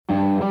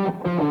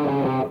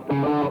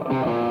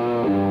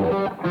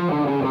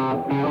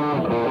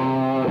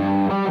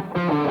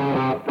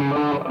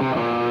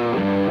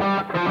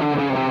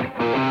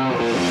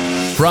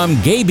From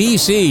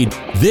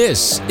GAYBC,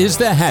 this is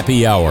the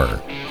Happy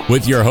Hour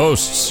with your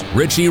hosts,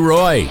 Richie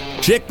Roy,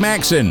 Chick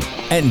Maxon,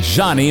 and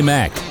Johnny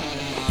Mac.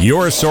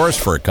 Your source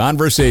for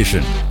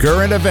conversation,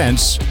 current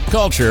events,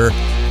 culture,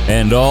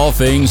 and all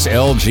things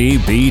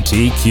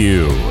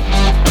LGBTQ.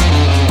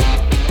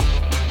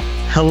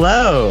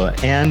 Hello,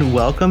 and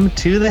welcome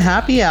to the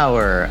Happy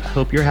Hour.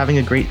 Hope you're having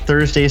a great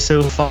Thursday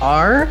so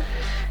far.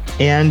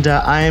 And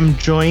I am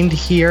joined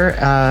here,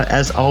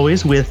 as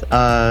always, with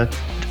our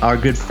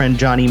good friend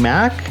Johnny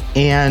Mac.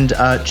 And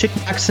Chick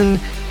Maxon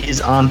is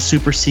on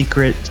super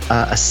secret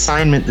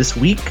assignment this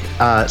week.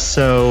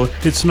 So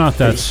it's not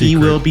that secret. He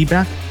will be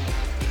back.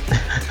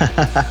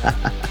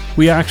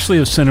 We actually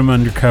have sent him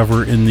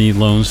undercover in the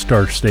Lone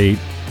Star State,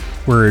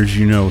 where, as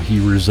you know, he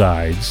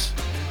resides.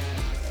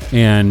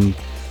 And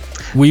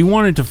we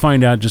wanted to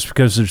find out, just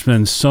because there's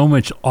been so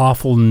much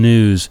awful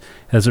news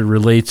as it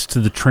relates to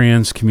the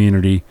trans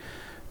community,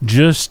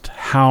 just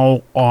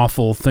how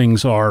awful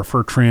things are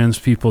for trans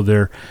people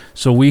there.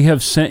 So we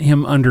have sent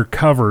him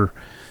undercover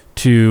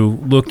to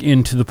look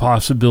into the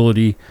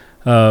possibility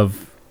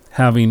of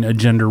having a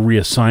gender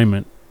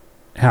reassignment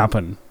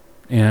happen.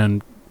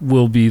 And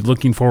we'll be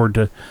looking forward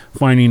to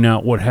finding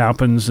out what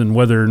happens and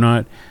whether or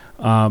not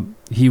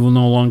he will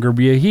no longer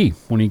be a he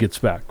when he gets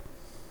back.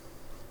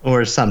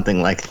 Or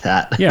something like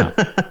that. Yeah.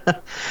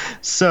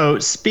 So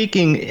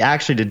speaking,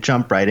 actually, to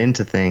jump right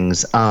into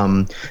things,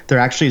 there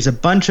actually is a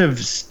bunch of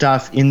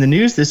stuff in the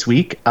news this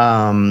week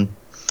about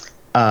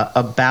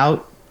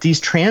these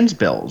trans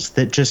bills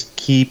that just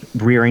keep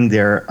rearing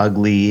their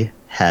ugly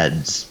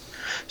heads.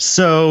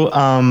 So,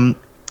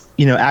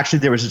 actually,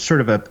 there was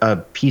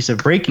a piece of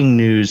breaking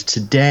news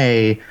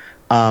today,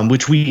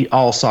 which we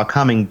all saw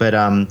coming, but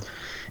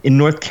in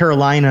North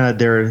Carolina,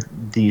 there are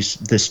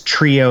this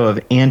trio of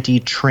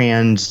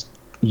anti-trans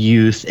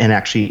youth and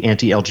actually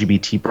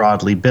anti-LGBT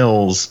broadly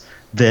bills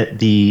that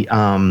the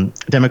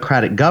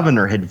Democratic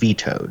governor had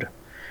vetoed.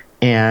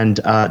 And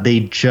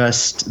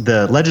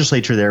the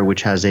legislature there,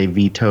 which has a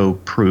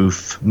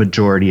veto-proof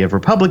majority of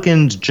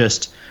Republicans,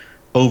 just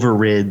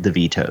overrid the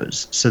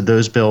vetoes. So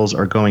those bills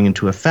are going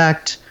into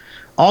effect.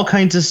 All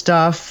kinds of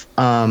stuff,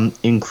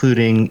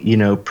 including,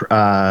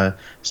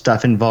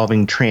 stuff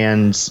involving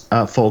trans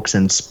folks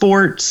in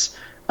sports,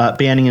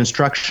 banning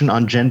instruction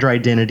on gender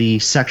identity,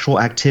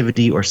 sexual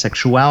activity, or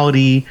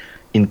sexuality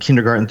in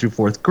kindergarten through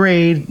fourth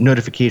grade,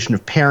 notification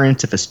of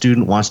parents if a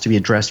student wants to be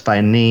addressed by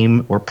a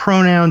name or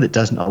pronoun that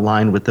doesn't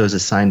align with those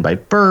assigned by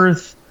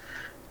birth,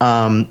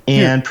 and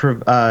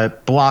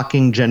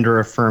blocking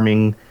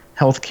gender-affirming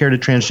healthcare to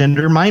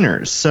transgender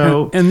minors.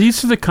 So, and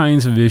these are the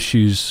kinds of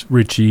issues,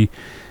 Richie,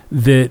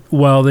 that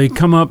while they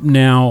come up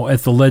now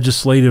at the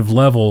legislative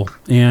level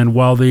and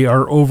while they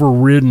are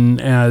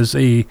overridden as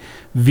a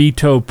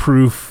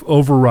veto-proof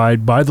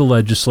override by the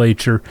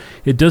legislature,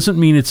 it doesn't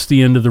mean it's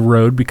the end of the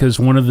road, because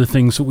one of the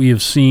things that we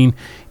have seen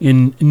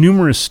in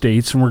numerous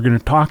states, and we're going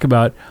to talk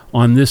about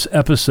on this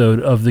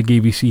episode of the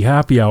GAYBC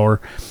Happy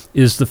Hour,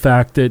 is the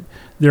fact that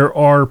there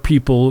are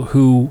people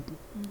who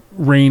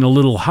reign a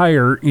little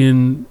higher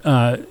in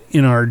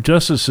our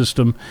justice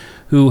system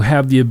who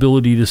have the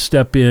ability to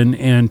step in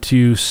and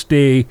to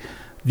stay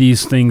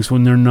these things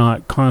when they're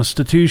not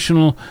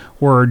constitutional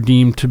or are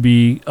deemed to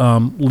be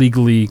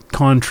legally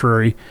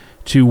contrary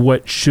to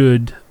what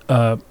should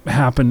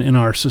happen in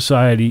our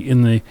society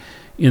in the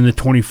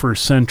 21st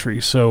century.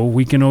 So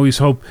we can always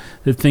hope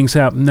that things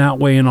happen that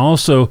way. And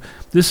also,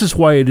 this is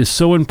why it is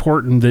so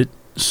important that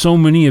so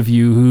many of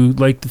you who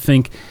like to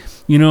think,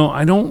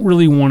 I don't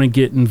really want to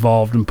get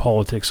involved in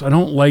politics. I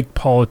don't like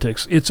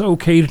politics. It's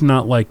okay to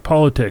not like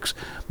politics.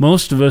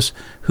 Most of us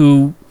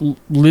who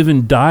live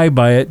and die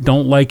by it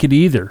don't like it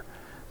either.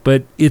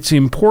 But it's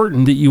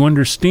important that you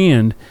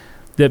understand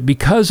that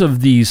because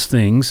of these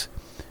things,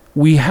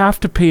 we have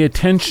to pay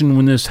attention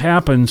when this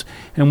happens,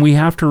 and we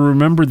have to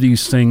remember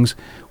these things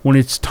when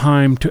it's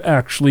time to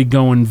actually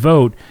go and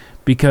vote,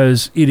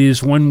 because it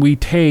is when we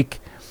take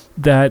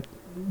that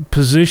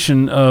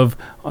position of,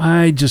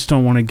 I just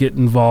don't want to get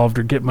involved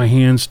or get my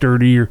hands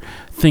dirty or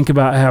think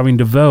about having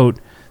to vote,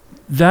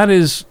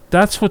 that's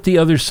what the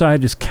other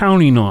side is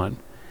counting on.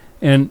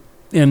 And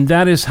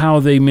that is how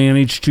they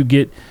manage to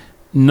get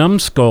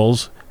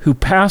numbskulls who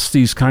pass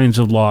these kinds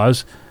of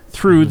laws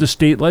through the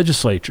state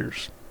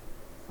legislatures.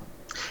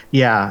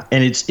 Yeah,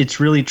 and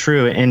it's really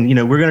true. And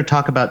we're going to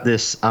talk about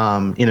this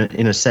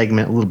in a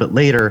segment a little bit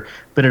later,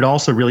 but it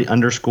also really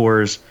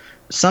underscores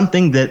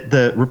something that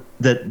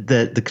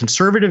the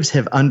conservatives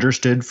have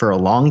understood for a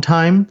long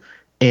time,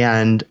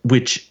 and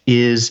which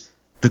is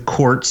the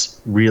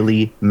courts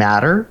really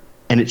matter,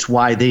 and it's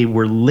why they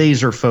were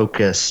laser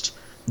focused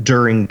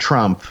during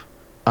Trump.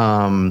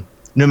 No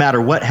matter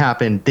what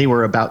happened, they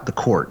were about the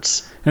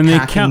courts, and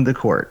hacking the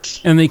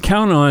courts, and they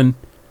count on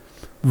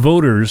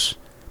voters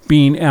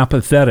being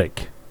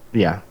apathetic,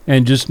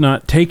 and just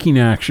not taking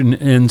action,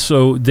 and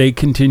so they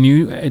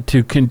continue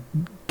to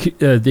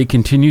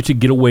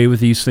get away with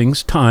these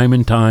things time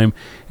and time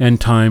and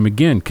time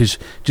again. Because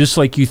just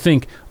like you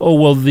think,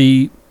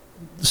 the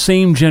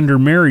same-gender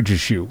marriage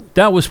issue,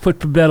 that was put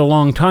to bed a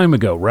long time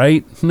ago,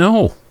 right?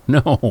 No,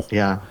 no.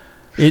 Yeah.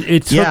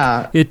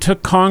 It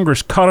took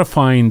Congress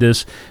codifying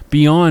this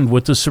beyond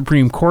what the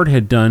Supreme Court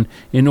had done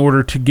in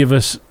order to give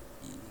us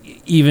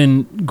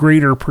even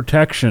greater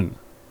protection.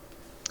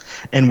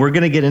 And we're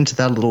going to get into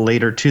that a little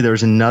later, too.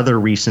 There's another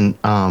recent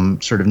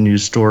sort of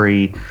news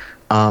story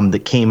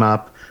that came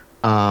up.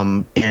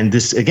 And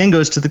this, again,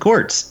 goes to the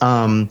courts,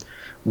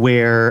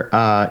 where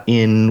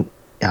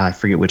I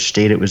forget which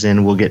state it was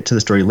in. We'll get to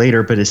the story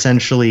later. But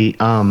essentially,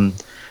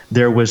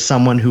 there was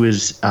someone who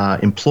is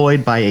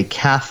employed by a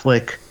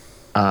Catholic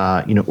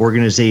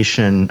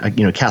organization,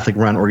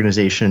 Catholic-run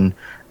organization,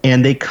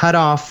 and they cut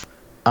off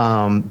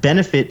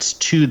benefits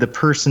to the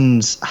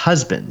person's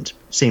husband,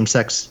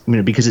 same-sex,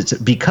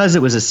 because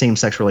it was a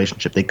same-sex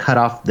relationship. They cut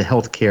off the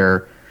health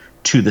care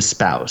to the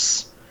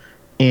spouse,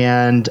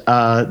 and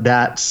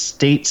that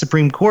state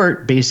Supreme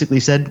Court basically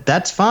said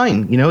that's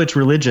fine. It's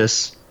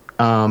religious.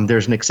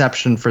 There's an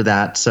exception for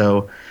that,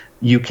 so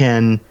you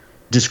can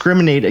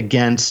discriminate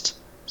against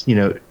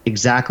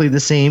exactly the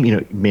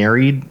same,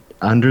 married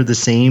under the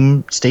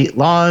same state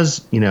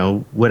laws,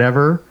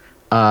 whatever.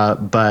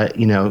 But,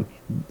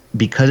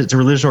 because it's a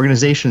religious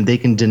organization, they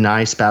can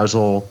deny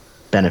spousal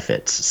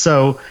benefits.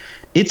 So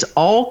it's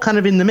all kind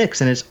of in the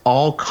mix, and it's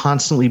all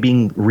constantly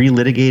being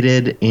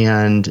relitigated.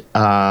 And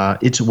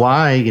it's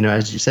why,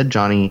 as you said,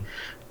 Johnny,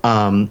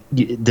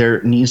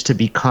 there needs to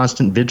be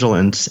constant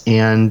vigilance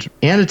and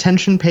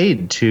attention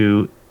paid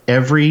to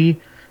every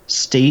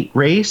state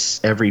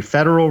race, every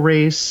federal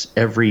race,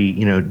 every,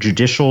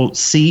 judicial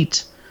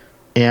seat.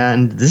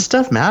 And this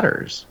stuff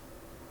matters.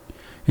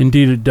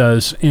 Indeed it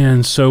does.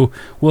 And so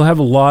we'll have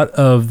a lot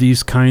of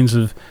these kinds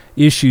of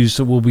issues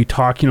that we'll be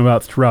talking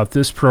about throughout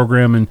this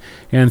program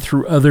and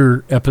through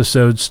other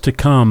episodes to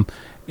come,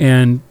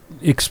 and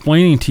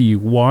explaining to you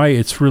why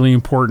it's really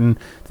important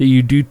that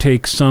you do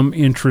take some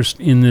interest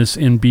in this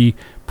and be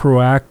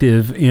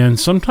proactive. And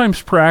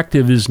sometimes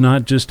proactive is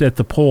not just at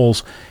the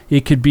polls.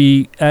 It could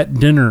be at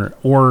dinner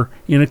or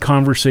in a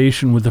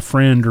conversation with a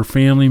friend or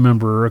family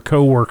member or a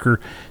coworker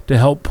to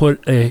help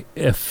put a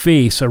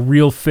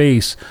real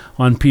face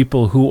on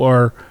people who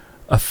are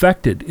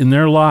affected in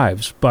their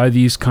lives by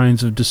these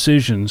kinds of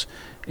decisions,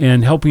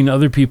 and helping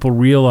other people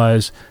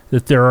realize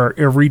that there are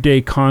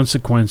everyday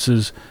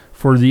consequences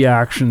for the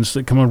actions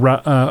that come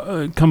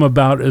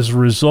about as a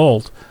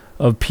result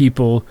of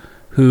people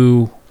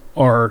who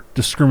are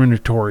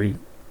discriminatory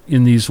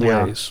in these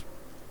ways.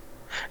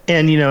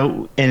 And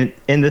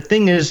and the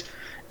thing is,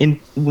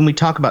 when we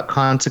talk about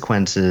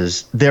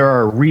consequences, there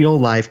are real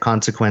life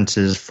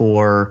consequences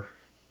for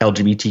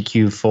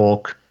LGBTQ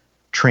folk,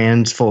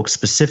 trans folk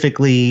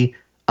specifically,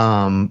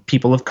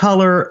 people of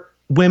color,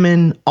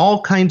 women,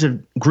 all kinds of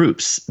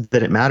groups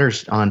that it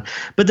matters on.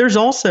 But there's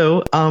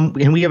also,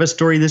 and we have a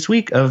story this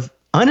week of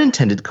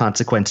unintended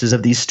consequences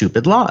of these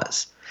stupid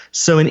laws.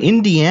 So in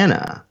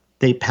Indiana,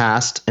 they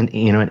passed an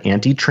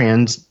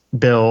anti-trans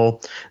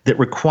bill that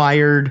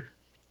required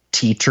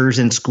teachers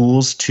in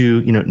schools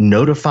to,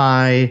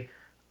 notify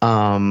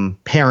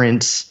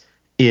parents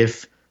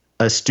if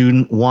a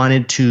student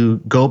wanted to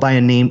go by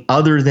a name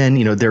other than,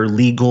 their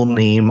legal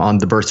name on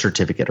the birth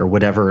certificate or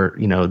whatever,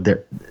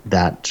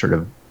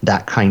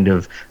 that kind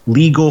of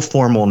legal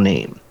formal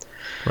name.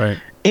 Right.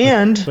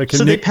 And like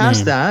so they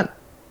passed that,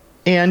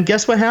 and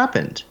guess what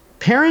happened?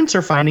 Parents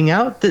are finding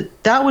out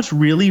that was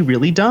really,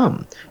 really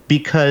dumb,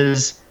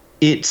 because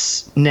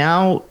it's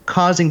now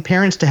causing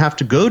parents to have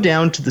to go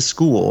down to the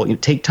school,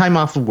 take time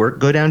off of work,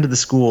 go down to the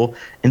school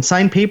and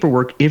sign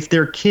paperwork if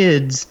their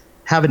kids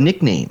have a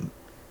nickname.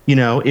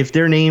 If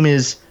their name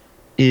is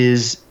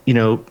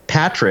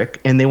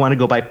Patrick and they want to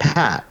go by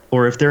Pat,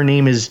 or if their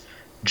name is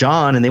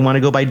John and they want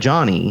to go by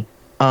Johnny,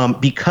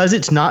 because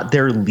it's not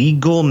their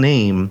legal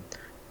name,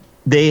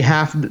 they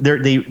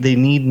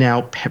need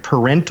now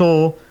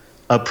parental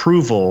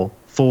approval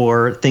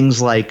for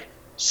things like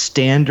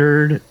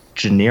standard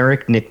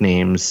generic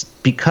nicknames,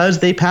 because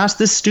they passed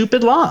this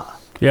stupid law.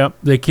 Yep,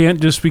 they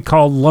can't just be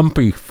called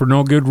Lumpy for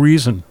no good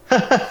reason.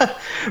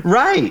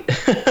 Right.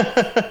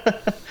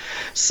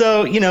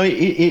 So,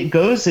 it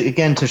goes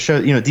again to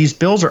show, these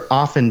bills are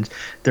often,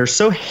 they're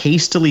so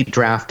hastily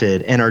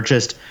drafted and are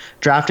just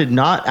drafted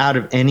not out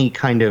of any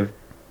kind of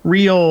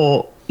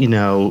real,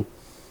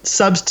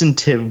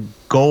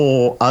 substantive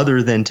goal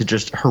other than to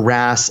just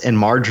harass and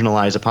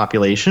marginalize a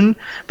population.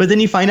 But then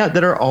you find out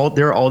that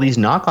there are all these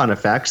knock-on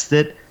effects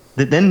that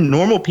then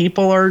normal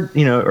people are,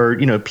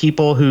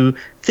 people who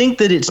think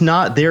that it's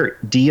not their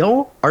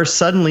deal are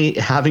suddenly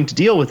having to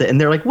deal with it. And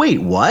they're like,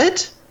 wait,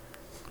 what?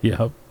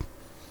 Yep.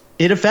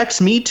 It affects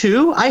me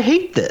too? I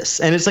hate this.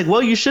 And it's like,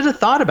 well, you should have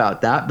thought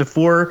about that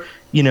before,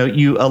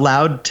 you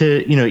allowed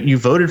to, you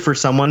voted for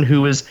someone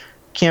who was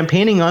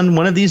campaigning on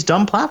one of these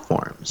dumb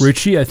platforms.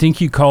 Richie, I think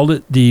you called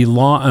it the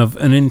law of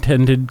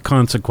unintended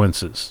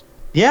consequences.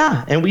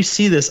 Yeah. And we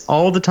see this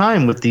all the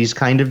time with these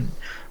kind of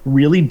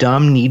really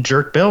dumb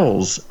knee-jerk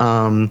bills.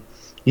 There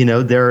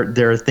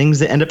are things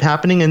that end up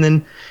happening, and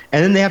then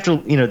they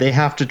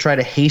have to try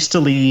to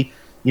hastily,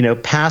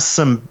 pass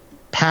some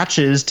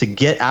patches to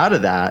get out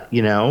of that,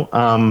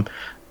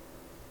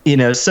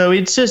 so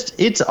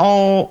it's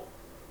all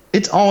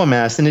It's all a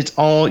mess, and it's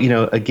all,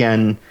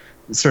 again,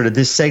 sort of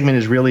this segment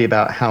is really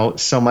about how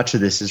so much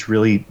of this is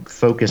really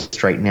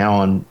focused right now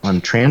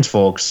on trans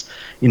folks.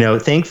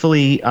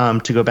 Thankfully,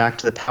 to go back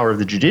to the power of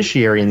the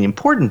judiciary and the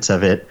importance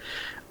of it,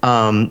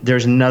 there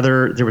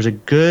was a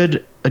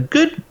good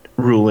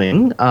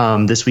ruling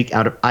this week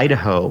out of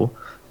Idaho,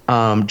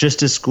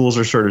 just as schools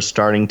are sort of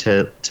starting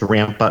to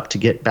ramp up to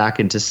get back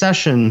into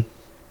session.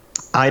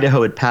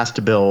 Idaho had passed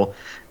a bill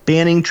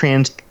banning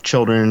trans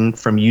children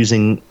from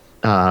using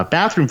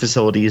bathroom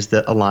facilities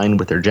that align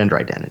with their gender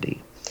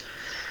identity.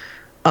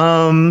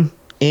 And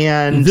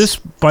this,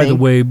 by the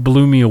way,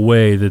 blew me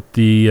away that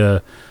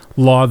the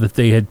law that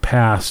they had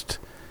passed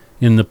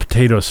in the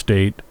potato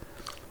state,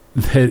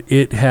 that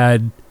it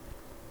had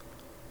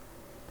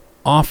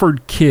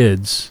offered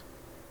kids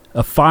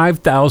a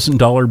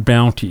 $5,000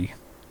 bounty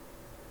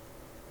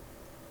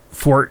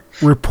for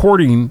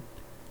reporting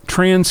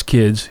trans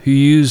kids who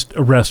used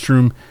a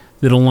restroom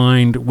that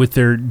aligned with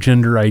their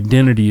gender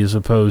identity as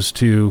opposed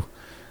to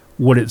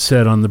what it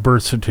said on the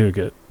birth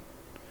certificate.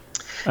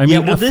 I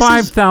mean, a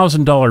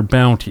 $5,000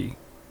 bounty.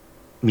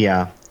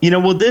 Yeah.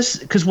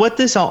 This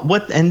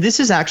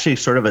is actually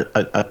sort of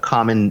a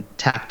common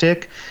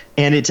tactic,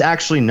 and it's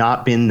actually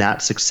not been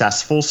that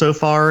successful so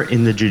far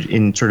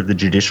in sort of the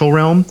judicial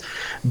realm.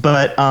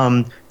 But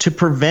to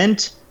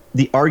prevent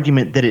the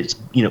argument that it's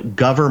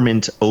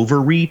government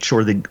overreach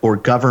or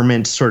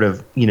government sort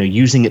of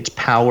using its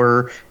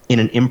power in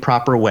an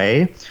improper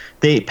way,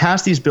 they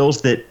pass these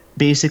bills that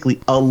basically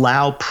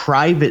allow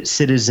private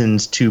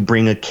citizens to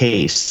bring a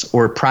case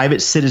or private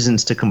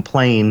citizens to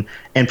complain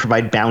and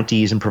provide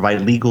bounties and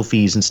provide legal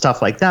fees and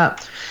stuff like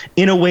that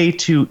in a way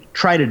to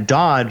try to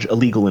dodge a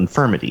legal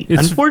infirmity.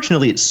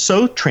 Unfortunately, it's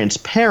so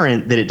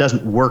transparent that it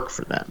doesn't work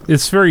for them.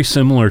 It's very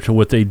similar to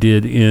what they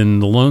did in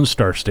the Lone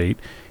Star State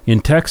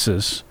in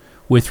Texas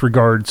with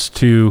regards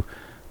to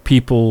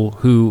people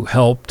who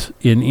helped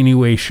in any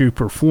way,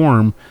 shape, or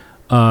form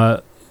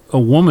a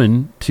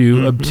woman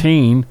to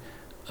obtain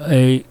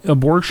a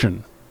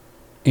abortion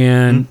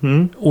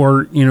and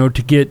or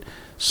to get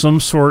some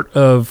sort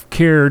of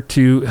care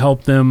to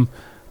help them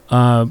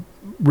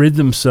rid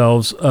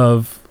themselves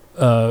of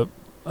a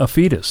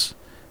fetus.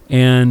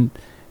 And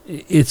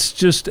it's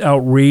just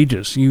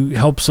outrageous. You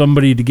help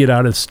somebody to get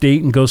out of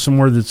state and go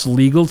somewhere that's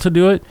legal to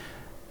do it,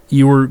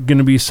 you were going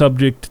to be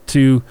subject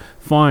to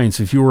fines.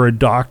 If you were a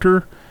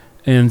doctor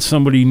and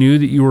somebody knew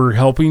that you were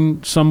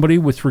helping somebody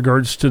with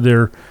regards to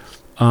their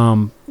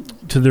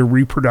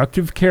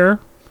reproductive care,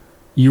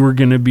 you were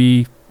going to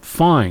be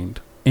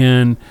fined,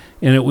 and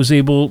it was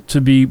able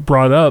to be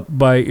brought up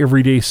by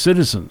everyday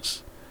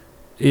citizens.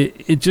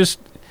 It just,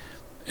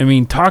 I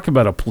mean, talk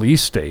about a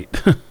police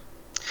state.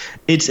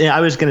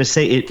 I was going to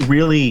say it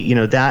really,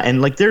 that,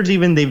 and like there's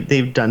even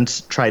they've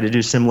try to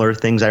do similar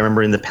things. I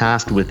remember in the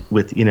past with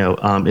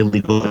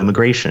illegal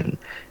immigration,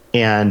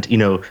 and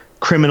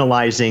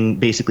criminalizing,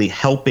 basically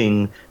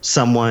helping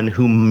someone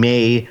who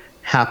may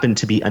happen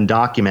to be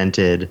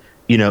undocumented,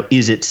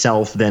 is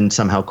itself then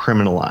somehow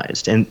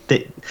criminalized. And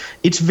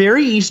it's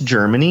very East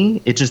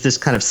Germany. It's just this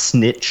kind of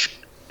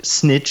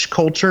snitch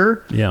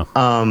culture. Yeah.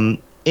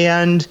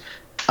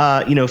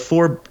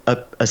 For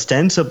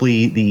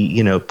ostensibly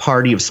the,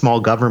 party of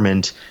small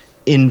government,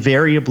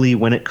 invariably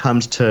when it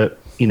comes to,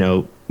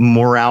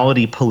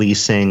 morality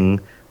policing,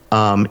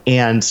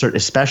 and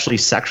especially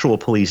sexual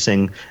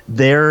policing,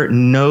 they are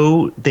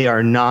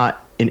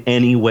not in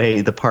any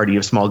way the party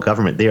of small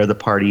government. They are the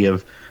party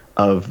of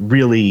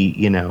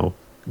really,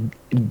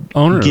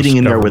 owners getting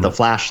in government. There with a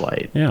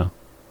flashlight. Yeah.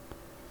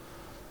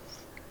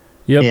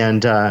 Yep.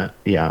 And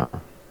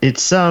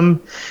it's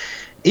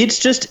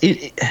just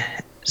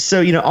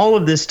so all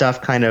of this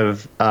stuff kind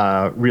of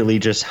really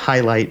just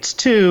highlights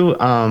too,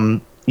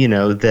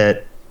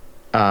 that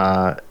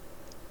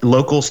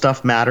local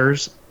stuff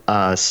matters,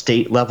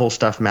 state level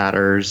stuff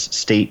matters,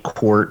 state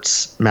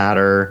courts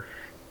matter,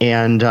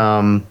 and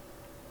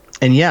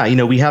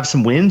yeah, we have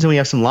some wins and we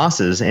have some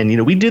losses,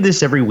 and we do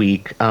this every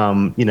week.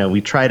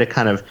 We try to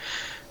kind of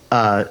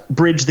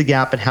bridge the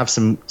gap and have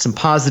some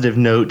positive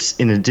notes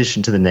in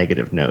addition to the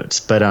negative notes.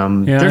 But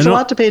there's a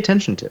lot to pay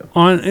attention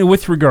to.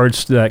 With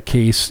regards to that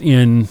case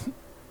in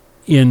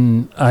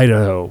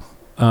Idaho,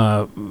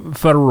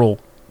 federal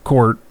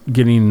court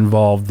getting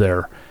involved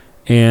there,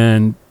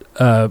 and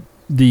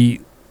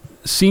the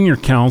senior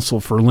counsel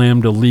for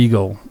Lambda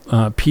Legal,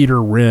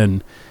 Peter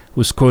Wren,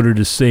 was quoted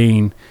as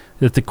saying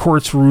that the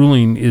court's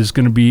ruling is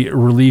going to be a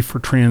relief for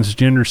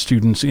transgender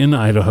students in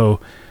Idaho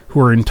who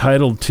are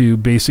entitled to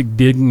basic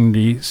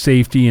dignity,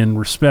 safety, and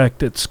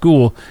respect at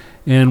school.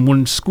 And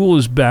when school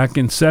is back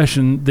in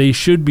session, they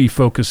should be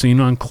focusing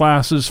on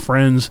classes,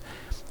 friends,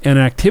 and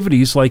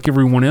activities like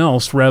everyone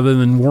else, rather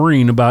than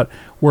worrying about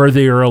where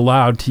they are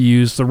allowed to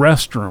use the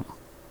restroom.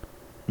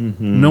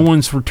 No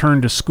one's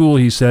return to school,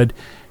 he said,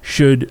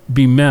 should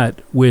be met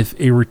with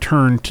a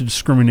return to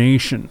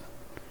discrimination.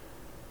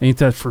 Ain't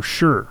that for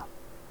sure?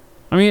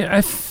 I mean,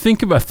 I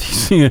think about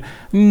these things. I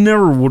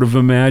never would have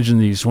imagined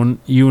these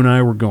when you and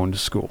I were going to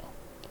school,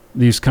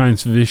 these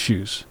kinds of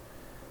issues.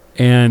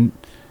 And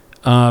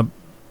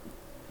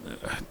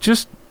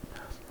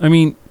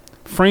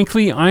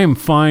frankly, I am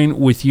fine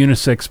with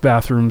unisex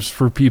bathrooms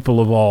for people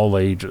of all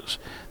ages.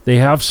 They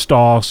have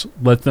stalls.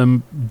 Let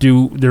them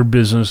do their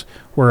business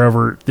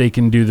wherever they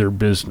can do their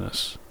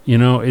business.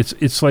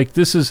 It's like,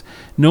 this is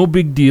no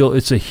big deal.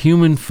 It's a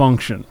human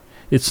function.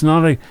 It's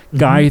not a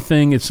guy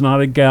thing. It's not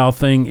a gal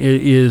thing.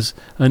 It is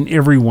an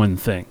everyone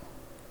thing.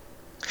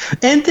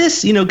 And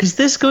this, because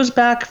this goes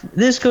back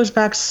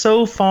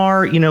so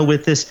far,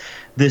 with this,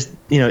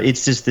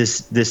 it's just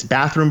this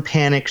bathroom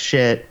panic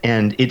shit,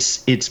 and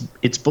it's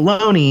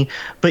baloney.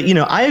 But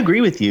I agree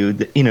with you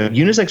that,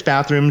 unisex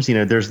bathrooms,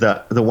 there's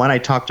the one I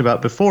talked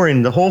about before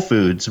in the Whole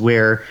Foods,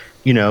 where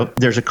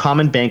there's a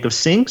common bank of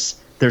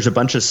sinks, there's a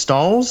bunch of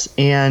stalls,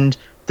 and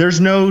there's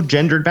no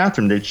gendered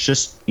bathroom. It's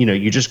just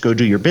you just go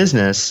do your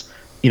business.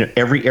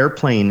 Every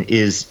airplane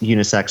is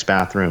unisex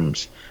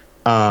bathrooms,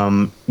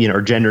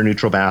 or gender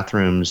neutral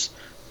bathrooms.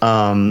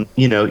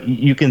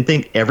 You can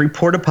think every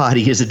porta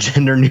potty is a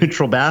gender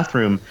neutral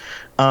bathroom.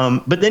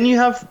 But then you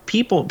have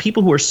people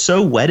who are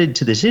so wedded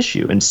to this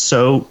issue and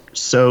so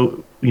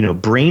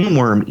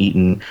brainworm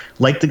eaten,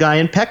 like the guy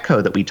in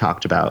Petco that we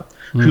talked about,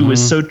 who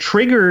was so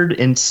triggered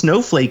and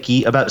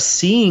snowflakey about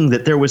seeing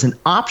that there was an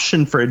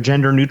option for a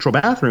gender neutral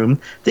bathroom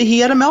that he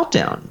had a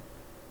meltdown.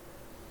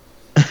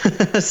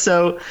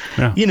 So,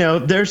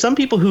 there are some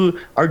people who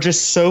are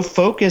just so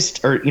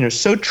focused or,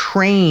 so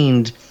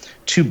trained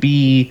to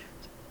be,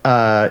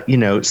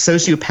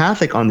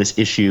 sociopathic on this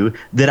issue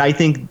that I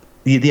think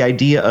the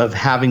idea of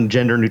having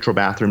gender neutral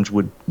bathrooms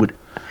would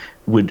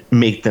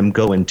make them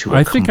go into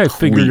a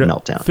complete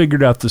meltdown.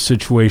 Figured out the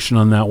situation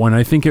on that one.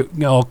 I think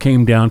it all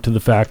came down to the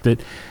fact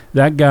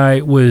that guy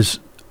was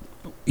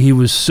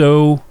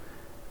so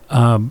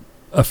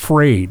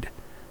afraid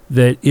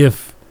that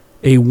if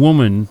a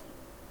woman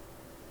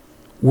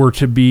were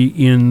to be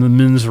in the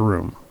men's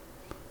room,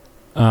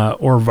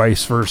 or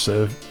vice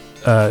versa,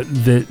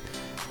 that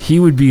he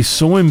would be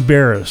so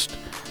embarrassed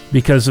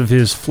because of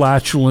his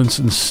flatulence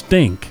and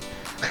stink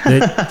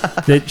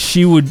that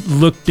she would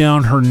look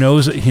down her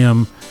nose at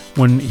him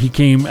when he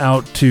came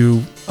out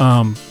to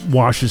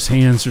wash his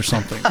hands or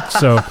something.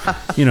 So,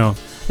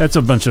 that's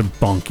a bunch of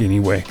bunk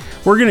anyway.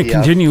 We're going to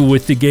continue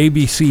with the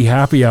GAYBC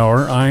Happy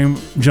Hour. I'm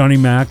Johnny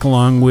Mac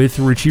along with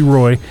Richie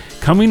Roy.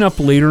 Coming up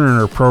later in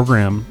our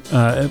program,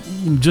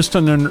 just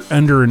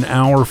under an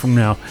hour from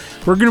now,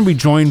 we're going to be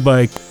joined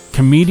by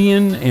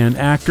comedian and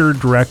actor,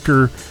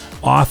 director,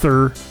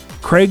 author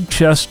Craig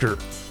Chester.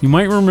 You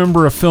might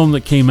remember a film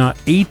that came out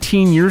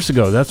 18 years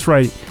ago. That's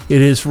right.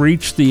 It has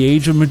reached the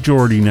age of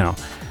majority now.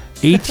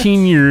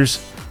 18 years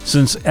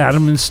since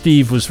Adam and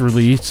Steve was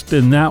released,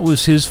 and that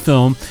was his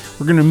film.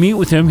 We're going to meet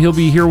with him. He'll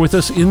be here with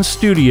us in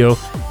studio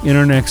in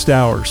our next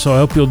hour. So I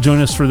hope you'll join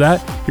us for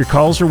that. Your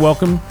calls are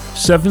welcome.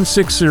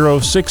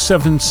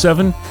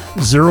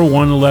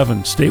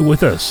 760-677-0111. Stay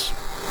with us.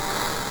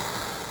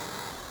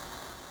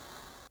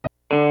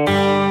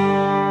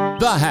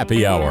 The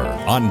Happy Hour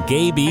on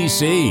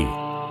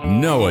GAYBC.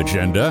 No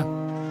agenda,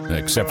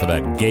 except for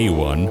that gay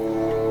one.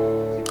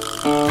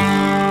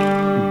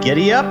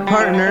 Giddy up,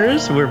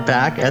 partners. We're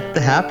back at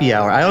the Happy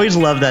Hour. I always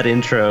love that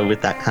intro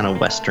with that kind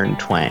of Western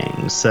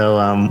twang. So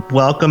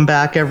welcome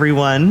back,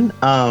 everyone.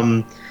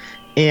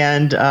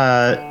 And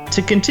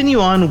to continue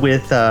on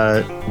with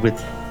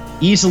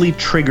easily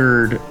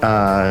triggered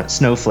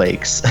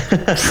snowflakes.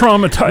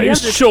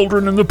 Traumatized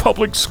children in the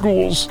public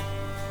schools.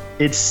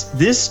 It's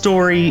this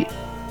story,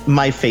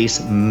 my face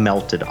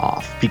melted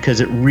off because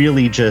it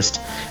really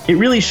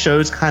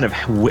shows kind of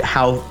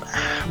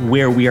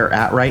where we are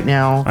at right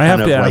now. I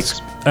have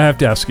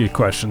to ask you a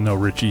question though,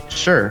 Richie.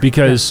 Sure.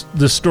 Because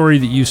the story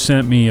that you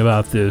sent me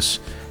about this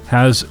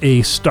has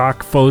a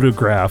stock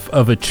photograph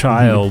of a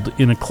child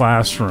in a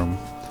classroom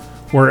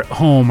or at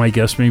home, I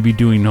guess, maybe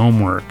doing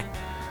homework.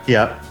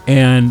 Yeah.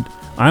 And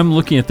I'm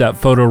looking at that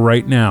photo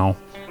right now,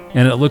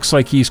 and it looks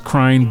like he's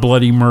crying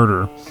bloody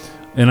murder.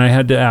 And I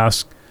had to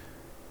ask,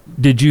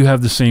 did you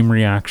have the same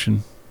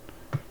reaction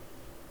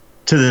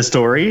to the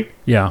story?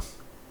 Yeah.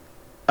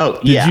 Oh,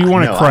 yeah. Did you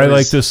want to cry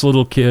like this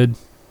little kid?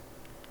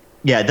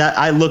 Yeah, that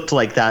I looked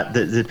like that.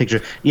 The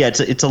picture. Yeah,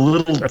 it's a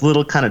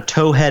little kind of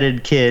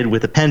tow-headed kid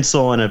with a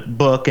pencil and a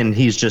book, and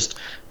he's just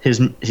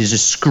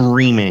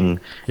screaming.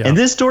 Yeah. And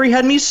this story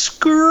had me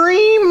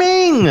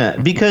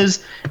screaming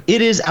because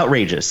it is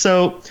outrageous.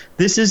 So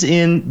this is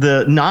in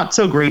the not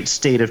so great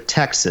state of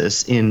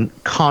Texas, in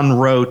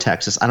Conroe,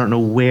 Texas. I don't know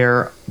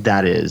where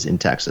that is in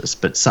Texas,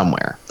 but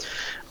somewhere.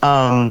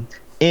 And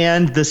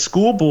the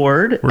school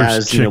board,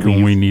 where's Chick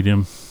when we need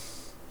him?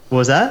 What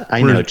was that?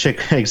 I know,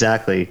 Chick,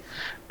 exactly.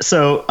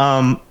 So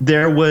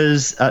there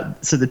was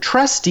so the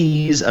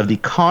trustees of the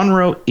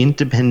Conroe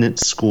Independent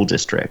School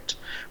District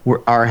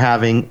are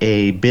having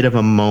a bit of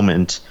a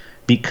moment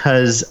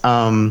because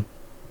one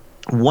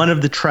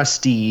of the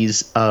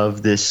trustees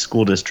of this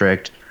school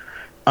district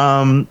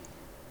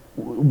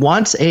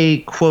wants a,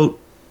 quote,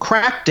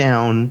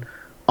 crackdown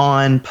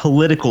on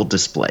political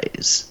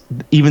displays,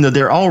 even though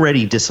they're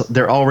already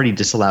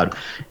disallowed.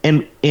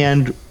 And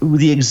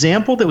the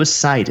example that was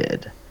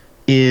cited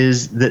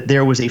is that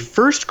there was a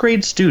first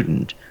grade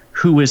student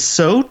who was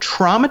so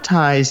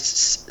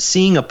traumatized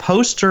seeing a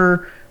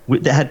poster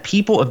that had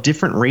people of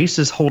different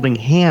races holding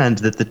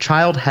hands that the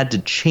child had to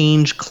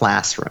change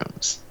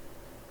classrooms.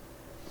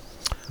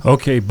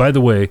 Okay, by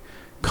the way,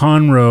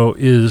 Conroe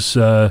is,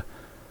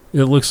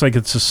 it looks like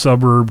it's a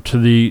suburb to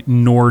the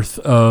north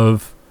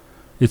of,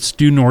 it's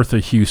due north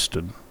of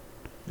Houston.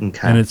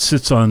 Okay. And it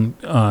sits on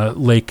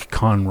Lake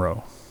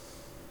Conroe.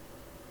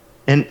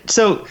 And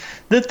so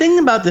the thing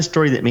about this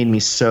story that made me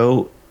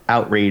so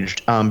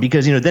outraged,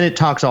 because, you know, then it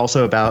talks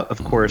also about,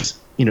 of course,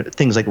 you know,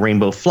 things like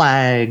rainbow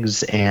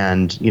flags,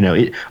 and, you know,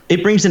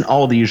 it brings in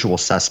all the usual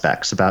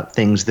suspects about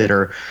things that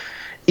are,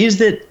 is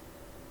that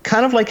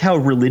kind of like how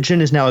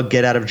religion is now a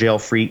get out of jail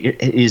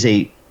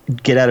free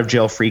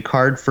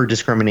card for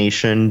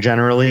discrimination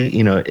generally,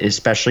 you know,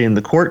 especially in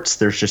the courts.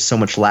 There's just so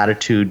much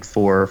latitude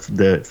for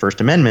the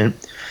First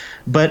Amendment.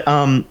 But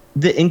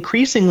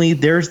increasingly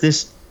there's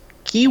this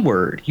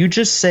keyword. You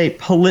just say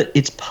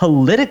it's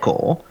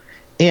political,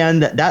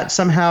 and that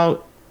somehow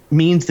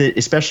means that,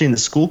 especially in the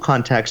school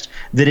context,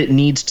 that it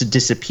needs to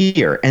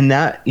disappear. And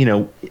that, you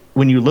know,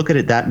 when you look at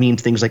it, that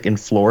means things like in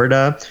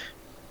Florida,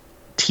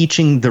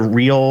 teaching the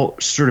real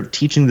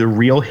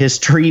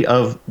history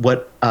of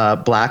what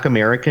Black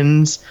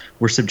Americans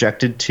were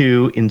subjected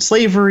to in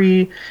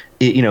slavery.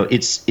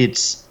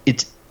 It's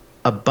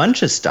a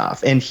bunch of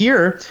stuff. And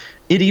here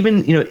it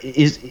even, you know,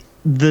 is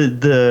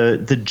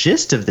the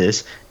gist of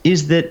this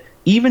is that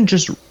even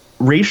just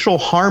racial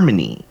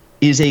harmony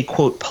is a,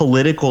 quote,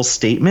 political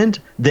statement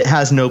that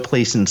has no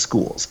place in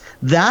schools.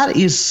 That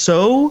is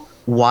so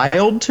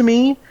wild to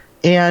me.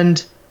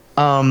 And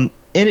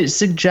it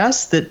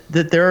suggests that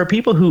there are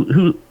people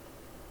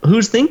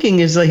whose thinking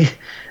is like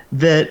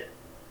that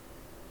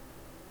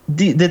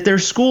their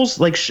schools,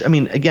 like, I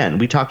mean, again,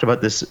 we talked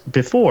about this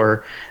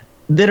before,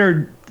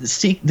 that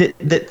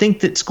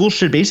think that schools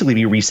should basically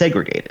be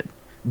resegregated.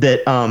 That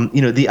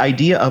you know, the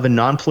idea of a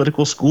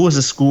non-political school is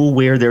a school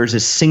where there's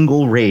a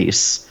single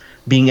race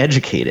being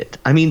educated.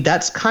 I mean,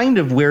 that's kind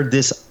of where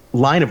this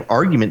line of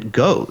argument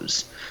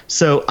goes.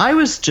 So I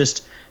was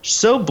just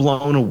so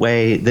blown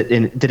away that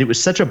it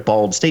was such a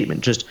bald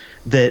statement. Just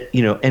that,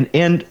 you know,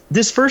 and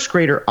this first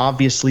grader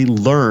obviously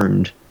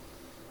learned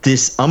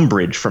this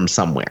umbrage from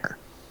somewhere.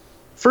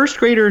 First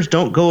graders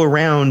don't go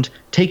around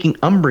taking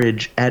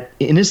umbrage at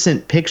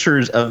innocent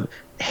pictures of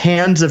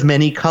hands of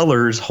many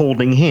colors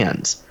holding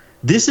hands.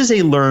 This is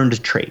a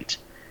learned trait.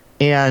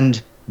 And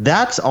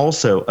that's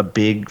also a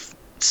big,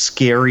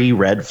 scary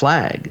red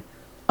flag.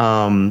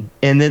 And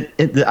then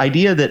the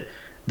idea that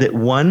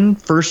one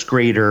first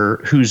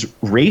grader whose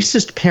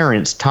racist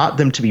parents taught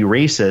them to be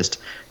racist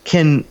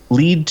can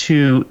lead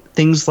to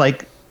things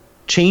like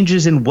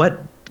changes in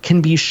what can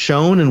be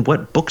shown and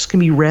what books can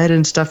be read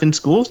and stuff in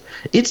schools.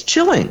 It's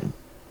chilling.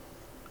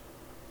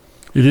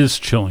 It is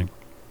chilling.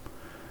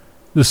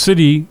 The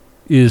city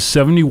is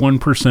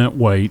 71%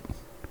 white,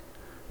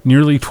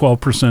 nearly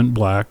 12%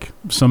 black,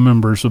 some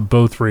members of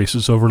both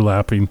races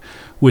overlapping,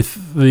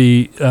 with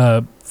the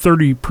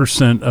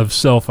 30% of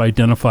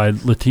self-identified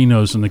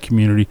Latinos in the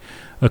community,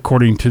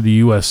 according to the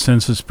U.S.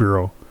 Census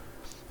Bureau.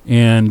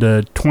 And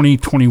a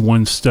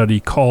 2021 study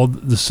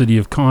called the city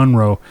of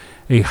Conroe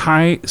a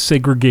high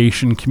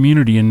segregation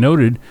community and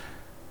noted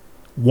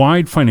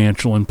wide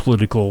financial and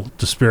political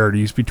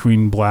disparities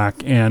between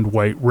black and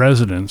white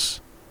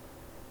residents.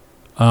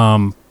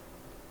 It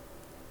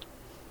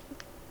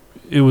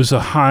was a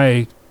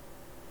highly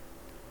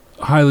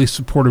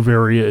supportive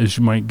area, as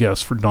you might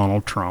guess, for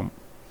Donald Trump.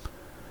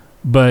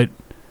 But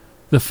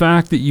the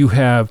fact that you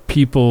have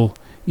people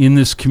in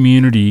this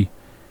community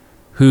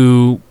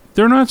who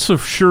they're not so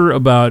sure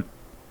about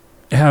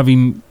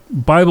having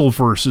Bible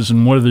verses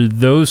and whether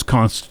those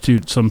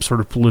constitute some sort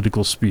of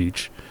political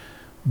speech,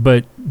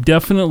 but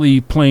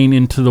definitely playing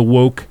into the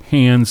woke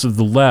hands of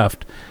the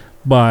left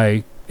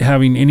by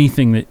having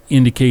anything that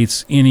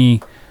indicates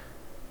anything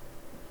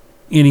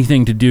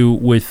to do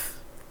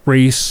with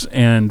race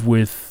and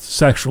with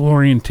sexual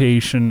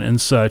orientation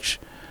and such.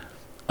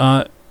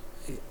 I'm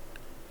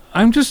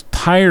just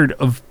tired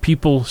of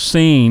people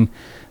saying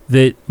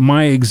that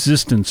my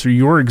existence or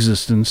your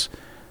existence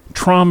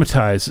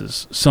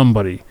traumatizes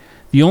somebody.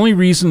 The only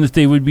reason that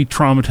they would be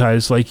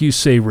traumatized, like you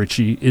say,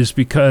 Richie, is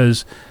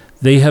because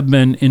they have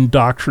been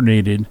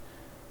indoctrinated.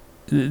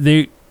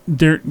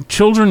 Their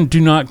children do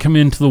not come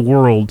into the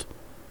world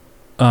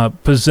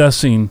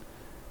possessing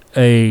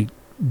a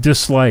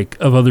dislike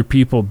of other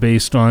people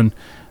based on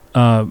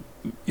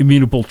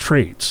immutable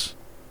traits.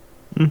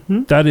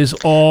 Mm-hmm. That is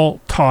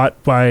all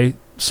taught by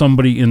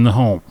somebody in the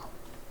home.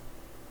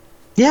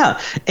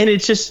 Yeah, and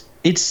it's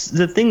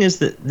the thing is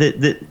that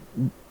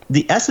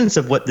the essence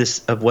of what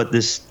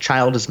this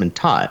child has been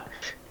taught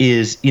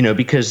is, you know,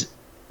 because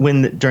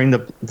during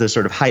the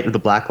sort of height of the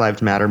Black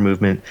Lives Matter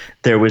movement,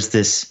 there was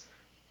this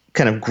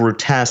kind of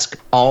grotesque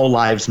all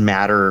lives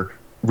matter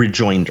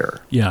rejoinder.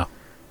 Yeah.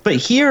 But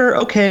here,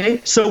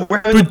 okay, so we're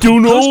having But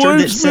don't all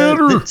lives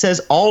matter? That says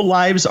all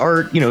lives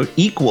are,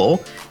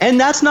 equal, and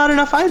that's not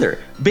enough either.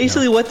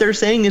 Basically, what they're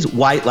saying is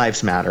white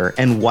lives matter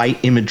and white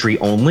imagery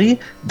only.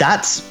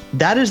 That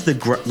is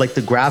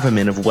the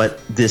gravamen of what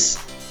this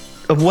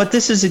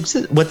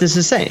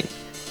is saying.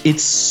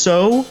 It's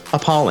so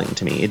appalling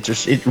to me.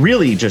 It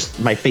really just,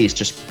 my face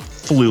just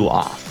flew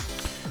off.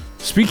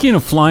 Speaking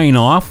of flying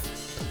off,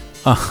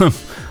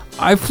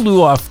 I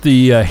flew off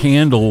the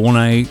handle when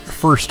I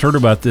first heard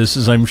about this,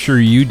 as I'm sure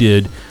you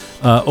did,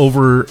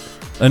 over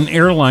an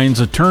airline's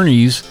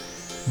attorneys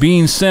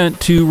being sent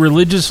to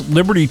religious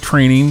liberty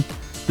training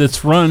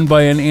that's run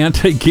by an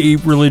anti-gay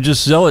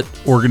religious zealot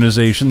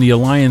organization, the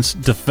Alliance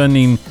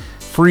Defending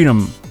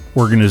Freedom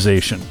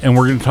organization. And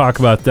we're going to talk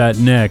about that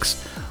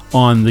next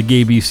on the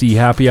GAYBC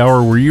Happy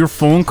Hour, where your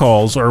phone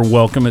calls are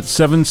welcome at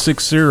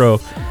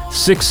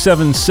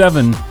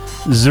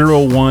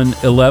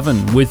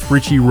 760-677-0111 with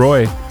Richie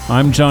Roy.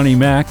 I'm Johnny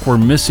Mac. We're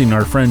missing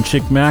our friend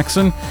Chick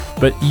Maxon,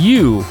 but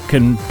you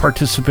can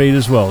participate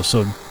as well,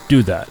 so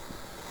do that.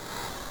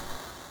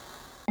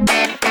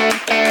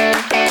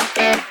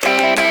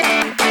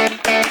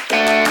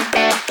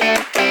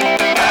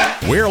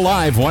 We're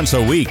live once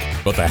a week,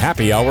 but the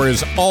Happy Hour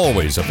is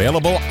always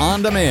available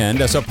on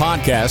demand as a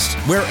podcast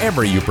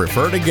wherever you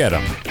prefer to get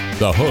them.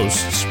 The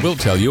hosts will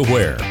tell you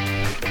where,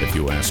 if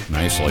you ask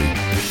nicely.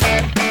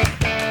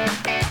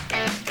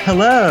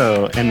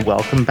 Hello, and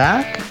welcome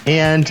back.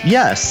 And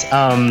yes,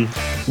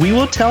 we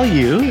will tell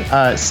you,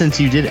 since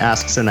you did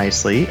ask so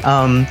nicely,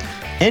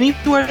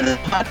 anywhere that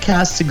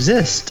podcasts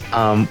exist.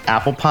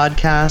 Apple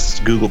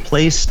Podcasts, Google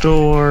Play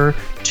Store,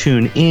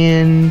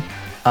 TuneIn,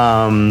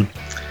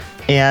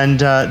 and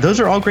those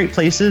are all great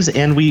places.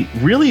 And we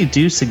really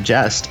do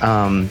suggest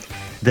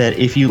that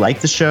if you like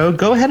the show,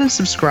 go ahead and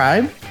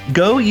subscribe.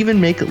 Go even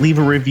leave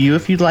a review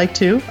if you'd like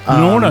to. You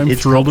know what I'm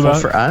thrilled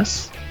about? For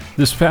us.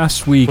 This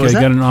past week, I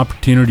got an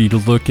opportunity to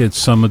look at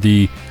some of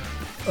the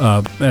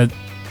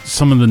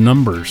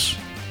numbers,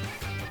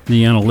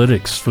 the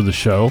analytics for the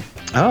show.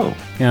 Oh.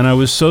 And I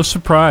was so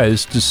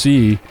surprised to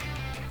see,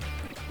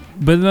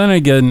 but then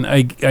again,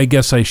 I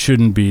guess I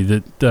shouldn't be,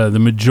 that the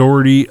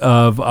majority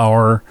of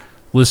our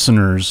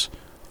listeners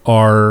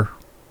are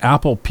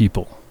Apple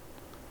people.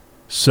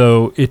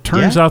 So it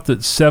turns out that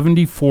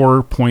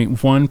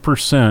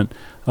 74.1%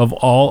 of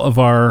all of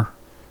our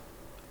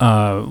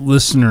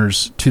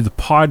listeners to the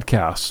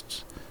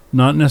podcasts,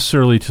 not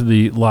necessarily to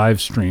the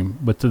live stream,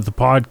 but to the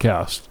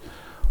podcast,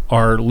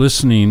 are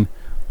listening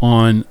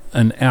on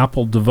an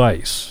Apple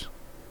device.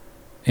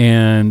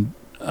 And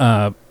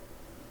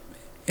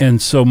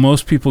so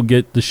most people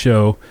get the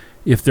show,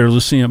 if they're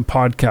listening in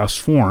podcast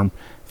form,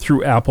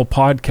 through Apple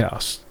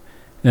Podcasts.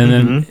 And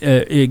then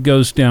it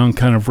goes down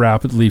kind of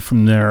rapidly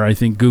from there. I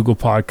think Google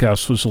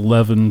Podcasts was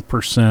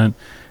 11%,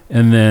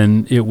 and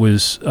then it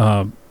was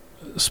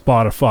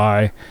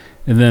Spotify,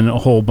 and then a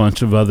whole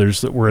bunch of others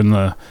that were in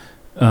the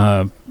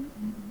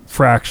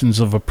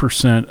fractions of a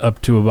percent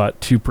up to about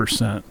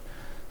 2%.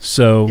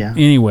 So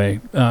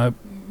anyway,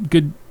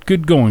 good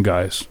going,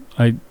 guys.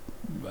 I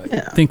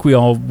think we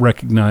all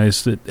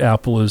recognize that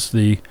Apple is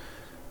the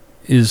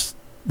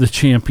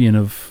champion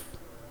of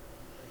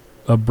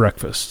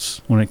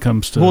breakfasts when it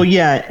comes to...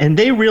 and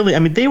they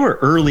really, they were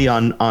early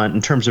on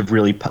in terms of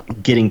really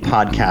getting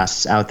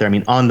podcasts out there.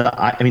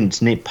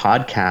 It's named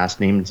podcast,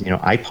 named,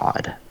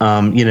 iPod.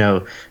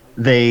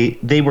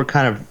 They were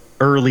kind of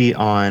early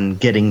on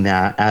getting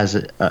that as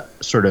a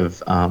sort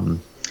of a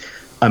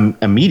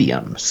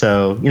medium.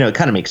 So, it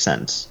kind of makes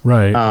sense.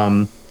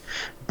 Right.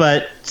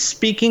 But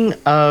speaking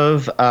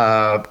of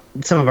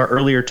some of our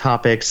earlier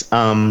topics,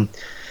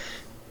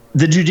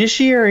 the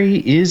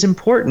judiciary is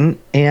important,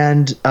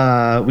 and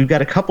we've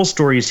got a couple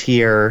stories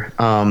here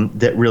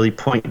that really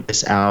point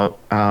this out.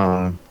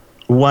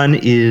 One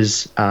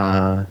is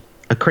a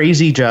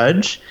crazy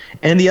judge,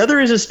 and the other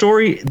is a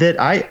story that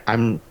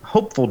I'm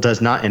hopeful does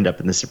not end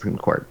up in the Supreme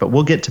Court, but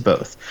we'll get to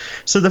both.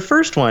 So the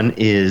first one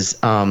is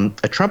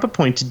a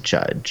Trump-appointed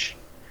judge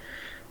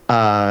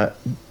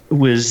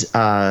was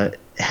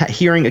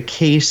hearing a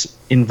case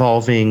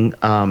involving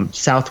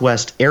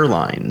Southwest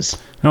Airlines.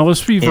 Now,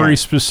 let's be very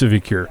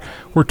specific here.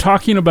 We're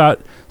talking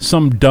about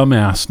some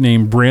dumbass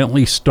named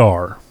Brantley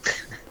Starr.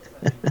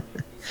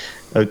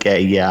 Okay,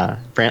 yeah.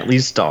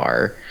 Brantley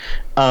Starr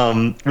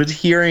was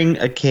hearing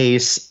a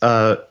case,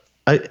 and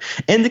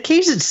the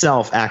case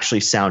itself actually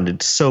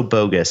sounded so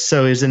bogus.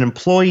 So is an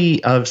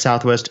employee of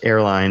Southwest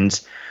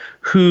Airlines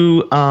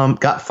who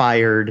got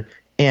fired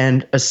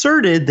and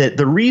asserted that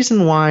the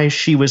reason why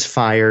she was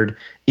fired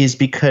is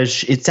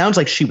because it sounds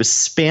like she was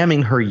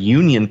spamming her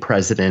union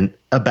president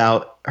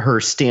about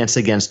her stance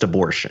against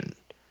abortion.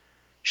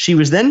 She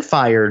was then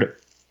fired.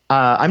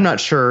 I'm not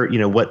sure,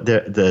 what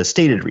the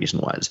stated reason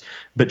was,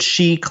 but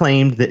she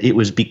claimed that it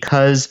was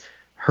because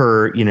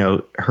her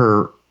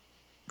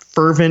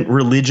fervent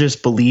religious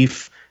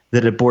belief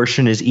that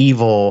abortion is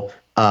evil,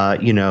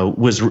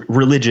 was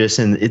religious,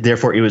 and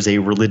therefore it was a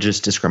religious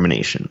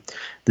discrimination.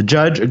 The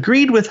judge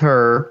agreed with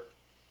her,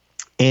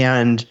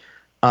 and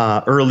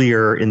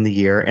earlier in the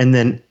year, and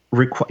then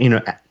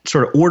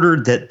sort of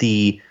ordered that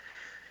the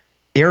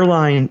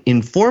airline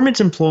inform its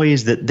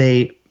employees that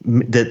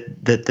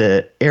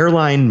the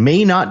airline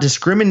may not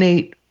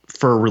discriminate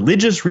for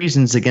religious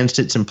reasons against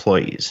its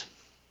employees.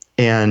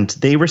 And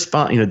they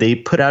they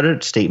put out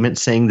a statement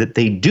saying that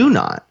they do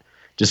not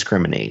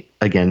discriminate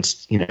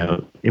against,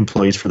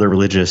 employees for their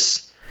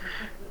religious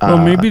well,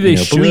 maybe they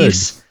should.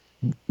 beliefs.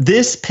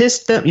 This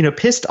pissed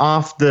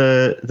off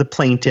the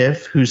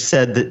plaintiff, who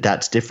said that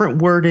that's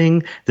different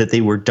wording, that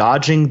they were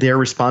dodging their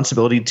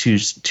responsibility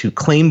to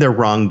claim their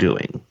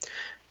wrongdoing.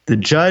 The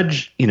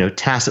judge,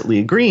 tacitly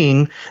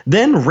agreeing,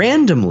 then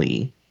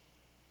randomly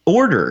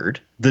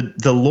ordered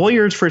the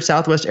lawyers for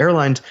Southwest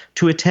Airlines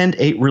to attend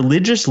a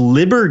religious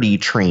liberty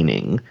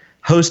training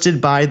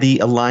hosted by the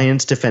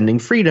Alliance Defending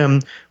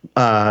Freedom,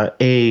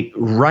 a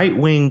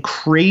right-wing,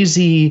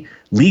 crazy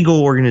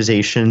legal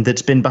organization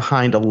that's been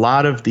behind a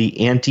lot of the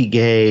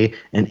anti-gay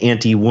and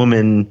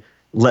anti-woman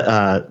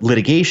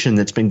litigation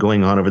that's been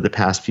going on over the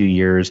past few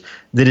years,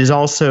 that is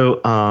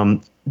also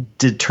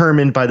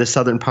determined by the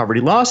Southern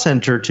Poverty Law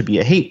Center to be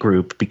a hate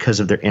group because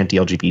of their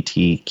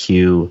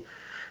anti-LGBTQ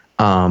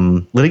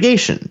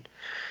litigation.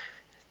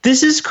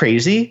 This is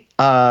crazy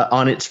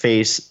on its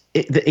face.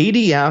 The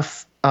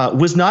ADF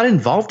was not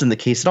involved in the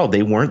case at all.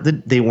 They weren't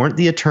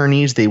the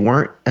attorneys. They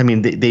weren't. I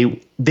mean,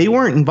 they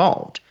weren't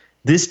involved.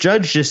 This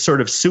judge just sort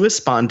of sua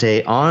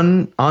sponte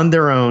on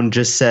their own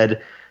just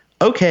said,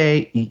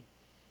 okay,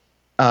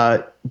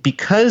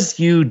 because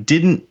you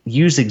didn't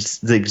use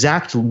the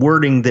exact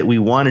wording that we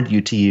wanted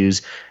you to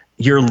use,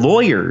 your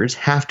lawyers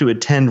have to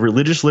attend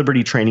religious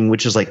liberty training,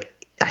 which is I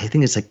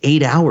think it's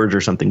 8 hours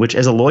or something, which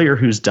as a lawyer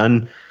who's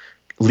done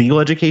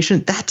legal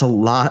education, that's a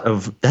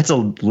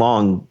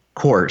long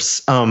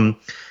course. And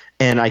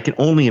I can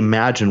only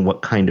imagine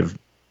what kind of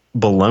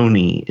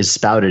baloney is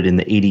spouted in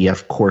the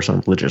ADF course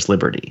on religious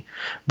liberty.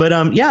 But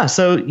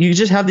so you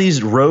just have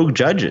these rogue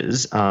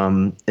judges,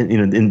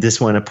 in this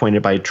one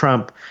appointed by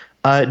Trump,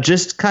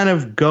 just kind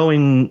of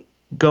going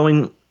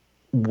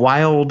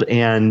wild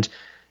and,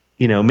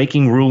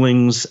 making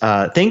rulings.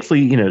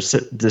 Thankfully,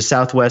 the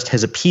Southwest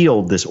has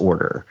appealed this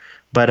order.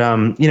 But,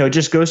 it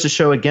just goes to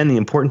show, again, the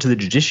importance of the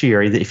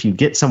judiciary, that if you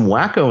get some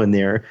wacko in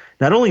there,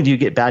 not only do you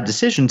get bad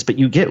decisions, but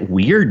you get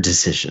weird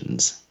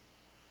decisions.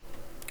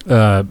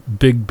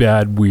 Big,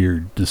 bad,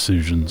 weird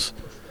decisions.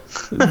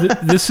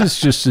 This is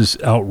just as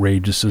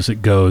outrageous as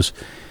it goes.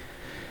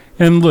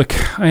 And look,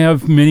 I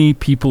have many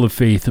people of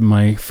faith in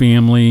my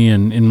family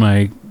and in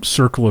my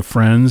circle of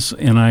friends,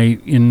 and I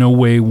in no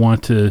way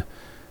want to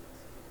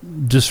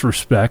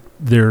disrespect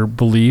their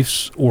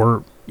beliefs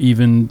or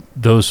even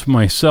those of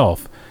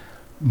myself.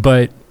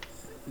 But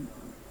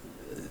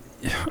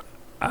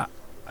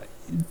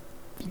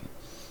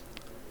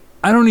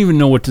I don't even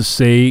know what to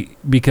say,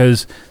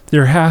 because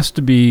there has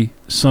to be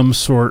some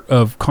sort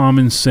of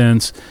common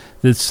sense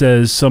that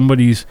says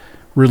somebody's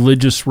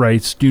religious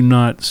rights do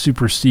not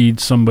supersede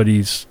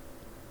somebody's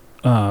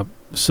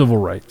civil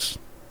rights.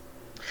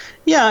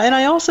 Yeah, and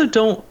I also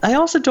don't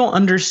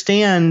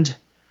understand.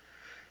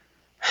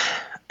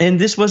 And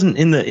this wasn't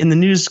in the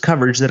news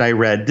coverage that I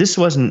read. This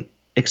wasn't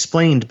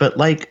explained, but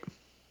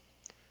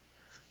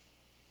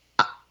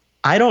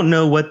I don't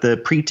know what the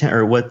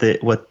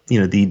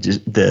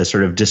the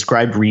sort of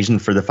described reason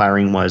for the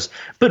firing was.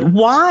 But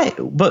why?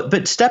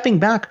 But stepping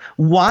back,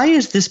 why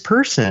is this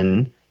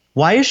person?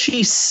 Why is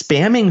she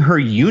spamming her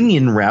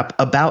union rep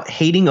about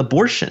hating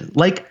abortion?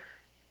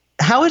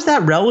 How is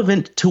that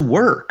relevant to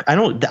work? I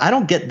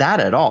don't get that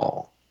at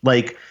all.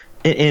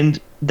 And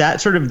that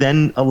sort of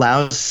then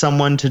allows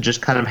someone to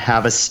just kind of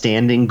have a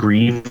standing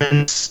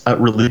grievance, a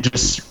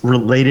religious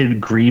related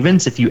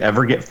grievance, if you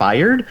ever get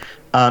fired,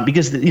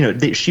 because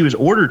she was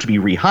ordered to be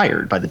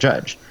rehired by the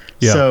judge.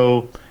 Yeah.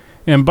 So,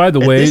 and by the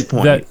way,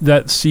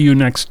 that See You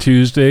Next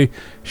Tuesday,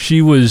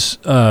 she was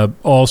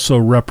also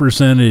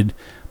represented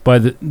by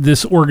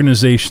this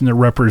organization that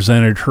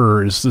represented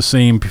her is the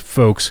same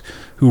folks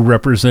who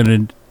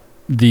represented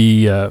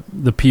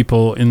the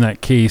people in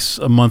that case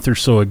a month or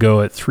so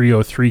ago at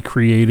 303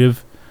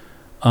 Creative.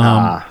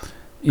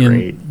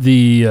 In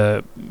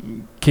the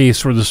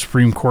case where the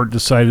Supreme Court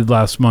decided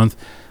last month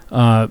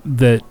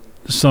that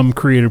some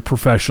creative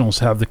professionals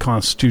have the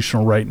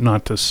constitutional right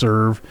not to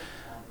serve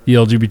the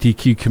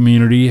LGBTQ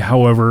community.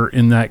 However,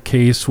 in that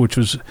case, which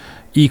was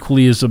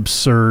equally as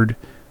absurd,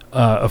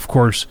 of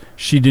course,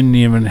 she didn't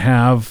even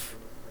have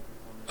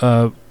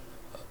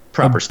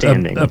proper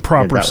standing. A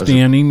proper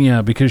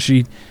standing, because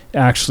she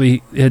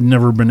actually had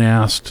never been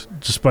asked,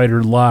 despite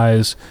her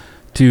lies,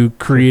 to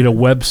create a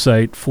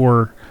website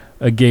for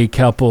a gay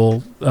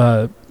couple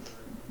to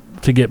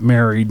get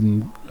married,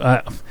 and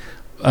I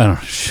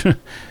don't know.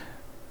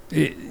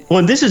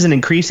 Well, this is an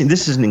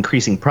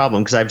increasing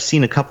problem, because I've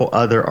seen a couple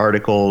other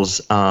articles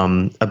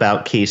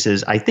about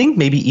cases. I think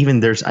maybe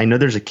even there's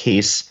a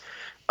case,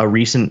 a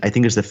recent, I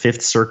think it was the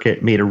Fifth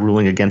Circuit made a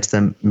ruling against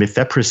the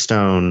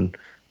mifepristone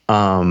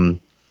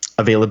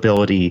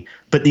availability.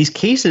 But these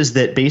cases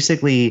that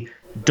basically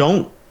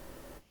don't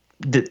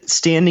that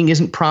standing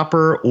isn't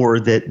proper, or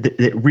that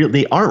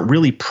they aren't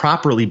really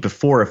properly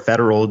before a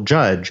federal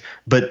judge,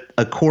 but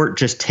a court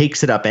just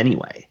takes it up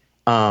anyway.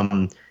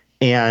 And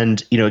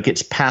it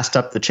gets passed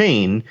up the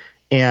chain.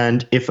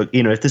 And if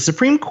the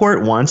Supreme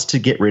Court wants to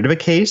get rid of a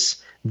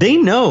case, they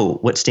know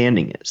what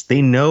standing is.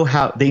 They know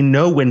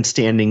when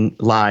standing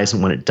lies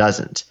and when it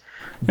doesn't.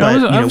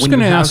 But I was going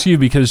to ask you,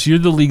 because you're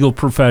the legal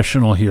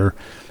professional here,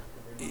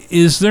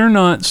 is there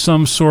not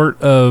some sort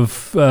of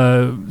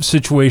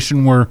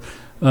situation where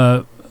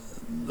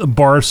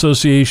bar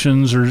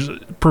associations or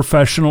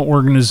professional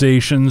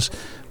organizations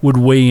would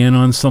weigh in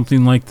on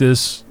something like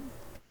this?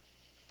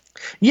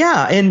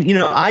 Yeah, and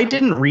I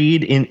didn't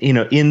read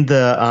in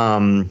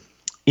the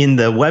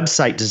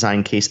website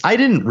design case. I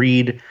didn't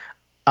read.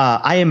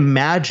 I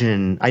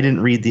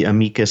didn't read the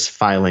amicus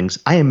filings.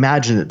 I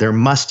imagine that there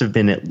must have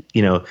been,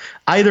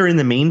 either in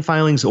the main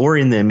filings or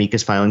in the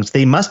amicus filings,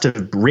 they must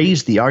have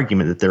raised the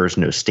argument that there is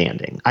no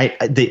standing.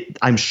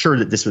 I'm sure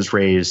that this was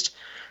raised,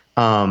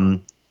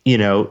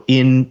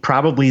 in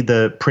probably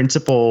the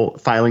principal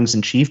filings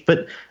in chief,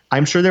 but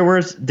I'm sure there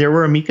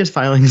were amicus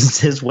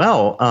filings as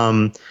well.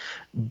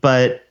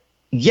 But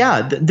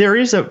yeah, there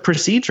is a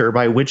procedure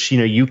by which,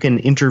 you can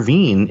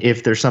intervene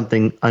if there's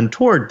something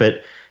untoward,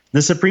 but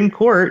the Supreme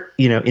Court,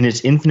 in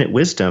its infinite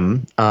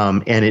wisdom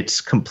and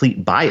its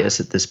complete bias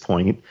at this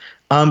point,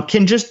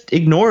 can just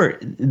ignore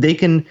it. They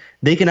can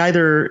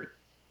either,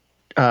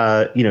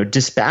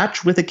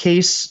 dispatch with a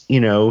case,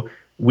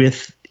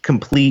 with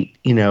complete,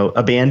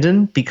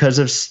 abandon because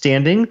of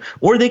standing,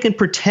 or they can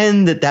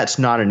pretend that that's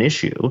not an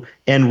issue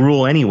and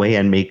rule anyway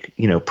and make,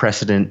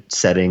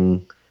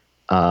 precedent-setting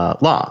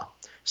law.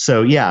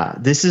 So yeah,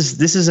 this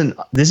is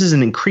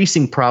an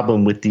increasing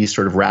problem with these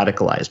sort of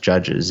radicalized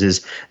judges.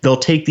 Is they'll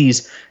take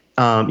these,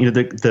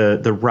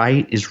 the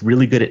right is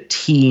really good at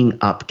teeing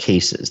up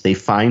cases. They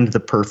find the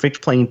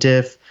perfect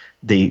plaintiff,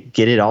 they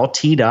get it all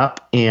teed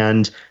up,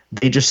 and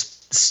they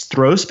just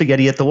throw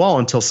spaghetti at the wall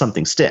until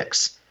something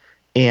sticks.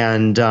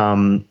 And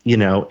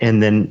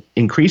and then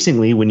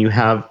increasingly, when you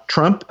have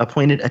Trump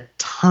appointed a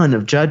ton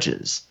of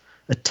judges,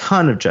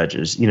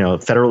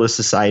 Federalist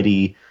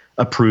Society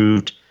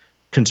approved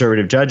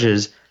conservative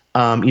judges,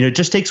 it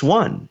just takes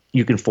one.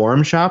 You can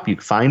forum shop, you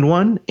can find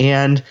one,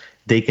 and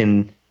they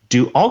can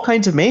do all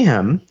kinds of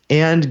mayhem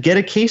and get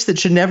a case that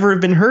should never have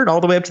been heard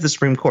all the way up to the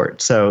Supreme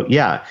Court. So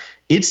yeah,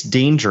 it's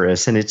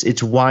dangerous, and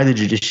it's why the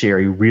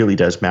judiciary really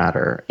does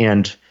matter.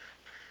 And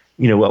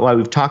what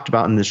we've talked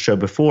about in this show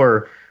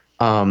before,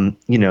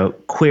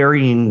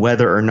 querying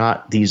whether or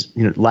not these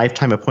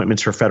lifetime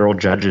appointments for federal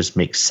judges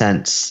make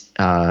sense.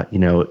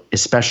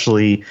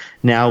 Especially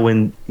now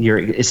when you're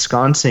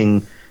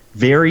ensconcing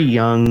very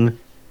young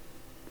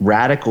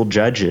radical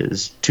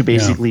judges to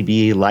basically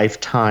be a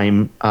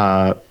lifetime,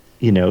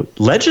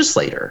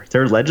 legislator.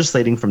 They're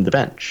legislating from the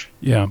bench.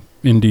 Yeah,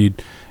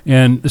 indeed.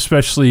 And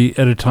especially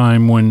at a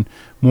time when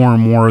more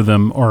and more of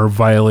them are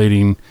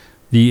violating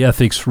the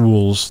ethics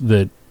rules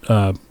that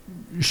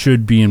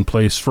should be in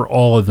place for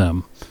all of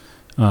them,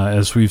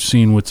 as we've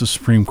seen with the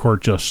Supreme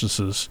Court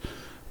justices.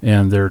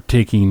 And they're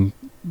taking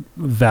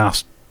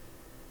vastly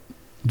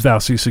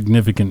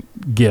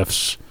significant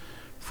gifts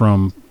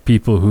from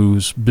people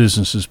whose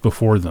business is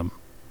before them.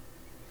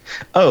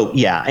 Oh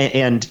yeah,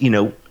 and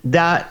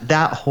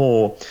that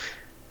whole,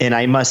 and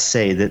I must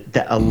say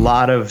that a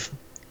lot of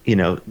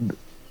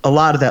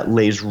that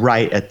lays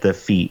right at the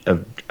feet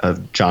of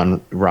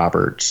John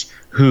Roberts,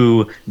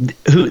 who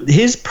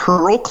his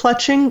pearl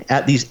clutching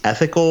at these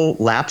ethical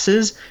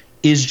lapses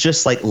is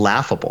just like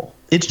laughable.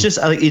 It's just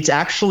it's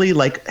actually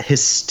like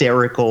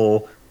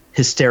hysterically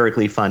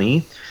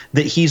funny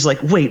that he's like,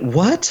 wait,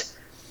 what?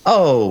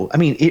 Oh, I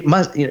mean, it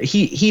must.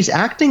 He's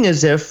acting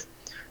as if,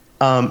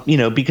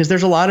 because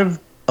there's a lot of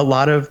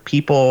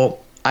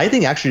people. I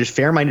think actually just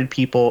fair-minded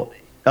people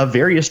of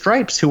various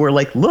stripes who are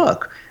like,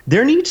 look,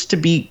 there needs to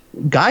be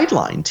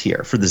guidelines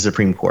here for the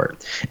Supreme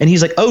Court. And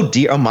he's like, oh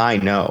dear, oh my,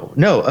 no,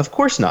 of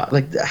course not.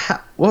 Like,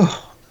 whoa.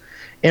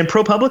 And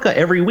ProPublica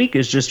every week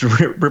is just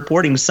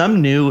reporting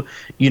some new,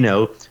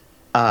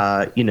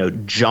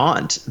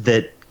 jaunt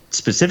that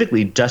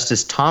specifically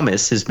Justice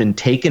Thomas has been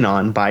taken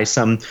on by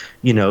some,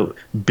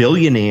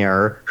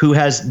 billionaire who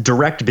has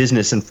direct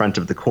business in front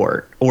of the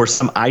court, or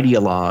some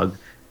ideologue,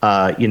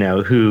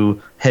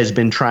 who has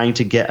been trying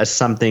to get us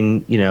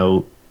something,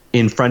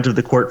 in front of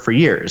the court for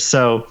years.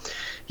 So,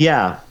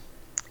 yeah,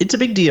 it's a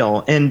big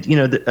deal. And,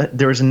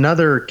 there was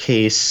another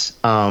case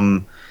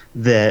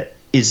that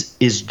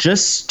is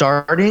just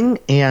starting.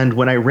 And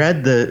when I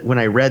read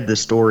the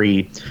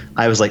story,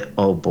 I was like,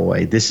 oh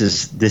boy, this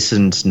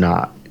is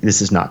not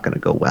going to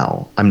go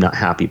well. I'm not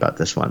happy about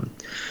this one.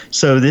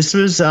 So this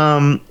was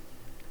a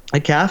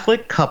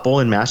Catholic couple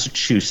in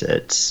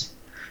Massachusetts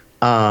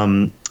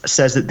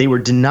says that they were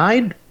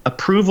denied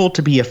approval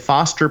to be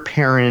foster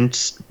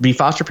parents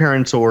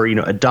or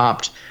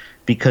adopt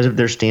because of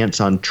their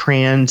stance on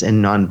trans and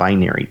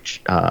non-binary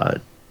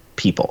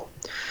people.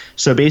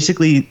 So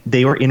basically,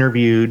 they were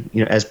interviewed,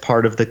 as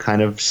part of the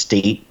kind of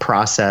state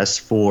process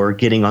for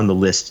getting on the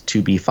list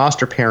to be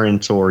foster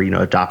parents or,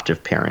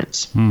 adoptive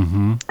parents.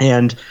 Mm-hmm.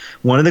 And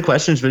one of the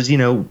questions was,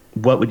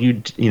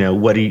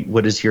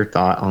 what is your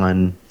thought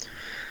on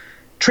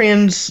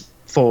trans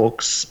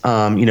folks,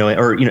 or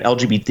the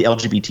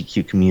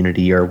LGBTQ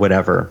community or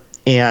whatever?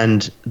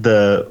 And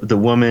the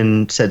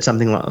woman said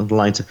something along the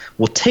lines of,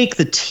 "Well, take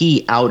the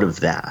T out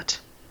of that,"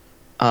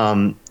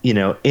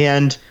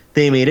 and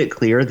they made it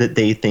clear that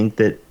they think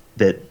that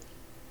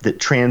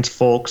trans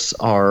folks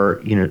are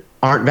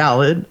aren't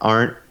valid,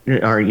 aren't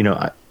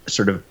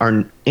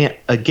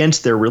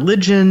against their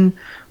religion,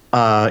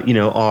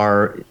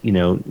 are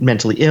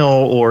mentally ill,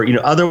 or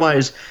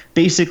otherwise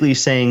basically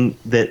saying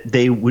that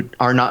they would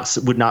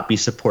not be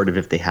supportive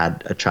if they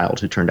had a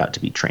child who turned out to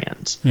be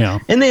trans. Yeah.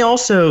 And they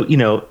also,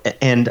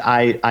 and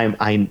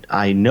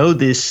I know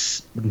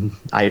this,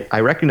 I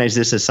recognize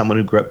this as someone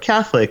who grew up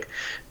Catholic,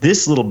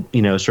 this little,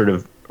 sort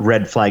of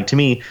red flag to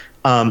me,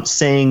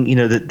 saying,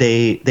 that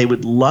they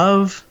would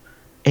love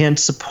and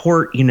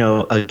support,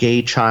 a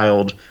gay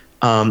child.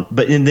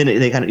 But then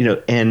they kind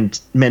of, and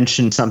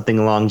mention something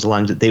along the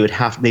lines that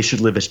they should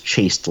live a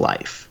chaste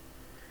life.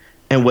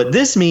 And what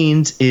this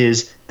means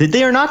is that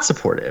they are not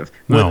supportive,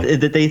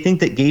 that they think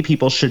that gay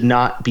people should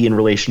not be in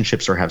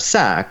relationships or have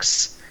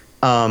sex.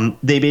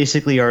 They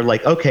basically are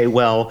like, okay,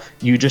 well,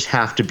 you just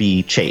have to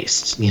be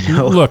chaste,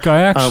 Look,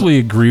 I actually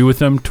agree with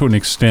them to an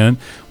extent,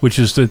 which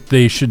is that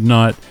they should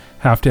not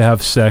have to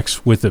have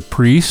sex with a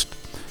priest,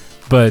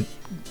 but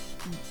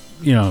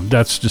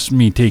that's just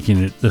me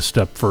taking it a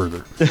step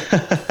further.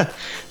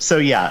 So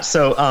we'll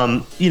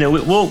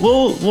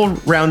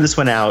round this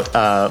one out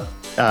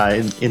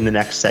in the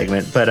next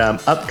segment,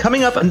 but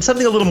coming up on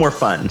something a little more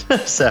fun.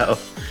 So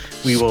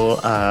we will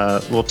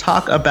we'll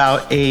talk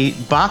about a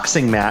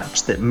boxing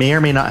match that may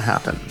or may not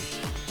happen.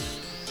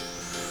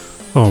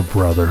 Oh,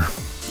 brother.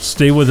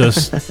 Stay with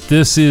us.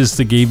 This is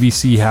the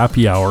GAYBC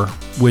Happy Hour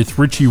with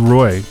Richie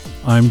Roy.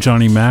 I'm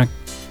Johnny Mac.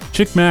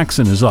 Chick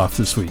Maxon is off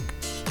this week.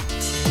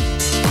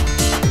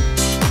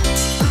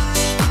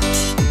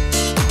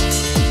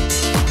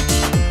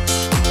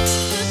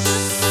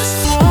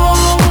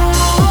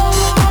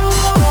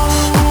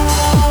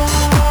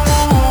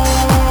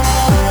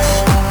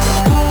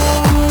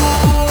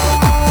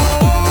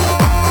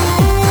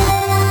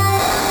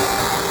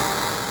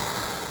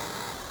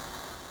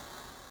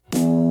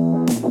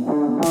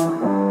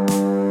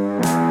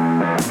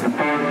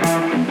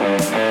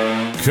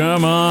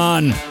 Come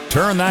on,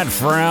 turn that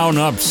frown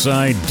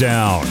upside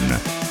down.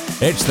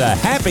 It's the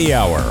Happy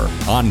Hour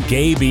on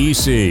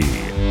GAYBC.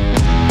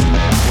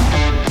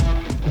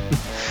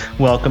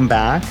 Welcome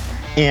back.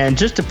 And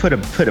just to put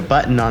a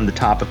button on the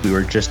topic we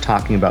were just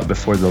talking about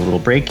before the little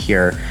break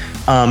here,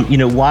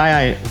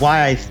 why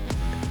I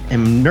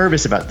am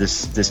nervous about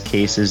this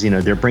case is,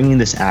 they're bringing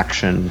this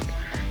action,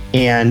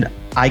 and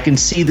I can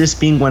see this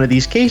being one of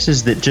these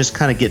cases that just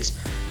kind of gets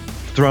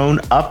thrown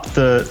up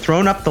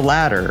the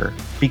ladder,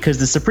 because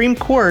the Supreme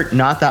Court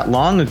not that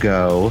long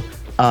ago,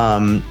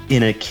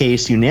 in a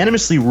case,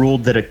 unanimously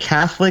ruled that a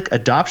Catholic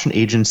adoption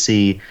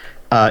agency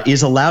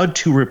is allowed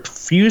to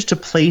refuse to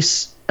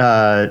place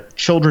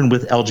children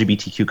with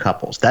LGBTQ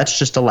couples. That's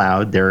just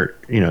allowed. They're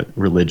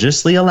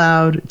religiously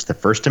allowed. It's the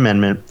First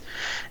Amendment.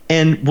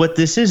 And what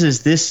this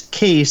is this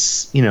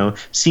case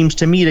seems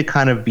to me to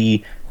kind of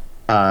be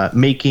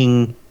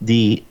making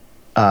the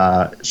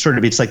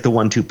it's like the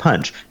 1-2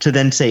 punch to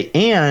then say,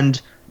 and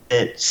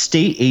that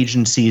state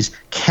agencies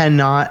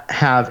cannot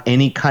have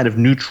any kind of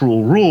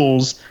neutral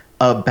rules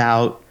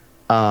about,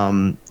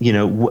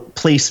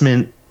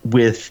 placement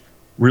with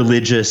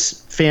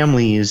religious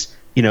families,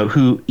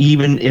 who,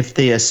 even if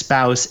they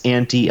espouse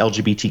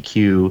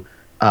anti-LGBTQ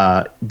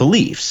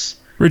beliefs.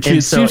 Richie,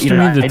 it seems to me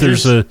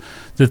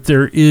that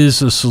there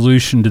is a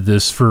solution to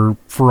this for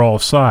all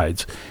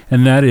sides,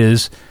 and that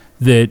is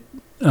that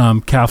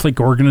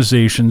Catholic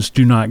organizations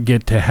do not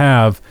get to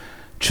have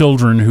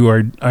children who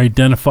are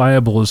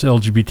identifiable as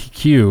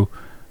LGBTQ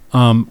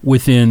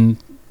within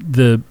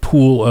the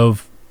pool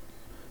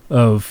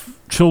of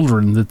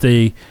children that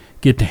they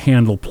get to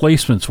handle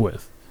placements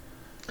with.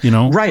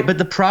 Right, but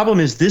the problem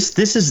is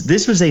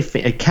this was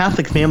a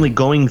Catholic family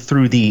going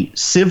through the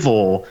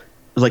civil,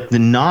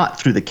 not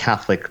through the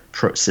Catholic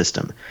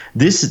system.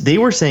 They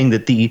were saying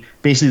that the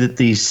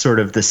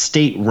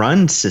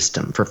state-run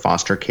system for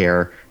foster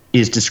care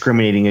is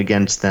discriminating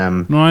against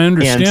them. No, I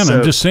understand.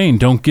 I'm just saying,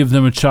 don't give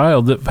them a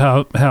child that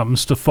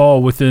happens to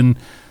fall within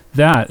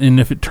that. And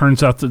if it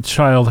turns out that the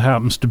child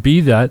happens to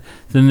be that,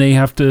 then they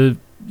have to,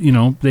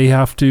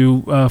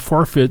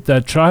 forfeit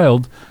that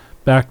child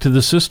back to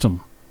the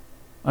system.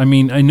 I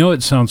mean, I know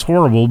it sounds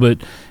horrible, but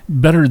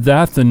better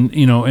that than,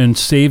 and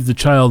save the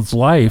child's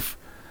life,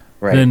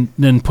 right,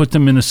 than put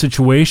them in a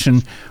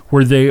situation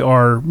where they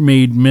are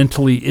made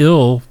mentally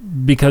ill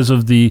because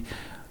of the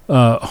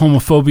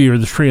homophobia or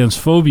the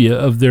transphobia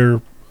of their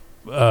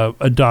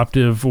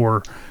adoptive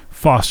or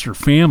foster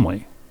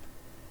family.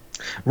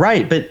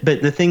 Right, but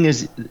the thing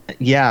is,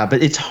 yeah,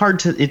 but it's hard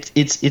to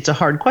it's a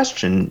hard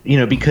question,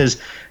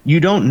 because you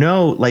don't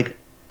know, like,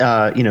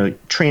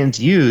 trans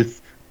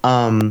youth,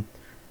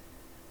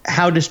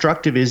 how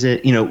destructive is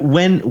it?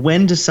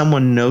 When does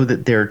someone know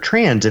that they're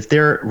trans? If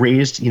they're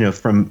raised,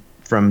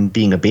 from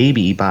being a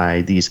baby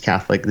by this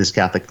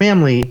Catholic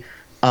family,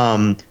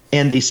 and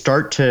they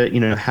start to,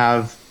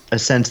 have a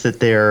sense that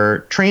they're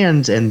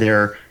trans and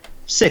they're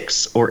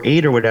 6 or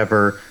 8 or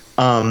whatever,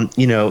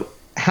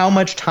 how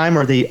much time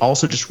are they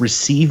also just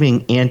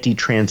receiving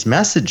anti-trans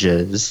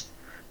messages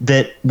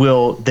that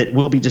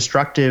will be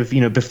destructive,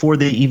 before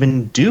they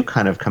even do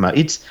kind of come out?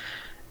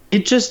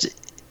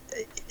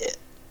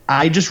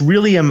 I just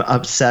really am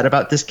upset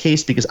about this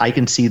case because I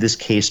can see this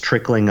case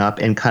trickling up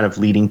and kind of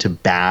leading to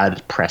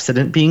bad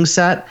precedent being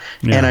set.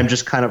 Yeah. And I'm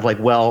just kind of like,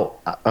 well,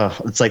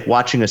 it's like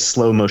watching a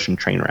slow motion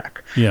train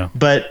wreck. Yeah.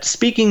 But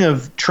speaking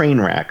of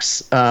train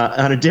wrecks,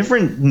 on a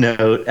different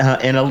note,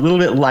 and a little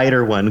bit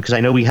lighter one, because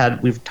I know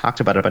we've talked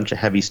about a bunch of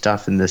heavy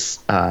stuff in this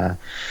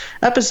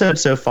episode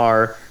so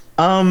far.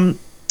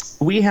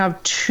 We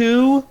have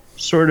 2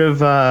 sort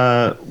of,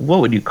 what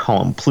would you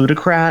call them?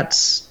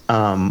 Plutocrats,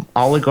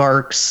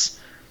 oligarchs,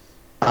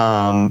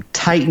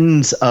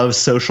 titans of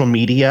social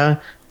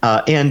media,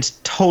 and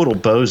total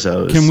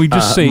bozos. Can we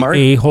just say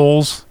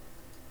a-holes?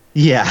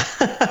 Yeah.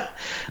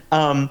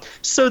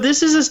 So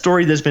this is a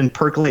story that's been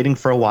percolating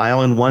for a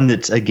while, and one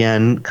that's,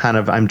 again, kind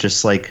of, I'm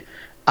just like,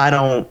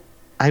 I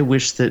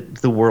wish that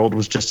the world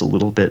was just a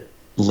little bit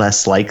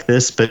less like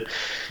this. But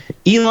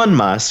Elon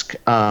Musk,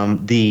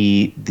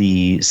 the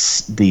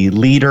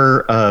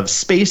leader of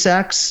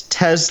SpaceX,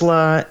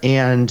 Tesla,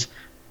 and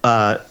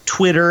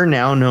Twitter,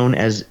 now known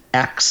as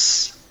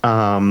X,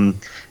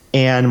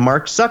 and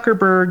Mark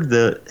Zuckerberg,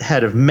 the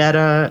head of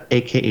Meta,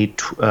 aka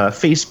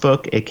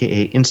Facebook,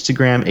 aka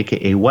Instagram,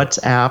 aka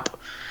WhatsApp,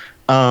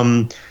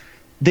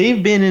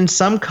 they've been in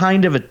some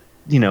kind of a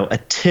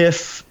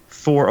tiff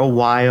for a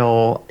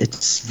while.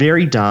 It's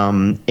very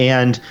dumb,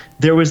 and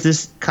there was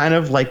this kind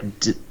of like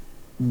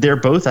they're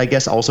both, I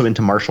guess, also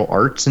into martial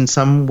arts in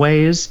some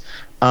ways.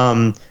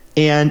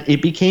 And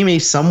it became a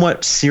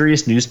somewhat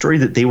serious news story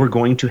that they were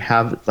going to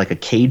have like a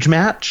cage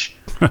match.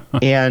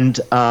 and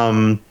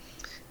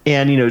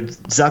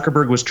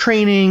Zuckerberg was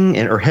training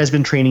or has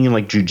been training in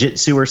like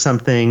jiu-jitsu or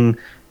something.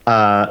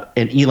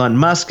 And Elon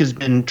Musk has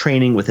been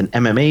training with an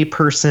MMA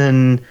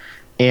person.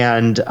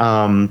 And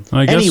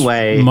I guess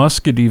anyway,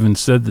 Musk had even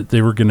said that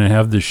they were going to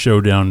have this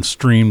showdown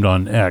streamed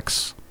on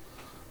X.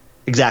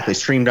 Exactly,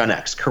 streamed on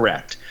X,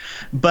 correct.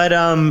 But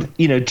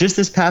just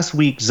this past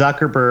week,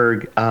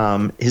 Zuckerberg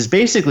has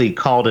basically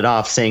called it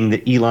off, saying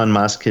that Elon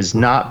Musk has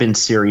not been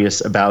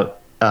serious about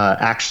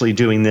actually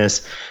doing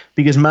this,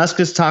 because Musk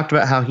has talked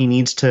about how he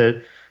needs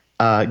to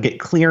get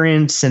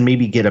clearance and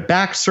maybe get a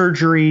back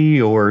surgery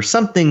or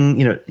something.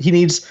 He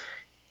needs,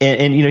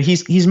 and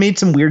he's made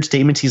some weird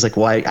statements. He's like,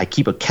 well, I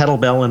keep a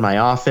kettlebell in my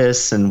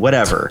office and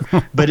whatever.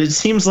 But it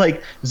seems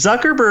like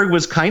Zuckerberg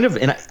was kind of,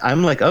 and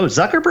I'm like, oh,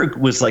 Zuckerberg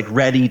was like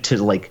ready to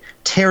like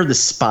tear the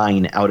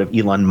spine out of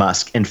Elon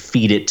Musk and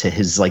feed it to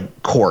his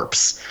like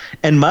corpse.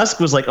 And Musk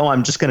was like, oh,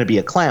 I'm just going to be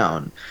a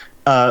clown.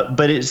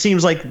 But it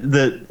seems like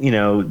the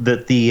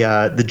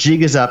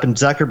jig is up, and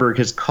Zuckerberg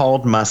has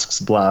called Musk's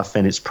bluff,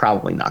 and it's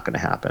probably not going to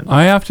happen.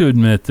 I have to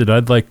admit that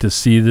I'd like to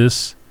see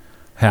this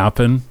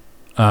happen.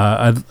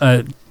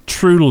 I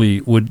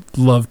truly would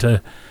love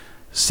to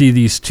see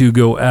these two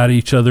go at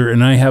each other,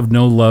 and I have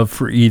no love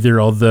for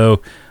either, although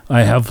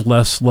I have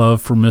less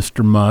love for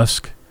Mr.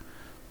 Musk.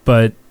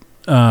 But,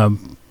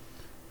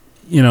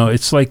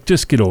 it's like,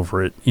 just get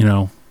over it,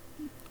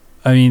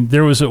 I mean,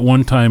 there was at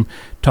one time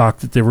talk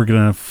that they were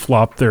going to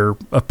flop their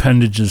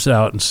appendages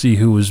out and see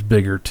who was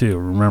bigger too.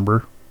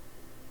 Remember?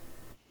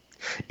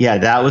 Yeah,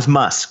 that was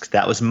Musk.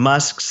 That was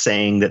Musk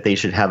saying that they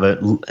should have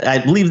I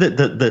believe that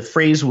the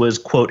phrase was,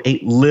 quote, a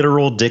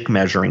literal dick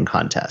measuring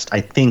contest,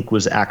 I think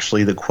was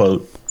actually the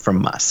quote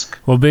from Musk.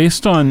 Well,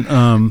 based on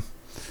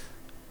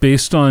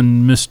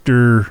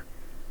Mr.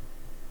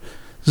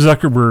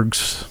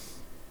 Zuckerberg's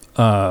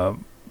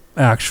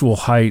actual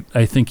height,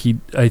 I think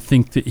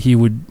that he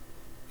would,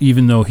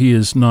 even though he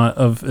is not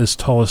of as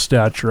tall a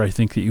stature, I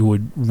think that you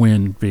would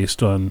win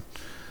based on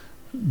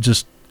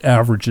just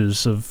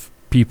averages of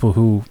people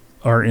who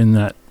are in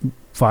that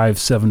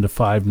 5'7" to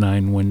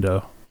 5'9"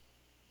 window.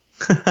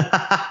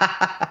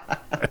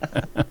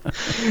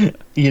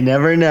 You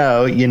never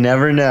know.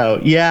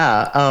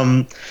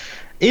 Yeah.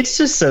 It's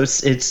just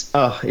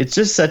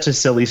just such a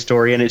silly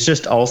story. And it's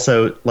just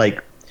also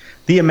like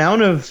the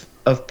amount of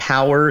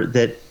power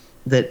that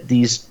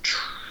these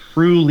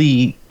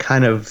truly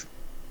kind of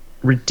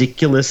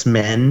ridiculous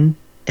men,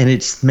 and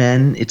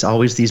it's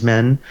always these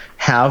men,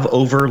 have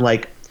over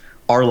like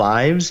our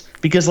lives,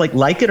 because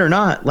like it or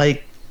not,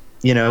 like,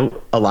 a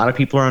lot of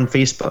people are on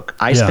Facebook.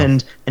 I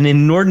spend an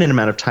inordinate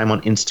amount of time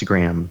on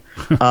Instagram.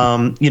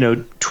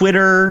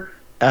 Twitter,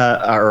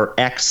 or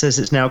X as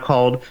it's now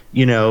called,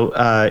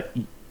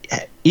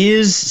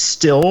 is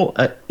still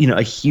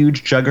a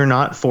huge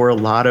juggernaut for a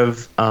lot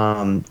of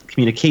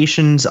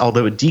communications,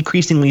 although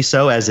decreasingly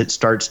so as it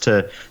starts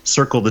to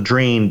circle the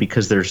drain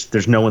because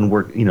there's no one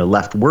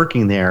left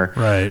working there.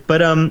 Right.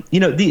 But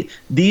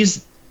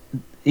these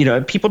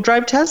people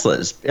drive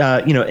Teslas,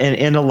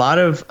 and a lot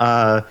of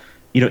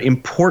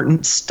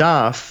important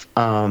stuff.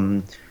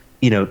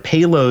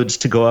 Payloads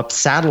to go up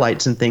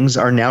satellites and things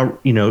are now,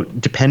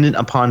 dependent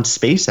upon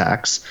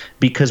SpaceX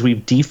because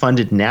we've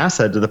defunded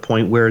NASA to the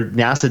point where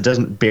NASA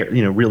doesn't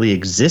really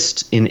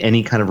exist in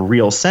any kind of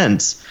real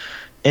sense.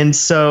 And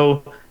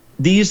so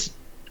these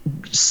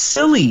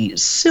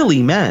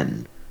silly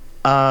men,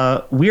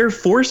 we're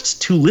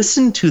forced to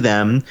listen to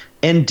them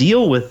and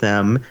deal with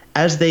them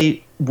as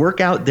they work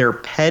out their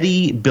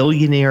petty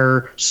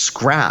billionaire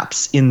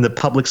scraps in the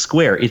public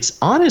square. It's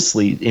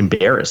honestly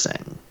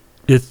embarrassing.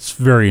 It's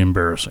very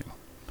embarrassing.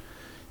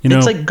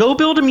 It's like, go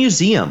build a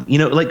museum,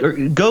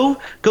 or go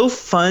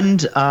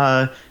fund,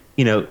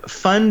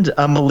 fund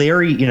a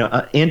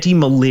malaria,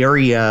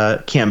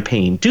 anti-malaria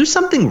campaign. Do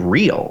something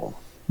real.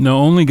 No,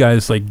 only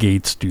guys like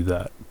Gates do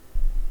that.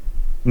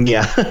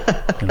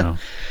 Yeah.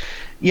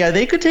 Yeah,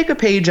 they could take a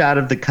page out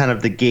of the kind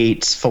of the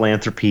Gates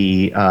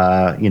philanthropy,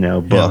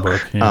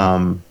 book.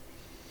 Yeah.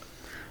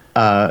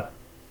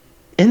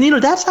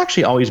 And that's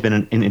actually always been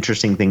an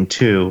interesting thing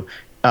too.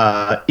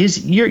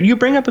 Is you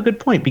bring up a good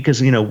point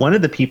because one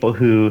of the people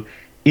who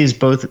is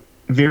both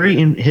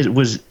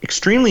was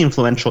extremely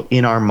influential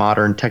in our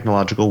modern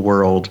technological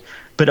world,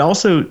 but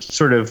also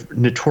sort of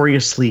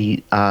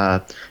notoriously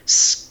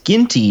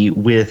stingy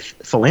with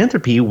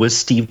philanthropy was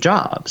Steve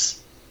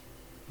Jobs.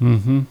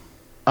 Mm-hmm.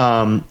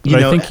 I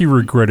think he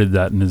regretted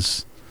that in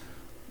his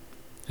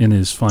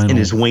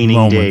waning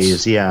moments.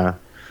 days. Yeah.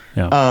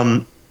 Yeah.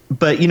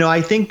 But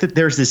I think that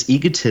there's this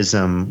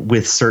egotism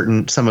with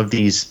some of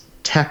these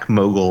tech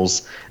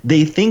moguls.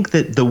 They think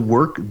that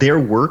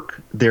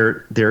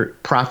their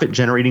profit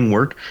generating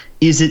work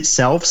is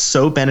itself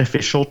so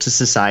beneficial to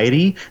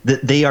society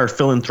that they are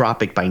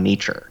philanthropic by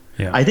nature.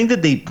 Yeah. I think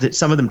that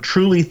some of them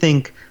truly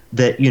think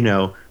that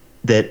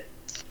that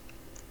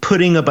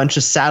putting a bunch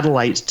of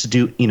satellites to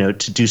do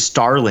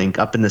Starlink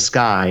up in the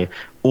sky,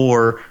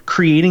 or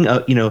creating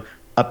a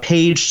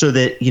page so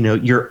that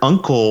your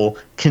uncle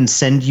can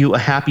send you a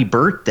happy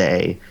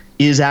birthday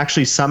is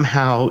actually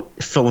somehow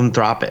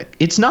philanthropic.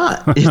 It's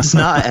not. It's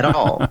not at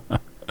all.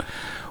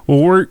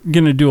 Well, we're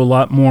going to do a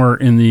lot more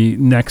in the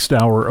next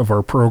hour of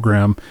our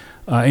program,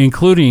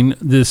 including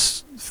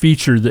this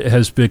feature that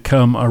has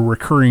become a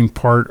recurring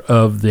part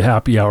of the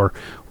happy hour.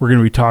 We're going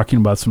to be talking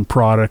about some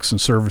products and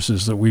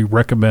services that we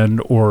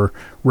recommend or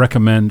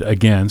recommend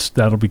against.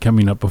 That'll be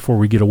coming up before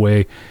we get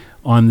away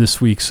on this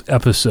week's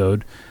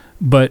episode.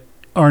 But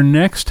our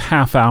next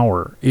half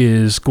hour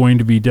is going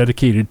to be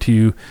dedicated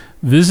to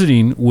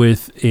visiting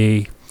with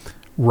a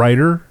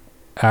writer,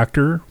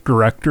 actor,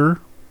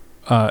 director,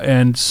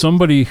 and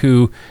somebody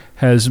who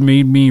has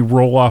made me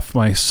roll off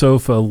my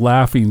sofa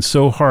laughing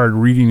so hard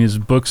reading his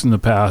books in the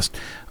past.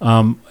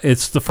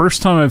 It's the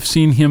first time I've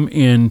seen him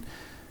in,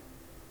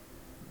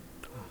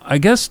 I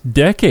guess,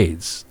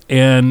 decades.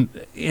 And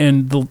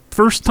the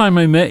first time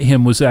I met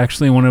him was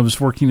actually when I was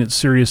working at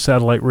Sirius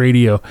Satellite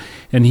Radio,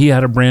 and he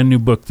had a brand new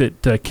book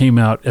that came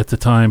out at the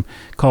time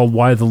called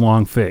Why the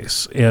Long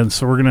Face. And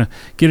so we're going to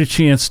get a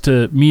chance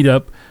to meet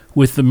up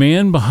with the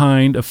man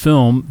behind a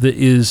film that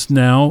is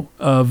now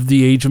of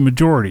the age of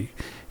majority.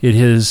 It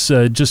has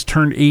just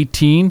turned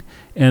 18,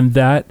 and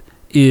that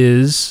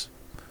is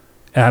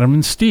Adam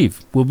and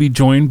Steve. We'll be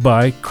joined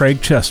by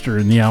Craig Chester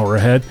in the hour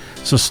ahead.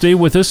 So stay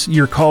with us.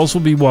 Your calls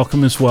will be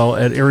welcome as well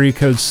at area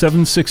code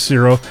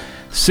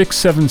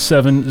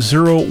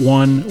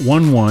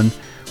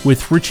 760-677-0111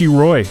 with Richie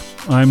Roy.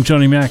 I'm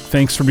Johnny Mac.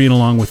 Thanks for being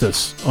along with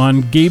us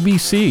on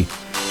GAYBC.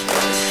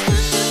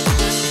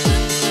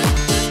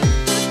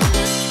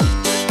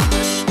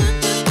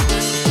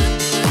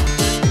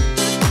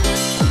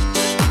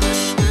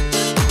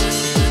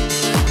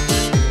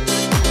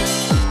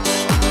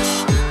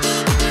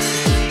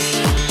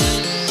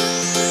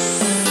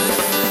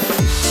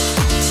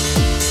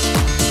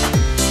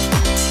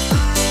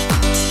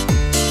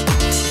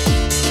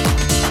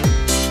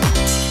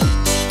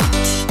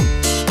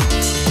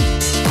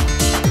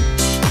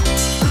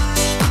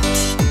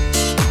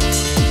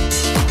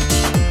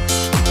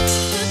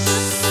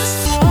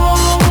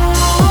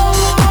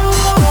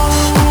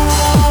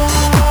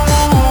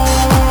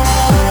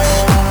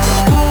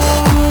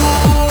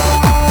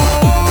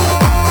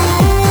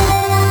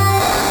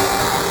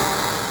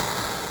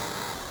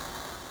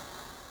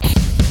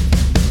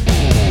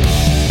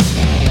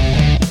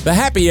 The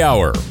Happy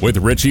Hour with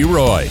Richie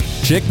Roy,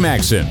 Chick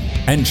Maxon,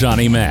 and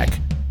Johnny Mac.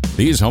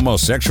 These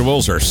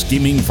homosexuals are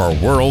scheming for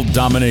world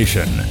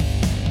domination.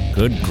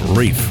 Good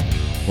grief.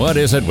 What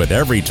is it with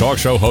every talk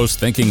show host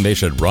thinking they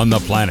should run the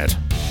planet?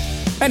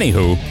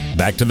 Anywho,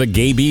 back to the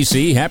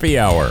GAYBC Happy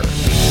Hour.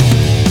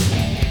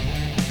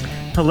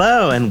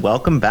 Hello, and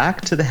welcome back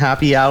to the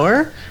Happy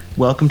Hour.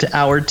 Welcome to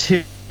Hour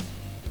 2.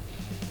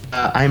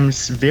 I'm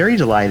very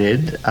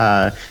delighted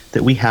that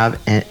we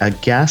have a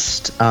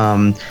guest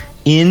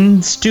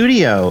in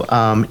studio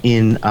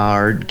in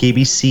our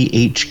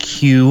GAYBC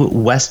HQ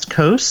West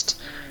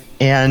Coast.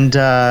 And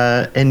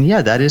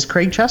yeah, that is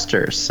Craig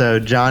Chester. So,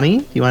 Johnny,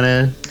 do you want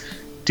to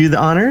do the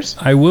honors?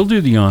 I will do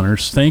the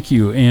honors. Thank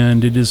you.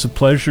 And it is a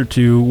pleasure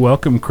to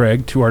welcome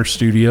Craig to our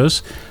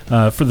studios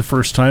for the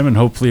first time, and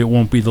hopefully it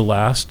won't be the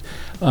last.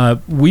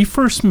 We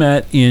first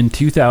met in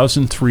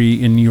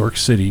 2003 in New York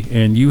City,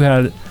 and you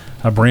had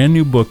a brand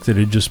new book that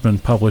had just been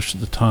published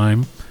at the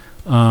time,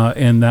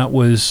 and that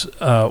was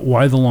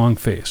Why the Long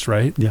Face,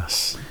 right?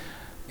 Yes.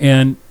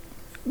 And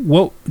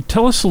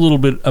tell us a little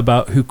bit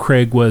about who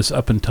Craig was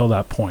up until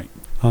that point.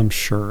 I'm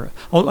sure.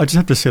 I just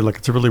have to say, like,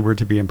 it's really weird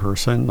to be in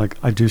person. Like,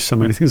 I do so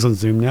many things on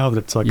Zoom now that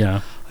it's like,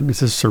 I mean,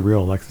 it's just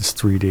surreal. Like, this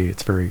 3D.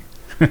 It's very,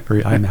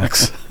 very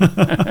IMAX.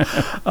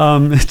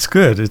 It's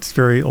good. It's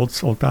very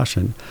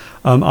old-fashioned.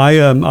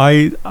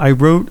 I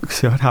wrote.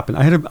 See what happened.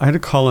 I had a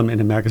column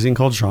in a magazine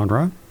called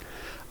Genre.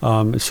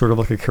 It's sort of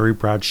like a Carrie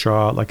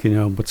Bradshaw, like,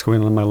 what's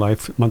going on in my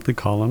life monthly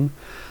column.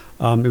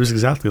 It was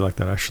exactly like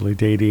that, actually,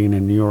 dating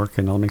in New York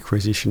and all my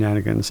crazy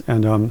shenanigans.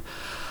 And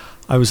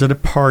I was at a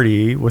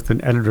party with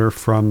an editor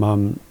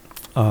from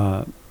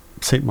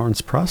St.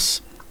 Martin's Press.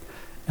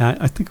 And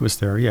I think it was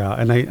there, yeah.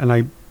 And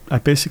I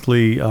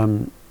basically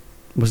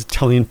was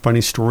telling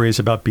funny stories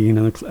about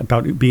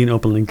being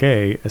openly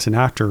gay as an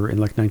actor in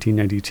like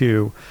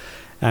 1992,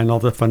 and all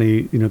the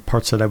funny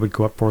parts that I would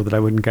go up for that I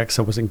wouldn't get because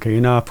I wasn't gay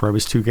enough or I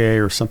was too gay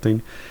or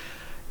something.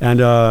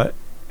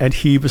 And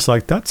he was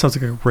like, that sounds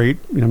like a great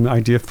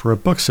idea for a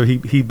book. So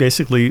he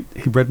basically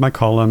read my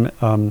column.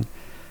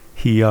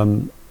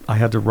 I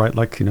had to write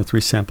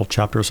 3 sample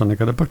chapters and I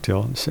got a book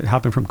deal. It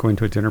happened from going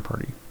to a dinner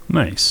party.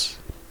 Nice.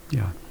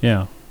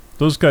 Yeah.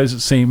 Those guys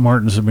at St.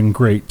 Martin's have been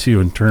great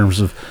too in terms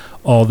of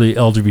all the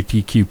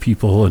LGBTQ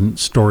people and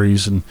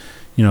stories and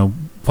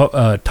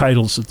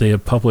titles that they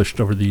have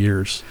published over the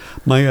years.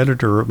 My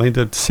editor,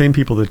 the same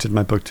people that did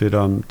my book did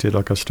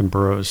Augustine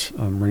Burroughs,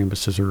 Running with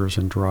Scissors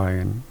and Dry,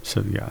 and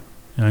so yeah.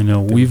 I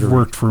know we've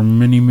worked for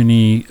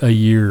many a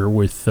year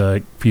with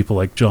people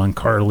like John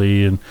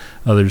Carley and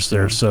others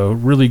there. So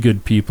really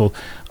good people.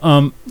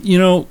 Craig,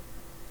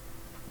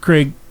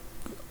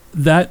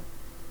 that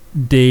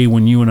day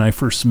when you and I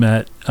first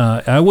met,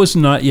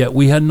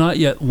 we had not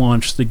yet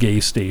launched the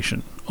Gay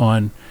Station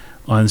on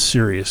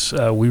Sirius.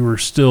 We were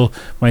still,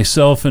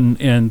 myself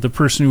and the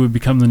person who would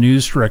become the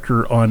news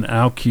director on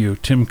OutQ,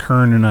 Tim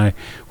Kern, and I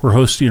were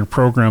hosting a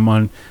program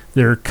on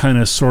their kind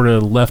of sort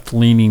of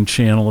left-leaning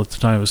channel at the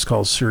time. It was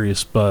called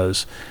Sirius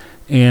Buzz.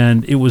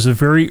 And it was a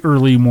very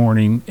early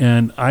morning,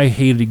 and I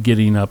hated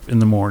getting up in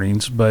the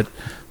mornings, but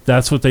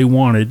that's what they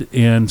wanted.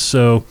 And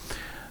so,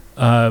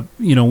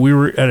 we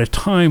were at a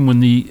time when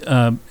the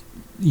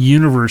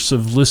universe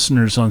of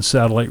listeners on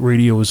satellite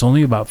radio was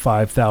only about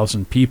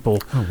 5,000 people.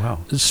 Oh,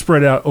 wow.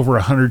 Spread out over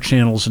 100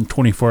 channels and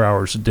 24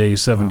 hours a day,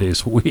 7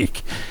 days a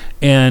week.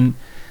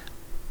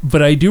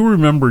 But I do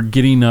remember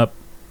getting up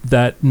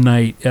that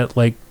night at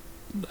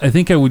I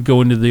think I would go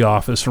into the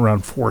office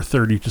around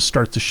 4:30 to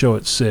start the show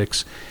at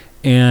 6.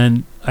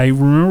 And I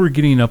remember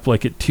getting up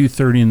at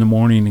 2:30 in the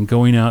morning and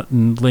going out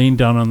and laying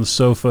down on the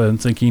sofa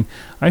and thinking,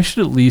 I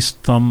should at least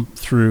thumb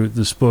through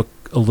this book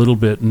a little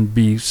bit and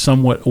be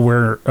somewhat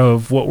aware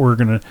of what we're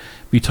going to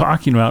be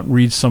talking about and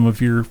read some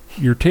of your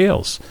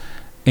tales.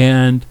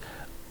 And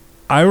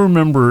I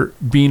remember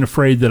being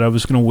afraid that I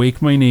was going to wake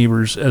my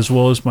neighbors as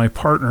well as my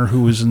partner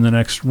who was in the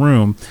next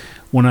room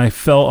when I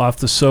fell off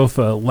the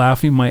sofa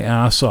laughing my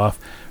ass off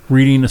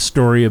reading a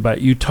story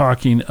about you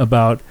talking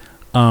about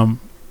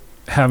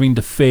having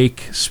to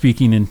fake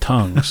speaking in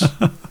tongues.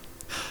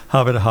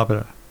 Habita,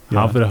 habita.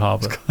 Yeah. Habita,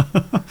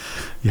 habita.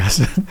 Yes,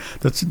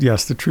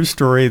 the true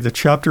story. The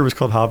chapter was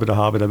called Habita,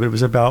 habita, but it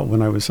was about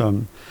when I was,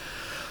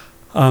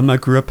 I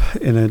grew up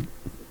in a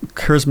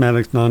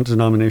charismatic,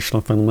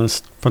 non-denominational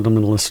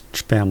fundamentalist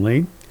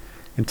family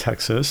in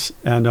Texas.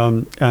 And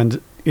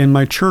in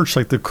my church,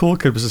 the cool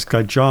kid was this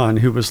guy, John,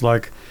 who was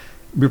we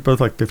were both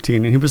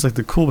 15, and he was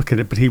the cool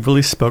kid, but he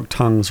really spoke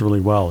tongues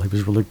really well. He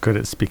was really good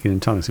at speaking in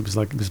tongues. He was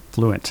he was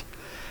fluent.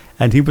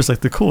 And he was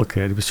the cool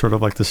kid. He was sort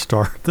of the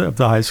star of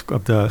the high school,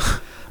 of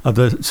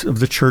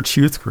the church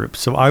youth group.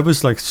 So I was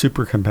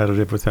super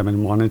competitive with him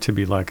and wanted to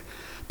be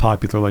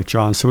popular like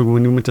John. So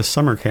when we went to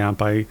summer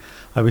camp, I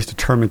was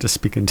determined to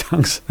speak in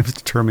tongues. I was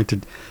determined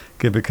to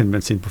give a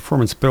convincing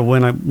performance. But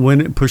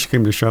when push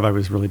came to shove, I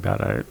was really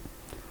bad at it.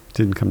 It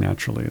didn't come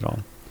naturally at all.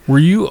 Were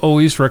you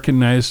always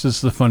recognized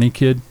as the funny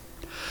kid?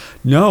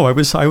 No, I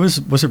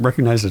wasn't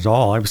recognized at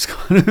all. I was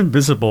kind of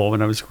invisible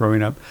when I was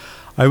growing up.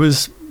 I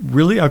was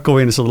really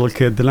outgoing as a little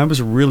kid. Then I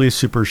was really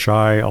super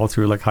shy all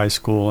through high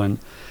school, and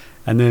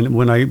then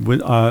when I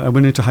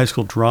went into high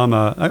school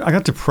drama, I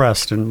got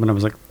depressed, and when I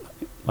was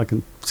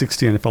in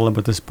 16, I fell in love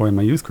with this boy in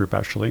my youth group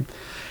actually,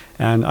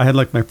 and I had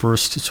my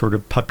first sort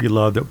of puppy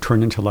love that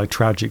turned into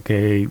tragic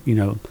gay,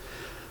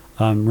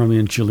 Romeo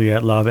and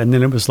Juliet love, and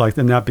then it was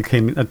and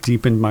that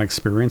deepened my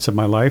experience of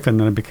my life, and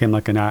then it became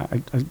I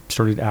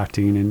started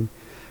acting and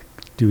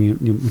doing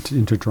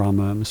into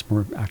drama. I was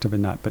more active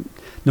in that, but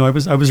no, I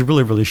was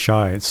really, really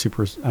shy. I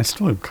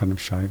still am kind of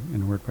shy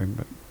in a weird way,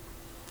 but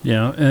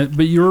Yeah,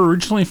 but you were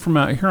originally from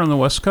out here on the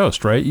West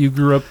Coast, right? You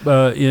grew up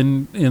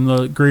in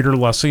the greater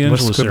Los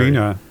Angeles West Covina.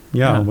 area.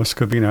 Yeah, West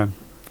Covina,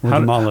 where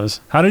the mall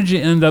is. How did you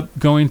end up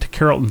going to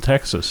Carrollton,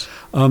 Texas?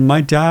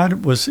 My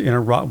dad was in a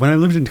rock. When I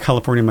lived in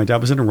California, my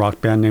dad was in a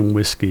rock band named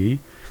Whiskey.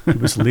 He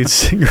was the lead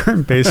singer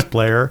and bass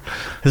player.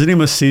 His name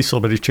was Cecil,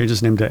 but he changed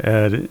his name to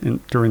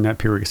Ed during that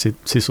period.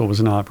 Cecil was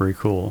not very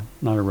cool,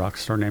 not a rock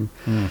star name.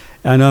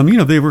 And,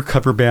 they were a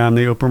cover band.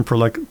 They opened for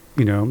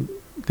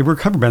they were a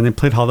cover band. They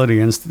played Holiday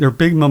Inns. Their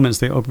big moments,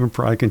 they opened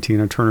for Ike and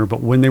Tina Turner,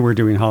 but when they were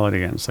doing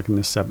Holiday Inns, like when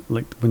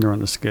they were on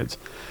the skids.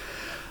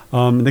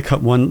 They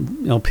cut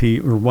one LP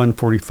or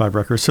 145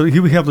 records. So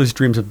he would have those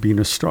dreams of being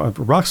a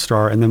rock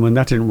star. And then when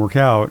that didn't work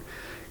out,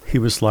 he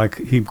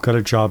got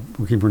a job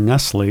working for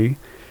Nestle.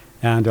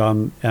 And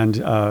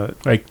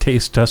like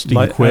taste testing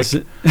quick.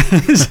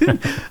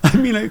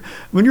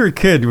 When you're a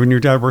kid, when your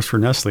dad works for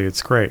Nestle,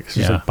 it's great.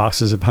 There's like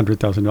boxes of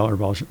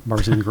 $100,000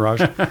 bars in the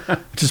garage.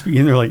 Just be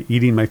in there like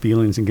eating my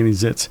feelings and getting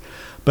zits.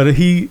 But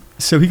he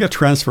got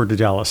transferred to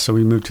Dallas. So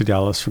we moved to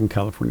Dallas from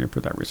California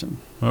for that reason.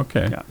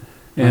 Okay. Yeah.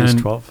 When I was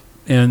 12.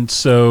 And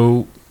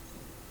so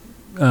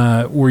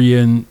were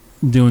you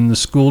doing the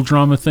school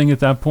drama thing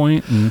at that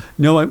point?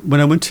 No, when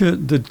I went to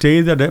the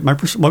day that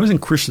I was in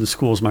Christian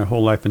schools my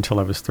whole life until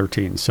I was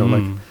 13. So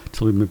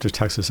until we moved to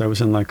Texas, I was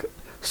in like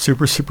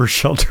super, super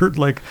sheltered.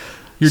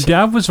 Your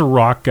dad was a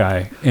rock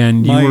guy,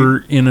 and you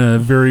were in a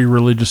very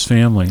religious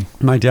family.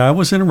 My dad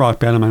was in a rock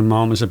band, and my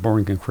mom was a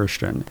born-again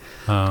Christian.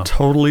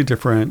 Totally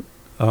different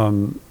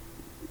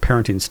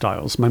parenting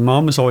styles. My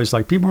mom was always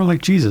like, be more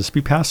like Jesus,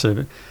 be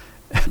passive,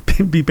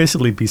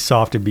 be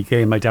soft and be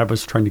gay. And my dad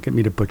was trying to get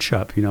me to butch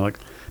up,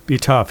 be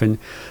tough. And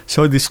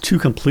so these two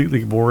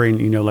completely boring,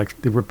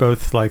 they were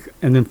both like,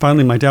 and then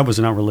finally my dad was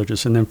not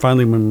religious. And then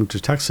finally when we moved to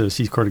Texas,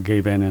 he scored a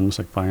gay band and was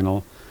like, fine,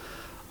 I'll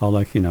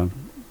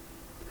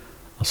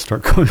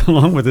start going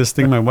along with this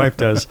thing my wife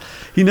does.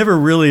 He never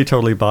really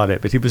totally bought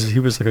it, but he was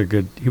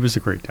a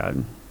great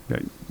dad.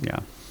 Yeah.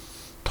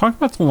 Talk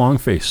about the long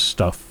face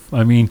stuff.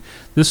 I mean,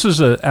 this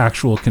is an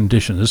actual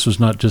condition. This was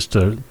not just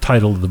a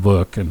title of the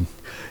book. And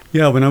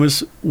yeah, when I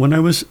was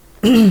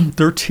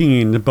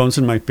 13, the bones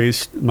in my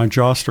face, my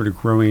jaw started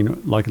growing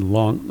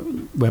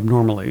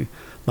abnormally.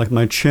 Like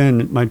my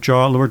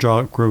lower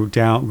jaw grew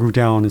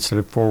down instead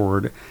of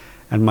forward,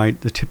 and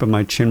the tip of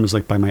my chin was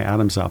like by my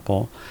Adam's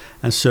apple.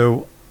 And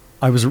so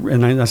as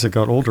I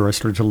got older, I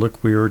started to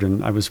look weird,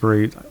 and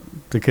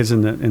the kids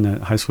in the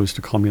high school used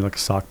to call me like a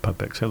sock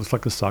puppet. So I looked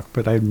like a sock,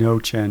 but I had no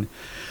chin.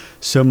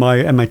 So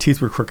my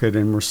teeth were crooked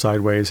and were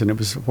sideways, and it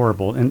was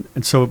horrible. And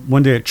so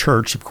one day at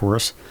church, of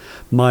course,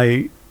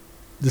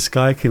 this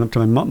guy came up to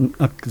my mom.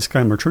 This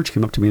guy in our church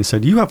came up to me and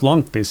said, "You have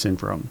long face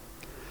syndrome."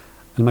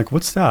 And I'm like,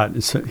 "What's that?"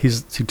 And so he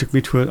took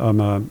me to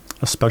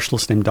a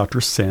specialist named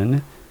Dr.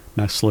 Sin,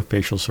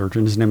 maxillofacial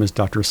surgeon. His name is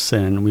Dr.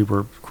 Sin. We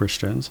were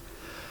Christians.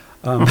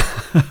 My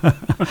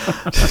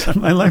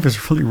life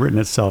has really written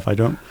itself. I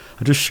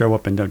just show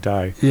up and don't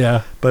die.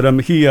 Yeah. But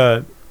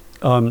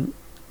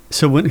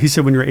so when he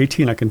said, when you're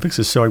 18, I can fix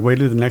this. So I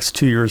waited the next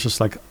 2 years,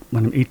 just like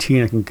when I'm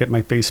 18, I can get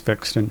my face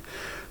fixed. And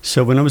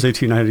so when I was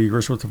 18, I had a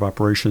year's worth of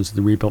operations.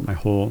 They rebuilt my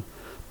whole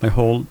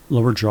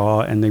lower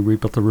jaw, and they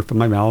rebuilt the roof of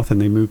my mouth, and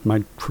they moved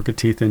my crooked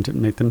teeth in to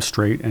make them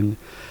straight. And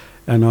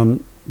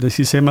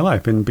he saved my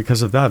life. And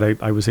because of that,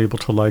 I was able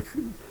to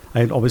I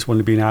had always wanted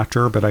to be an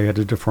actor, but I had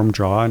a deformed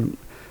jaw and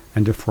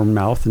deformed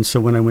mouth. And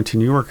so when I went to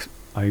New York,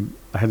 I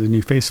had a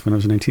new face when I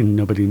was 19, and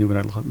nobody knew what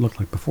I looked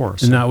like before.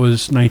 So and that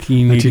was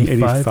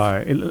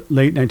 1985?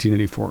 Late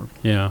 1984.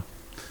 Yeah.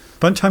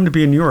 Fun time to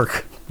be in New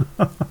York.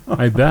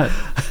 I bet.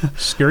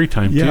 Scary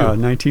time, too. Yeah,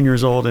 19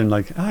 years old and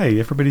hi,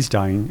 everybody's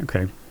dying.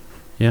 Okay.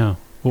 Yeah.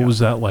 What was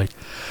that like?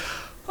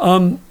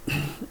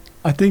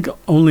 I think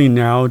only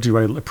now do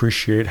I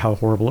appreciate how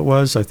horrible it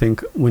was. I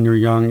think when you're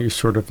young, you're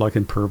sort of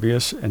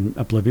impervious and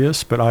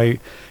oblivious, but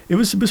it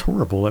was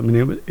horrible. I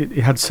mean, it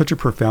had such a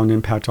profound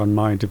impact on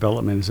my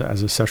development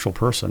as a sexual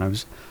person. I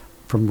was,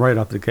 from right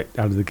out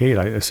of the gate,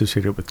 I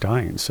associated it with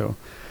dying. So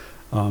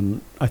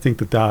I think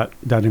that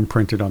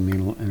imprinted on me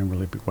in a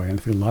really big way. And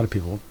I think a lot of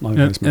people.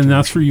 And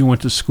that's where you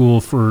went to school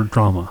for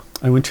drama.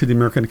 I went to the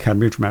American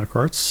Academy of Dramatic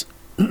Arts,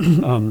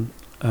 and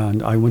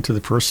I went to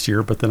the first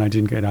year, but then I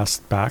didn't get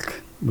asked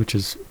back. Which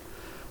is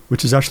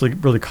actually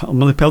really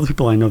common. The other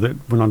people I know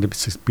that went on to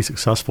be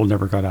successful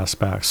never got asked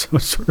back. So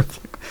it's sort of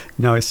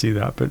now I see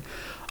that, but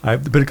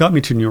it got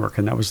me to New York,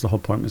 and that was the whole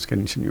point, was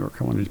getting to New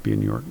York. I wanted to be in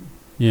New York.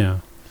 Yeah,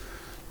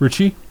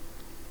 Richie.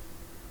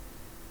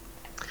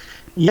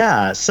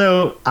 Yeah.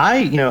 So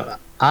I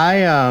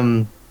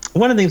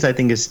one of the things I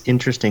think is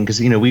interesting,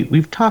 because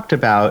we've talked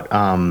about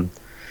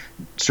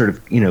sort of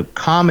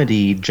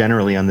comedy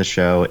generally on the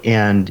show,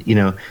 and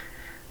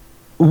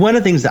one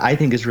of the things that I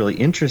think is really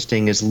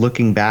interesting is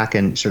looking back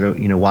and sort of,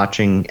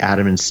 watching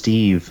Adam and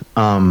Steve,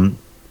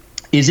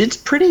 is it's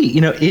pretty,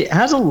 it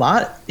has a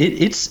lot,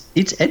 it's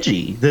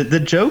edgy. The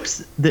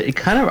jokes that it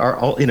kind of are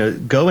all,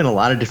 go in a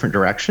lot of different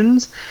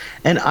directions.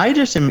 And I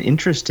just am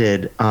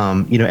interested,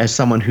 as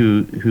someone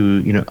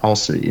who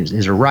also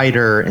is a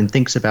writer and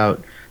thinks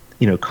about,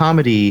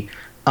 comedy,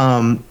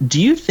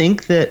 Do you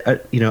think that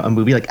a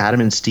movie like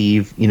Adam and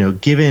Steve,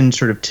 given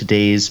sort of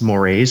today's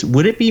mores,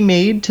 would it be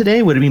made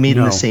today? Would it be made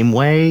in the same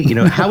way?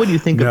 How would you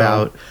think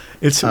about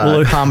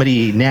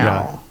comedy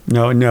now?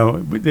 Yeah.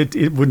 No,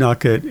 it would not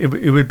get.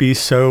 It would be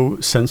so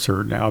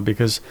censored now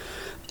because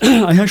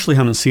I actually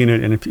haven't seen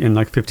it in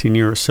like 15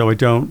 years, so I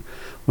don't.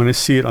 When I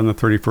see it on the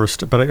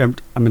 31st, but I'm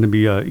going to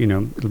be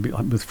it'll be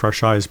with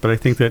fresh eyes. But I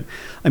think that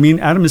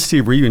Adam and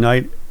Steve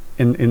reunite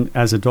in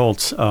as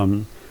adults.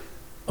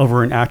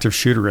 Over an active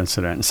shooter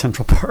incident in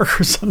Central Park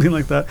or something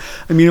like that.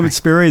 It's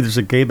there's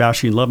a gay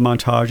bashing love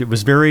montage. It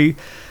was very,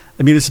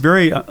 it's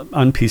very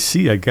on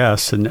PC, I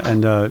guess.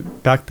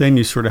 And back then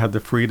you sort of had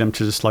the freedom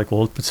to just like,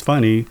 well, it's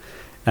funny.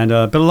 And,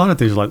 but a lot of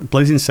things like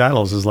Blazing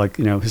Saddles is like,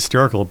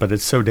 hysterical, but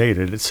it's so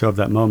dated. It's so of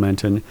that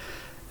moment. And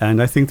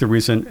I think the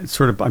reason it's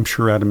sort of, I'm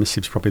sure Adam and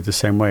Steve's probably the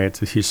same way.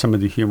 Some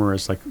of the humor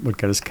is like what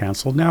get us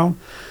canceled now.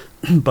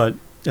 But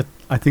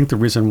I think the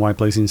reason why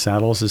Blazing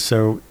Saddles is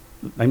so,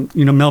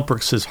 Mel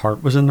Brooks's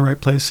heart was in the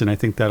right place, and I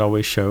think that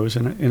always shows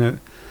in a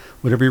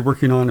whatever you're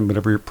working on and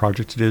whatever your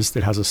project it is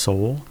that has a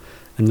soul,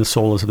 and the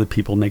soul is of the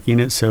people making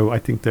it. So I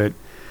think that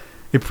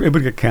it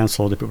would get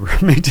canceled if it were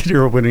made today,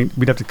 or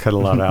we'd have to cut a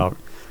lot out.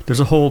 There's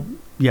a whole,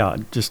 I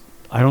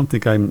don't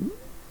think I'm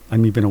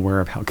even aware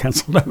of how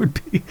canceled I would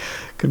be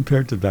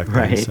compared to back then.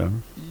 Right. So.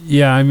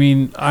 Yeah,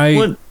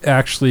 I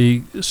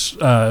actually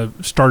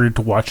started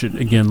to watch it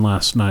again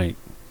last night.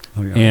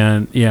 Oh, yeah.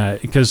 And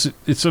because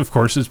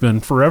it's been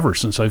forever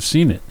since I've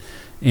seen it,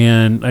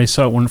 and I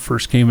saw it when it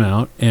first came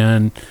out,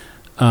 and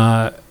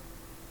I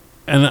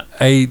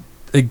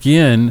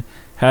again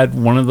had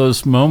one of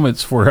those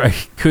moments where I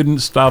couldn't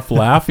stop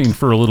laughing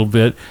for a little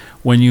bit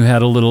when you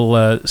had a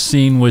little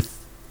scene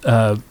with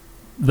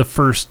the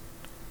first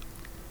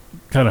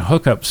kind of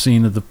hookup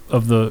scene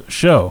of the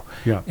show,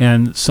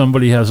 and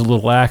somebody has a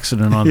little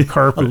accident on the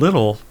carpet. A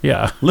little.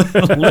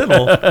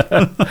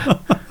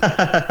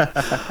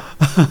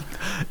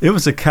 It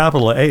was a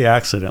capital A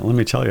accident, let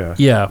me tell you.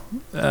 Yeah.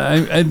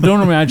 I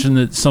don't imagine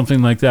that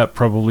something like that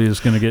probably is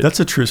going to get... That's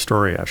a true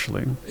story,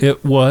 actually.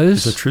 It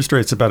was? It's a true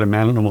story. It's about a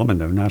man and a woman,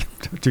 though, not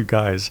two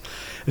guys.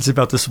 It's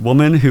about this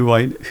woman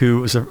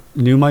who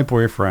knew my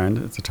boyfriend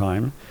at the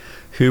time,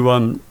 who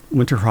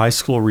went to her high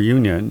school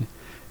reunion,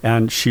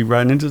 and she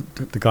ran into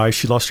the guy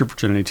she lost her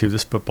virginity to,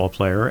 this football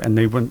player, and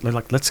they're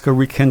like, let's go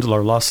rekindle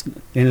our lost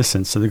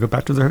innocence. So they go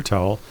back to their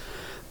hotel,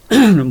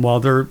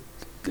 while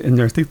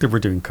I think they were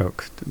doing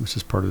coke, which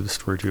is part of the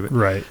story too. But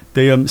right.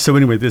 They so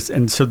anyway,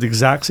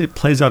 it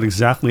plays out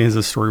exactly as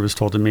the story was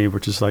told to me,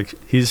 which is like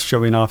he's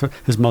showing off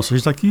his muscles.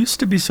 He's like, you used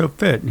to be so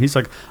fit, and he's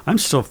like, I'm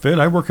still fit.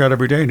 I work out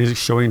every day, and he's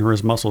showing her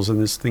his muscles, and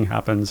this thing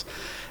happens,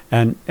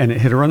 and it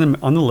hit her on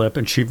the lip,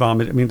 and she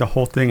vomited. The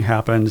whole thing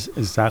happens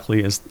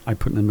exactly as I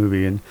put in the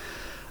movie, and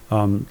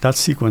that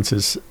sequence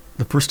is.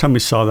 The first time we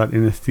saw that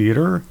in a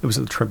theater, it was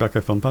at the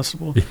Tribeca Film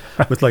Festival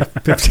with like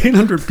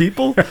 1,500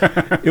 people.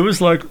 It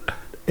was like.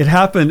 It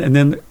happened, and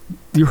then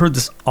you heard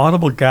this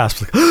audible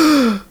gasp, like,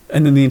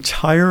 and then the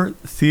entire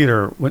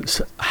theater went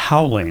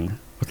howling.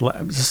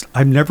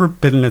 I've never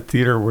been in a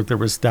theater where there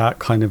was that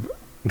kind of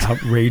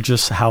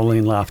outrageous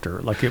howling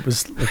laughter. Like it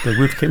was like the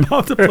roof came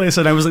off the place,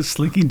 and I was like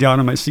slinking down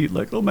in my seat,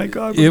 like, oh my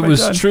God. It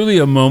was truly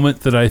a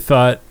moment that I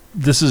thought,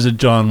 this is a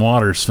John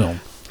Waters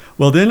film.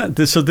 Well, then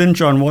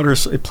John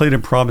Waters, it played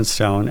in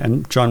Provincetown,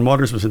 and John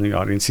Waters was in the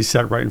audience. He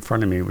sat right in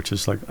front of me, which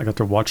is like, I got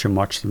to watch him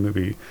watch the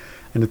movie.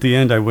 And at the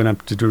end, I went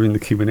up to during the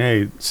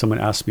Q&A. Someone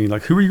asked me,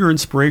 like, who are your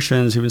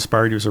inspirations? Who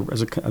inspired you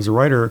as a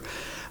writer?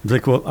 I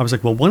was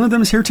like, well, one of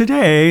them is here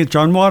today,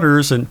 John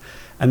Waters. And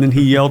then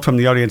he yelled from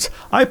the audience,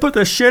 I put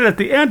the shit at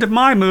the end of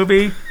my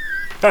movie.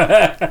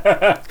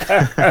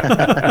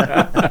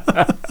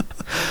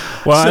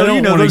 Well, I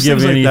don't want to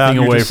give anything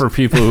away for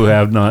people who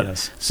have not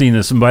seen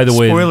this. And by the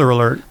way, spoiler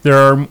alert, there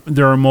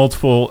are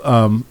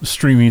multiple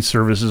streaming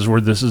services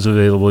where this is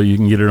available. You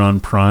can get it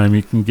on Prime.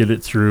 You can get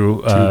it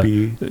through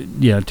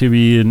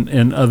Tubi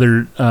and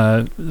other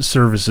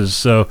services.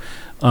 So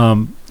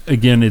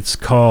again, it's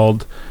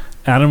called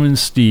Adam and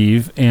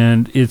Steve,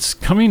 and it's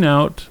coming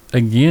out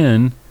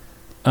again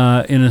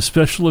in a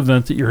special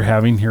event that you're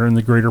having here in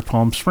the Greater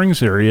Palm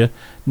Springs area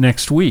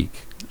next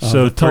week.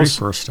 So the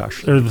 31st,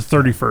 actually. Or the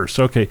 31st.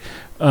 Okay.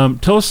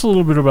 Tell us a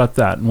little bit about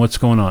that and what's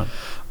going on.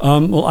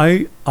 Well,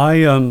 I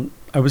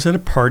was at a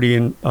party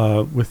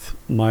with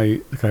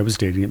the guy I was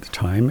dating at the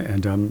time,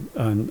 and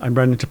I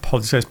ran into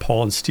these guys,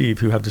 Paul and Steve,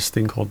 who have this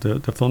thing called the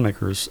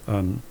Filmmakers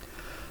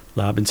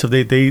Lab. And so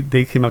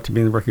they came up to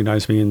me and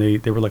recognized me, and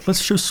they were like, let's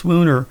show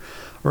Swoon or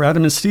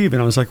Adam and Steve.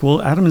 And I was like,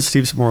 well, Adam and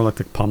Steve's more like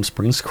the Palm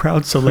Springs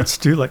crowd, so let's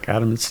do like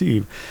Adam and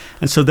Steve.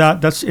 And so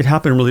that's it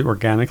happened really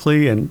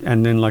organically, and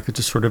then like it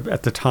just sort of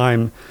at the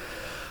time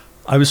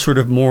I was sort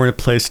of more in a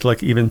place to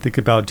like even think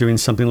about doing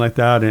something like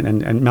that.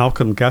 And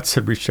Malcolm Getz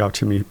had reached out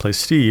to me, who plays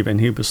Steve,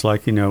 and he was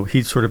like, he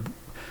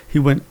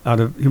went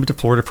to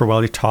Florida for a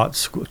while. He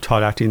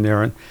taught acting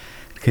there, and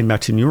came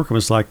back to New York and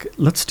was like,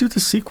 let's do the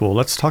sequel.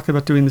 Let's talk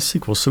about doing the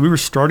sequel. So we were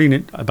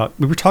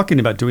talking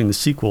about doing the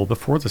sequel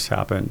before this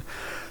happened.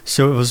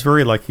 So it was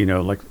very like,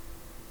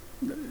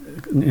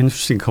 an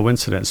interesting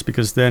coincidence,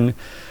 because then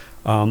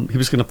he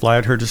was going to fly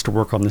out here just to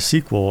work on the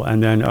sequel,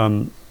 and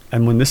then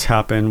and when this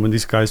happened, when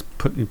these guys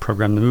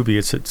programmed the movie,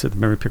 it's at the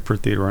Mary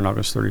Pickford Theater on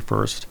August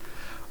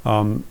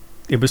 31st.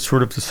 It was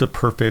sort of just a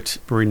perfect,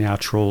 very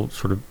natural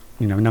sort of,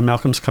 now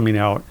Malcolm's coming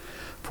out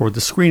for the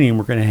screening.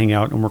 We're going to hang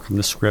out and work on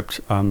the script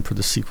for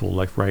the sequel,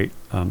 like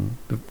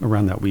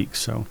around that week.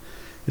 So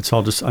it's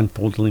all just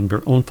unfolding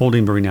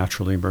very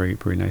naturally, very,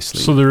 very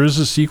nicely. So there is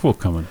a sequel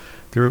coming.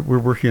 We're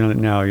working on it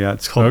now. Yeah,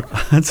 it's called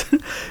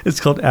it's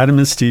called Adam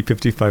and Steve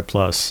 55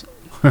 Plus.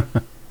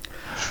 And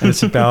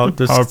it's about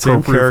the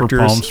same characters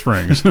for Palm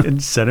Springs.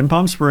 It's set in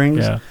Palm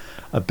Springs. Yeah.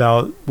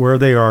 About where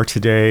they are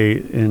today,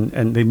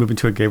 and they move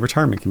into a gay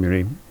retirement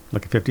community,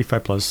 like a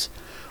 55 plus,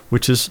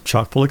 which is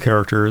chock full of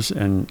characters,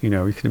 and you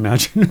can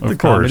imagine the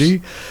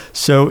comedy.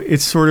 So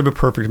it's sort of a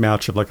perfect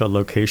match of like a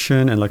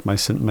location and like my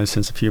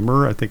sense of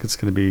humor. I think it's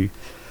going to be,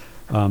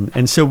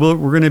 and so we're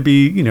going to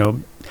be,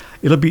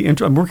 it'll be.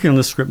 I'm working on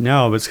the script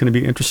now, but it's going to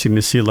be interesting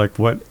to see like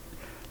we've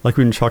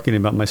been talking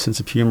about my sense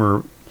of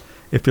humor,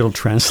 if it'll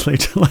translate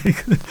to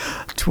like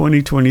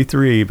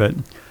 2023, but.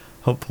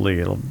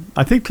 Hopefully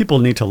I think people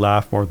need to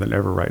laugh more than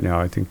ever right now.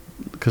 I think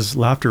because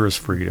laughter is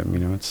freedom.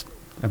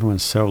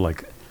 Everyone's so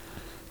like.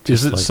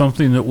 Is it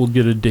something that will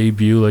get a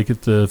debut like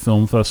at the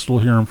film festival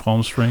here in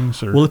Palm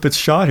Springs? Or? Well, if it's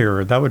shot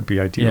here, that would be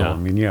ideal.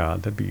 Yeah.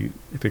 That'd be,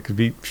 if it could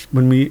be,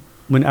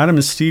 when Adam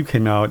and Steve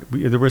came out,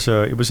 it was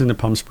in the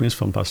Palm Springs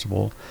Film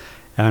Festival,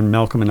 and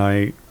Malcolm and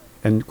I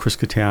and Chris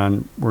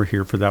Kattan were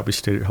here for that. We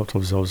stayed at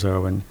Hotel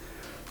Zozo, and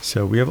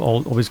so we have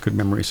always good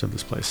memories of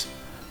this place.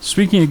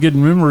 Speaking of good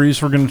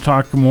memories, we're going to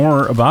talk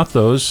more about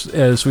those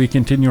as we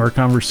continue our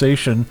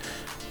conversation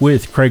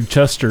with Craig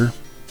Chester,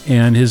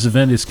 and his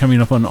event is coming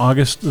up on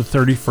August the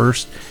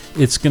 31st.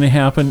 It's going to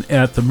happen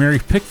at the Mary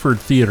Pickford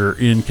Theater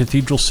in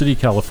Cathedral City,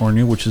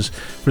 California, which is,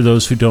 for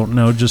those who don't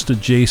know, just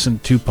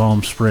adjacent to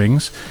Palm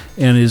Springs,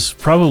 and is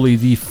probably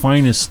the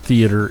finest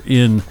theater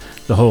in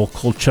the whole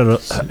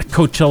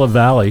Coachella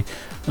Valley.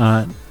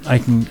 I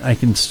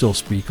can still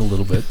speak a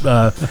little bit.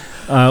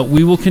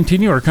 We will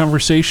continue our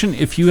conversation.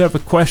 If you have a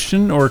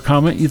question or a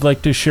comment you'd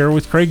like to share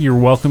with Craig, you're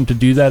welcome to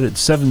do that at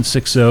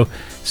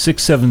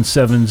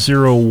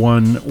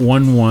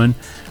 760-677-0111.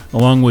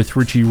 Along with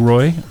Richie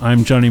Roy,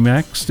 I'm Johnny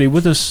Mack. Stay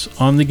with us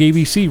on the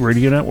GAYBC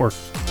Radio Network.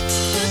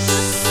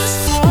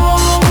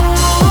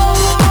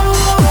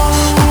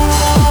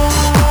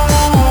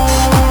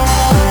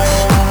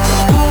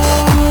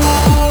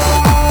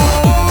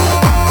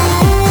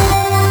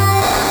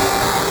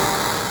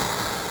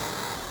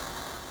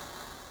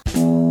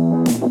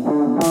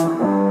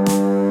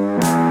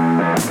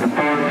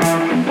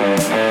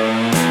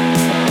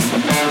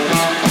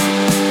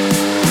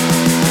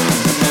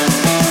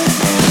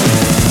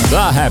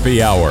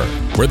 Happy Hour,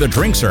 where the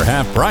drinks are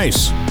half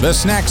price, the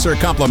snacks are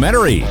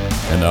complimentary,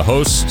 and the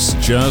hosts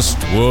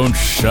just won't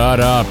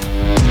shut up.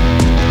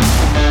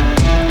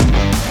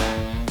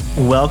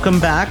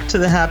 Welcome back to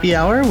the Happy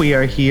Hour. We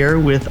are here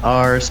with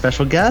our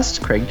special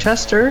guest, Craig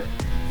Chester,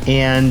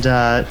 and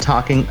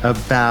talking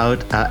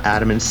about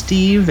Adam and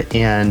Steve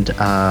and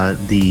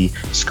the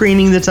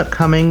screening that's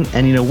upcoming.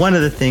 And, one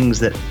of the things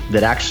that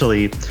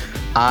actually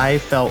I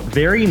felt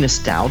very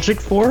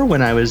nostalgic for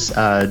when I was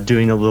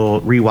doing a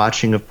little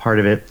rewatching of part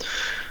of it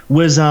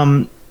was,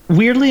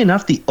 weirdly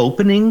enough, the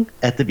opening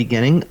at the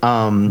beginning.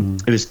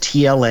 It was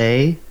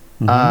TLA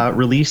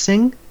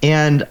releasing,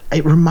 and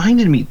it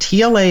reminded me,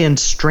 TLA and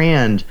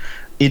Strand,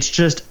 it's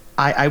just,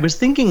 I was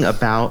thinking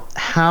about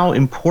how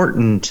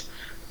important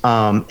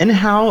and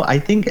how I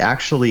think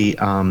actually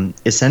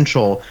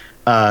essential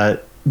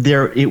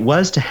there it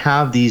was to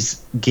have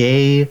these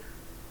gay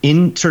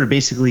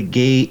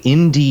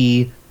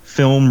indie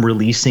film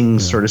releasing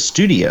sort of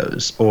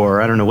studios,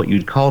 or I don't know what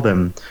you'd call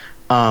them.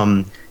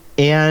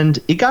 And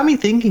it got me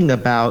thinking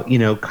about,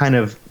 kind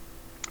of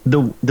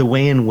the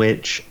way in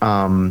which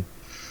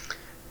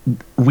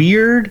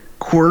weird,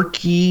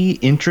 quirky,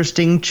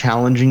 interesting,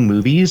 challenging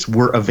movies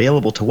were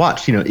available to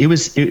watch.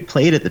 It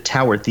played at the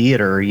Tower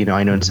Theater,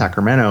 I know in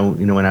Sacramento,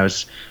 when I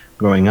was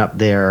growing up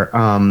there.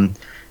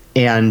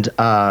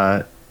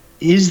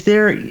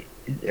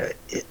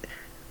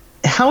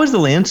 How has the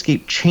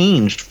landscape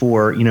changed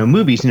for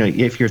movies?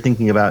 If you're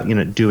thinking about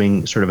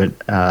doing sort of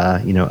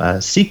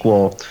a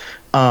sequel,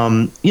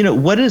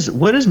 what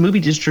does movie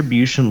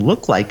distribution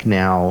look like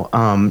now?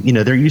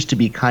 There used to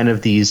be kind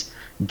of these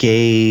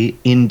gay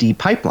indie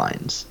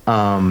pipelines.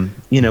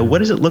 What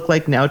does it look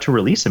like now to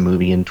release a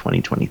movie in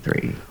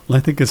 2023? Well,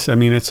 I think it's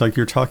like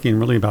you're talking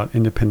really about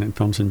independent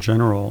films in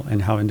general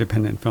and how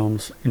independent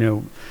films,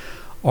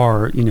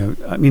 are,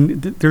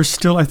 there's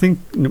still, I think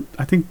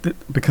that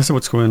because of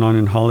what's going on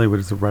in Hollywood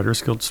with the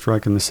Writers Guild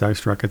strike and the SAG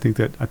strike, I think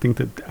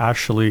that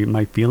actually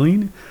my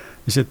feeling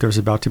is that there's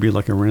about to be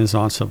like a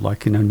renaissance of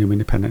new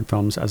independent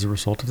films as a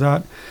result of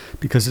that,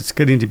 because it's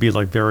getting to be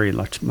like very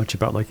much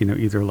about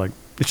either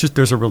it's just,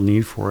 there's a real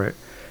need for it.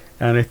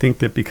 And I think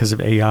that because of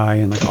AI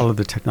and all of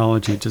the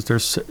technology, we're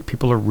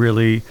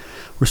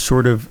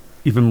sort of,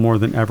 even more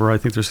than ever, I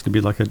think there's going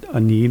to be a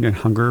need and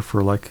hunger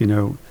for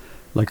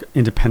like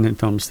independent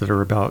films that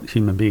are about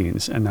human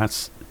beings, and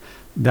that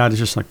is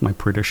just like my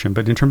prediction.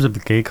 But in terms of the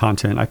gay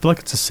content, I feel like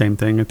it's the same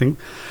thing. I think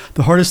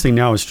the hardest thing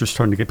now is just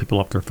starting to get people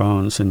off their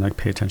phones and like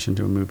pay attention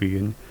to a movie.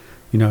 And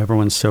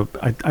everyone's so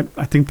I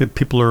think that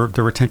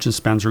their attention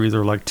spans are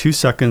either like 2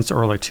 seconds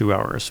or like 2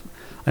 hours.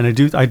 And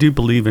I do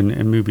believe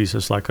in movies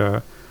as like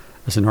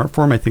as an art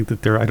form. I think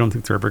that I don't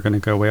think they're ever going to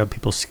go away.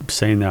 People keep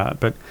saying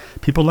that, but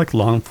people like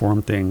long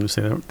form things.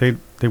 They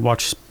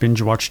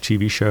binge watch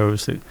TV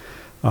shows.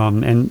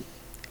 And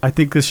I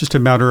think it's just a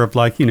matter of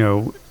like,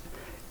 the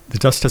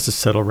dust has to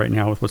settle right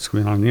now with what's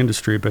going on in the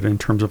industry. But in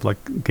terms of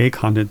like gay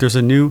content, there's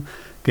a new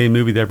gay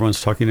movie that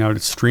everyone's talking about.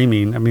 It's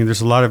streaming. I mean,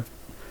 there's a lot of,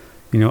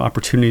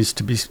 opportunities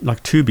to be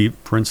like Tubi,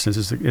 for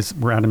instance, is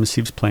where Adam and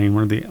Steve's playing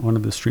one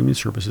of the streaming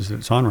services that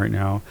it's on right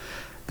now.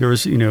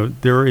 There's a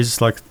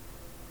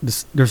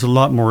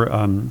lot more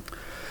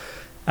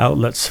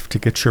outlets to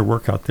get your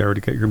work out there, to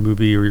get your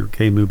movie or your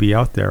gay movie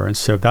out there. And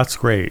so that's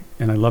great.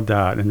 And I love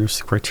that. And there's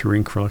the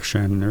Criterion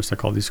Collection, and there's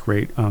like all these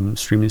great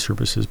streaming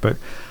services. But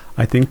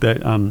I think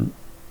that,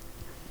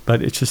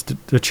 but it's just,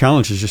 the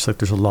challenge is just like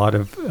there's a lot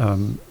of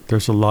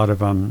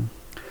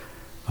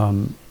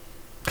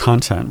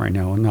content right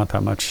now, and not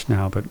that much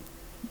now, but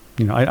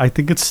I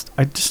just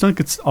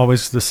think it's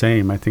always the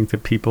same. I think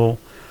that people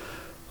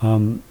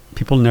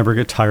never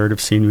get tired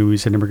of seeing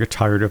movies. They never get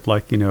tired of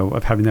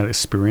of having that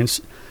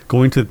experience,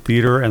 going to the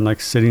theater and like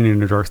sitting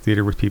in a dark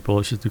theater with people.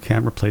 It's just, you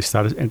can't replace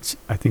that.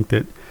 I think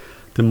that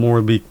the more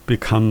we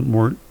become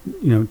more,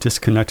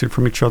 disconnected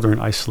from each other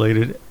and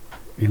isolated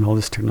in all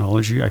this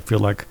technology, I feel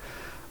like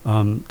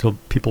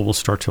people will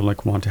start to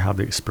like want to have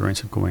the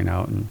experience of going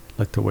out and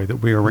like the way that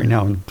we are right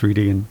now in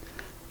 3D and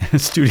in a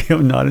studio,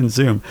 not in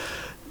Zoom.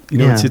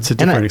 It's a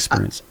different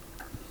experience.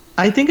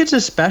 I think it's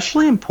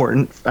especially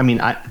important, I mean,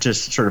 I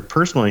just sort of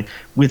personally,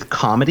 with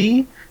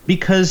comedy,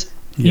 because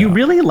you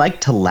really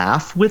like to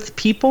laugh with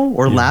people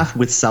or laugh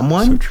with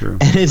someone. So true.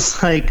 And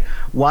it's like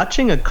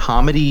watching a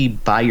comedy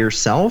by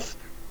yourself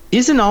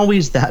isn't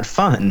always that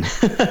fun.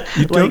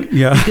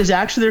 Because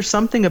actually there's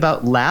something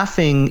about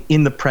laughing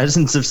in the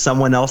presence of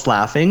someone else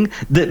laughing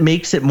that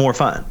makes it more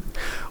fun.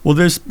 Well,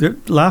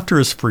 laughter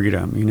is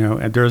freedom,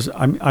 and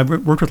I've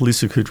worked with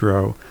Lisa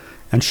Kudrow,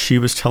 and she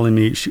was telling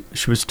me, she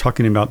was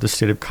talking about the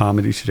state of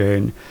comedy today,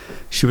 and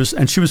she was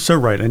so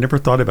right. I never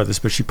thought about this,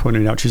 but she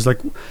pointed out, she's like,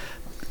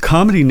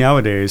 comedy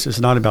nowadays is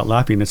not about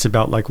laughing. It's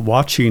about like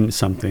watching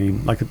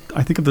something. Like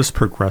I think of those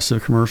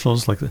progressive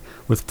commercials, like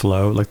with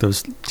Flo, like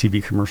those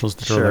TV commercials.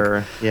 That sure.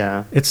 Like,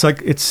 yeah. It's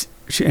like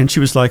and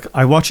she was like,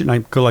 I watch it and I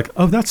go like,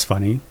 oh, that's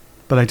funny,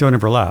 but I don't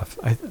ever laugh.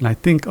 And I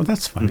think, oh,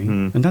 that's funny,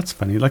 and that's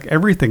funny. Like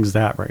everything's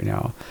that right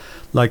now.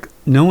 Like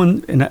no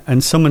one,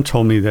 and someone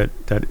told me that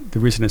the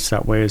reason it's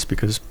that way is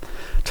because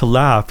to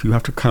laugh, you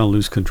have to kind of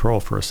lose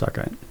control for a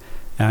second.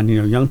 And,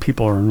 young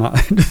people are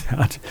not into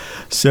that.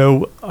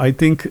 So I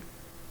think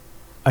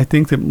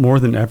that more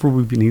than ever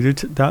we've needed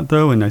that,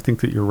 though. And I think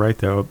that you're right,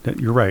 though.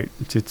 That you're right.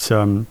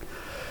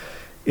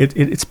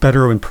 It's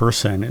better in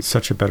person. It's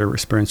such a better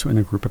experience in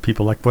a group of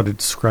people. Like what I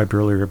described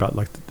earlier about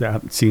like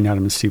seeing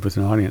Adam and Steve with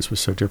an audience was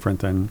so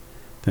different than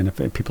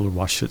if people had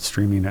watched it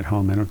streaming at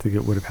home. I don't think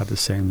it would have had the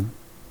same.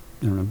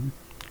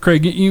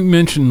 Craig, you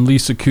mentioned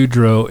Lisa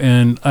Kudrow,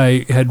 and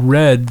I had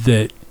read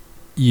that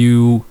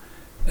you,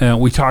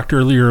 we talked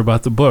earlier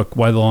about the book,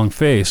 Why the Long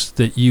Face,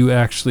 that you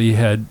actually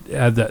had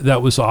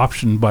that was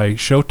optioned by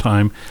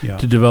Showtime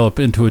to develop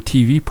into a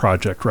TV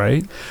project,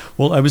 right?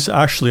 Well, I was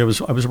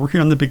working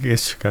on the Big Gay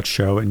Sketch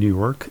Show in New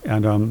York,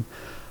 and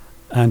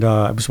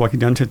I was walking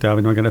down to that,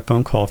 and I got a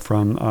phone call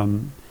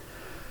from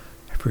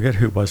I forget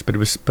who it was,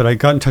 but I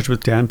got in touch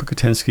with Dan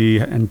Bukatensky,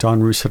 and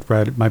Don Roos had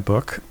read my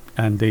book.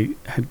 And they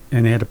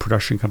had a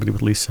production company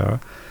with Lisa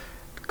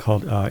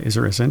called Is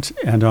or Isn't,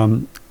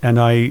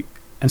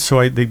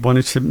 so they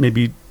wanted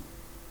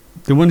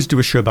to do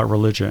a show about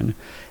religion,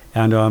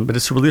 but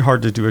it's really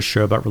hard to do a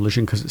show about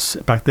religion because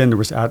back then there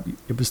was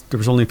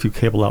only a few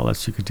cable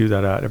outlets you could do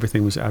that at.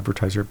 Everything was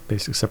advertiser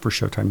based except for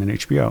Showtime and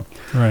HBO.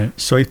 Right.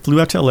 So I flew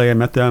out to LA. I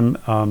met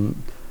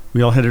them.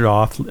 We all hit it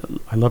off.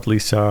 I love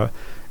Lisa,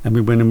 and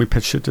we went and we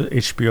pitched it to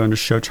HBO and to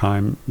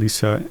Showtime.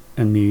 Lisa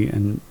and me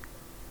and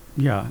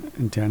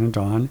Dan and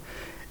Don,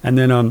 and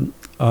then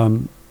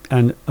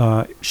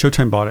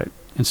Showtime bought it,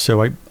 and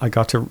so I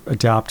got to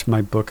adapt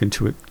my book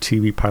into a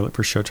TV pilot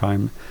for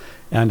Showtime,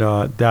 and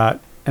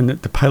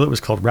the pilot was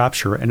called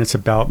Rapture, and it's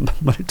about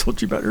what I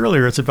told you about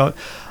earlier. It's about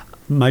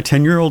my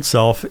 10-year-old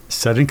self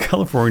set in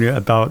California,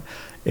 about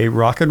a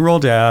rock and roll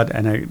dad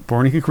and a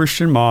born-again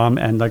Christian mom,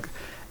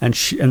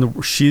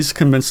 she's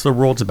convinced the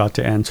world's about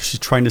to end, so she's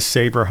trying to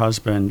save her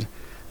husband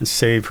and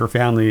save her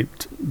family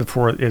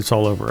before it's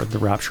all over. The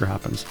rapture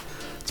happens.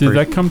 Did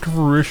that come to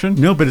fruition?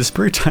 No, but it's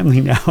very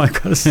timely now, I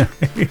gotta say.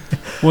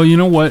 Well, you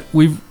know what?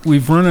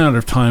 We've run out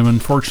of time,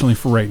 unfortunately,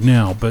 for right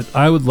now. But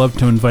I would love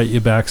to invite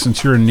you back.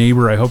 Since you're a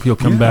neighbor, I hope you'll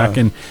come back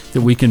and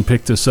that we can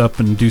pick this up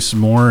and do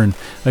some more. And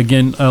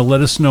again,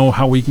 let us know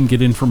how we can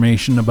get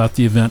information about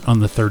the event on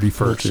the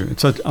 31st.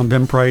 It's on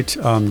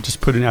Eventbrite.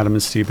 Just put in Adam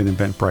and Steve in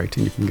Eventbrite,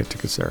 and you can get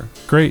tickets there.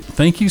 Great.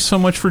 Thank you so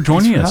much for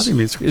joining us.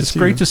 It's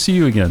great to see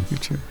you again. You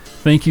too.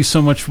 Thank you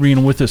so much for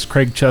being with us,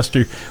 Craig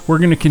Chester. We're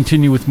going to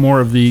continue with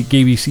more of the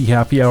GAYBC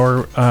Happy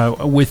Hour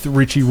with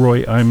Richie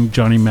Roy. I'm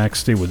Johnny Mac.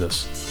 Stay with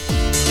us.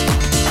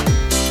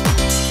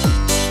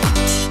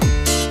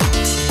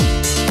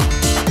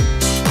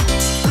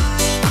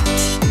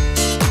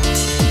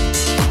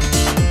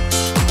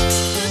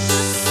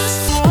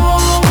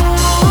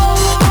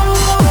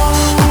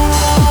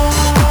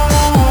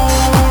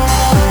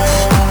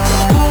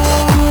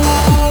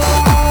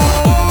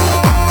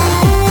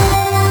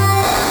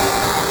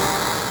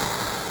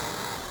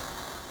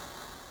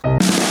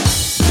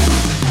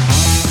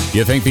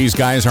 You think these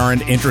guys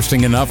aren't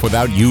interesting enough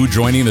without you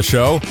joining the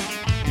show?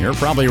 You're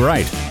probably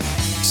right.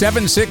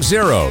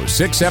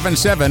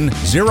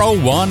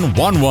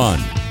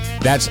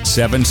 760-677-0111. That's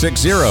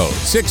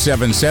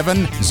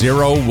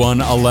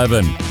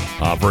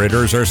 760-677-0111.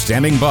 Operators are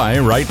standing by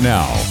right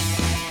now.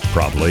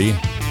 Probably.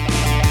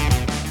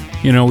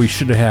 You know, we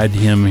should have had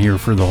him here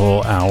for the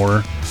whole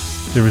hour.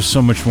 There was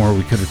so much more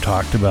we could have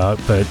talked about,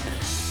 but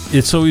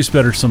it's always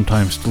better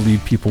sometimes to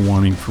leave people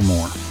wanting for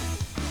more.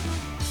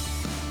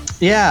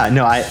 Yeah,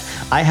 no, I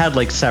had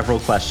like several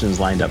questions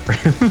lined up for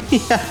him.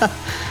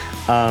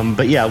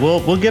 But yeah,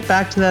 we'll get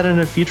back to that in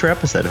a future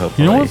episode,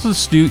 hopefully. You know what,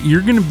 let's do? You're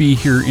going to be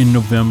here in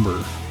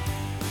November,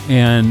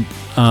 and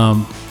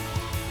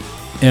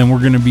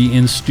we're going to be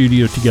in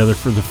studio together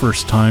for the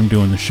first time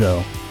doing the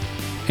show,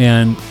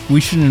 and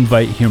we should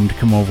invite him to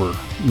come over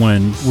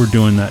when we're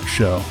doing that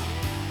show,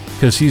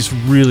 because he is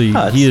really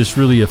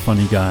a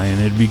funny guy, and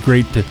it'd be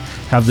great to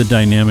have the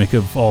dynamic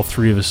of all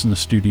three of us in the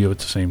studio at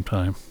the same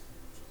time.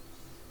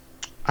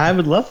 I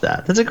would love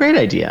that. That's a great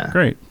idea.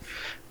 Great.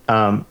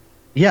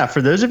 Yeah,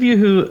 for those of you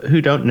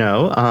who don't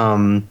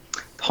know,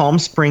 Palm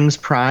Springs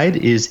Pride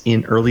is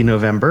in early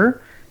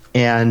November,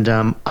 and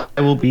I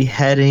will be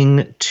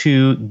heading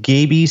to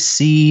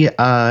GAYBC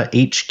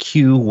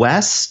HQ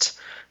West,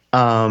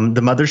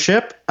 the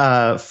mothership,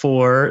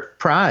 for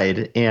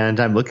Pride, and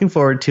I'm looking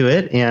forward to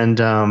it. And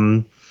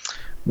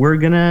we're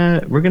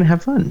gonna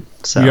have fun.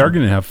 So we are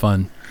gonna have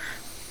fun.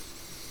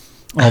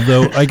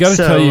 Although I got to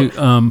tell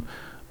you.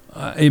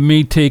 It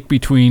may take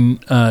between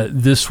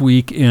this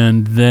week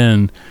and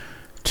then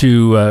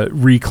to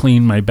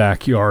re-clean my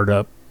backyard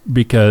up,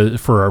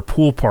 because for our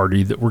pool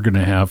party that we're going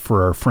to have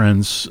for our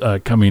friends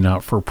coming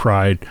out for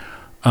Pride,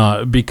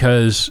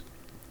 because,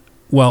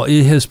 well,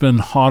 it has been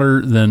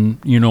hotter than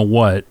you know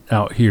what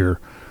out here.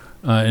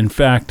 In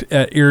fact,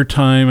 at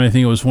airtime, I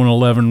think it was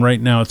 111.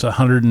 Right now, it's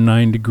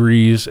 109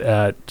 degrees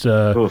at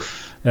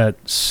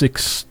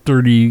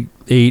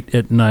 6:38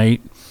 at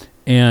night,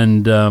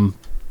 and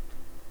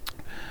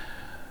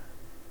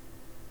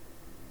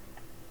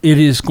it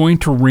is going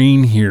to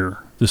rain here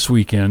this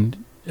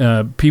weekend.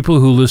 People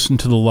who listen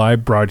to the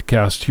live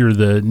broadcast hear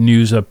the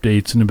news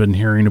updates and have been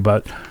hearing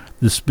about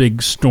this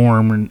big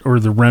storm or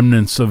the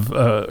remnants of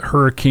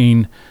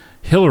Hurricane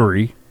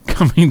Hillary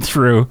coming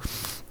through.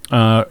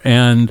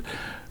 And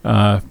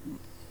how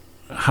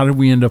did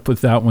we end up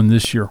with that one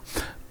this year?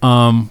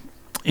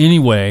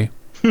 Anyway,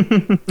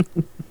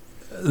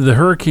 the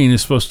hurricane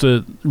is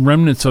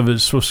remnants of it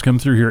is supposed to come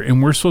through here,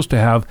 and we're supposed to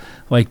have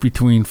like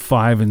between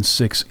 5 and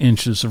 6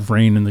 inches of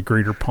rain in the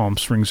greater Palm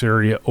Springs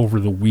area over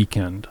the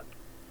weekend.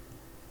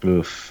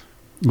 Oof.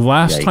 The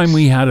last time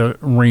we had a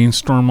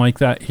rainstorm like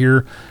that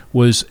here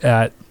was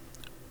at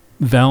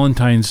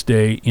Valentine's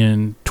Day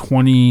in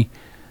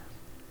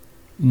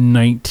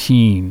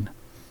 2019,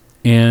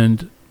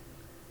 and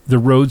the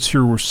roads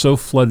here were so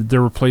flooded,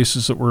 there were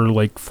places that were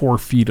like 4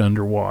 feet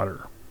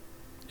underwater.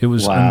 It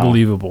was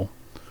unbelievable.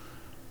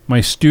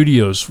 My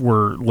studios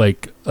were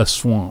like a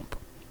swamp.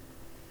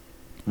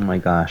 Oh my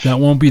gosh. That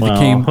won't be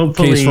the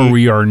case where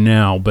we are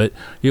now, but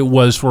it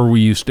was where we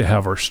used to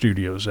have our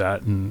studios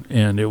at,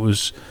 and it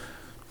was,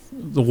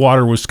 the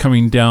water was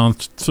coming down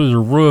through the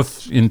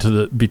roof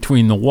into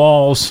between the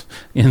walls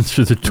and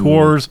through the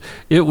doors.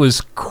 It was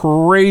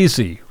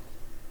crazy.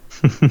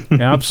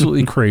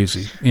 Absolutely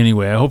crazy.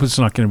 Anyway, I hope it's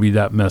not going to be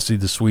that messy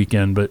this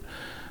weekend, but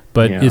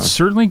it's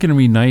certainly going to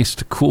be nice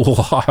to cool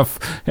off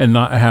and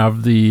not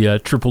have the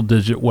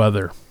triple-digit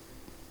weather.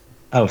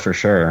 Oh, for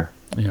sure.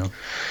 Yeah.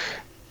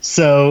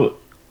 So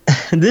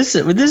this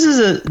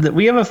is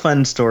we have a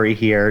fun story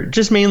here,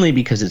 just mainly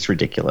because it's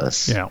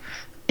ridiculous. Yeah.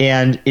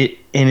 And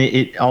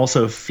it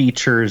also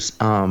features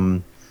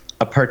a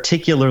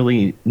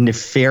particularly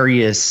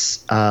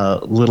nefarious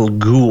little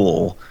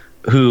ghoul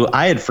who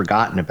I had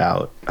forgotten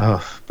about.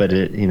 Oh, but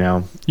you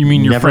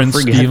mean your friend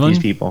Steven? These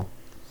people.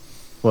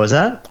 What was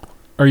that?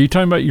 Are you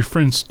talking about your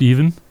friend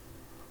Steven?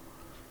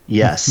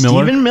 Yes,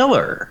 Stephen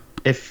Miller.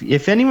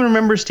 If anyone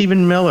remembers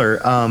Stephen Miller,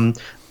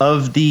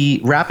 of the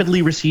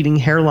rapidly receding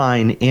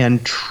hairline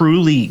and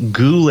truly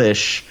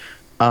ghoulish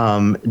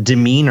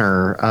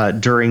demeanor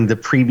during the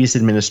previous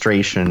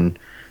administration,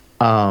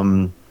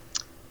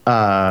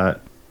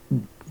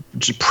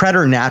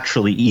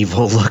 preternaturally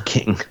evil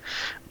looking.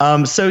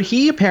 So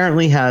he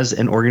apparently has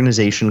an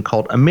organization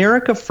called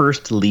America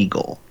First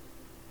Legal,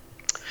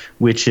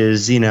 which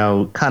is,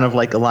 kind of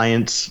like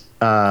Alliance,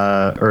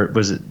 or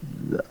was it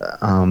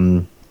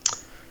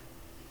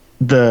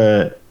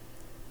the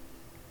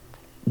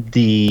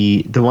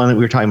one that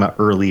we were talking about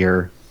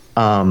earlier,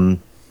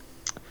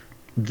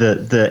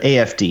 the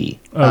AFD,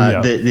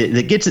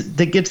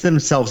 that gets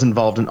themselves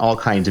involved in all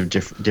kinds of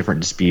different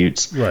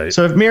disputes. Right.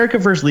 So if America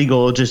First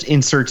Legal just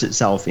inserts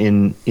itself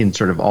in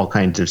sort of all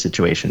kinds of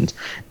situations,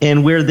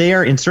 and where they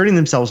are inserting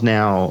themselves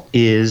now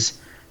is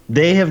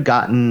they have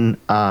gotten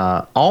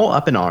all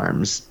up in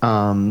arms,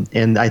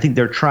 and I think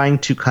they're trying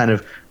to kind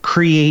of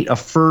create a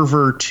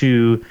fervor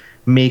to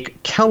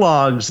make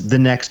Kellogg's the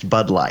next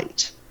Bud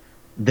Light.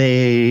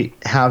 They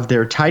have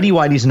their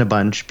tighty-whities in a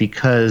bunch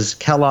because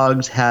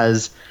Kellogg's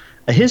has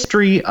a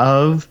history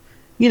of,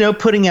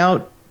 putting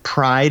out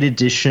Pride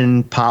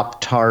Edition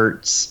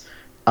Pop-Tarts.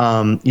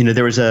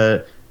 There was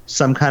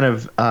some kind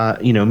of,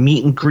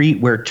 meet and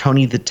greet where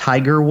Tony the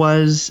Tiger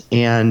was,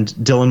 and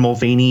Dylan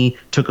Mulvaney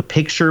took a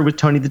picture with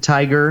Tony the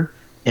Tiger.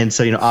 And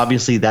so,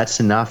 obviously that's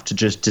enough to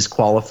just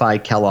disqualify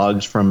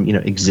Kellogg's from,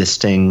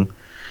 existing.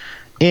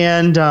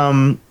 And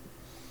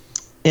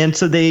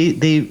so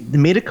they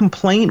made a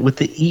complaint with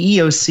the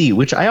EEOC,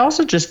 which I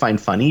also just find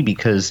funny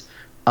because,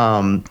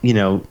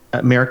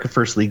 America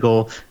First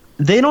Legal,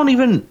 they don't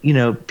even,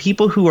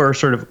 people who are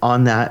sort of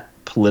on that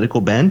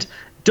political bent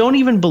don't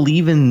even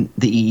believe in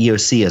the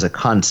EEOC as a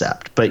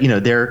concept. But,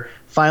 they're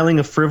filing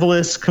a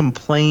frivolous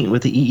complaint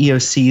with the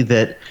EEOC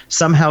that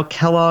somehow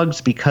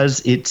Kellogg's,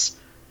 because it's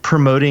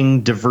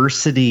promoting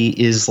diversity,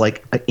 is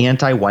like an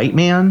anti-white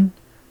man.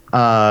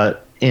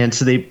 And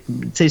so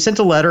they sent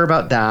a letter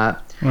about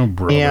that. Oh,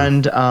 brother.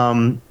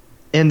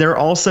 And they're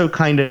also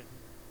kind of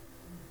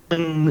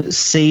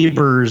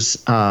sabers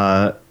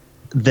that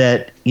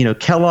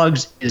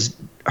Kellogg's is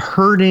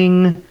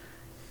hurting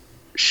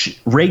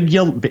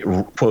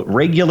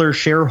regular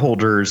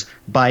shareholders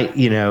by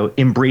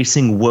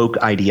embracing woke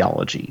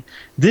ideology.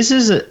 This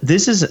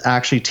is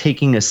actually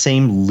taking a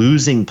same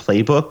losing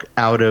playbook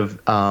out of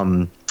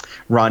Ron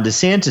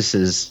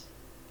DeSantis's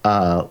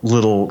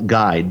little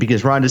guide,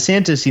 because Ron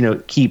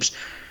DeSantis keeps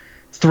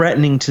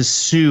threatening to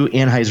sue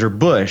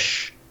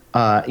Anheuser-Busch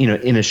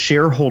in a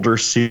shareholder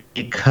suit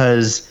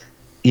because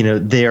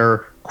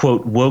their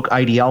quote woke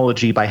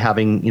ideology by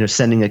having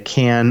sending a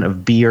can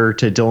of beer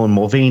to Dylan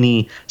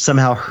Mulvaney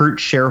somehow hurt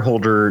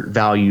shareholder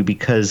value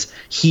because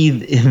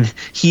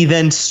he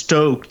then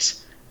stoked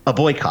a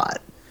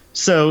boycott.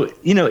 So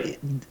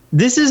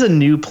this is a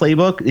new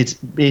playbook. It's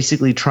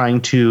basically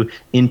trying to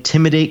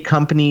intimidate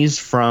companies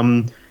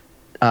from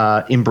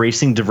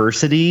embracing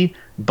diversity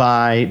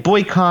by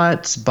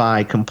boycotts,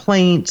 by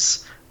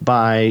complaints,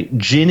 by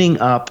ginning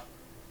up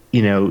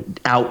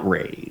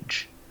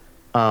outrage.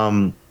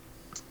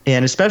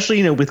 And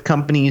especially, with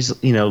companies,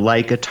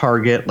 like a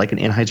Target, like an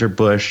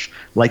Anheuser-Busch,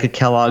 like a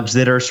Kellogg's,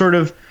 that are sort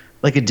of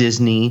like a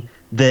Disney,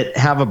 that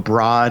have a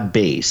broad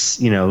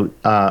base,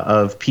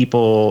 of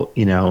people,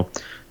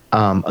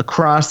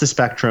 across the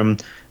spectrum.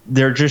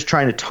 They're just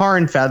trying to tar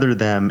and feather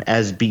them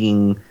as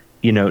being,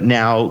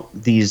 now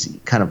these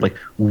kind of like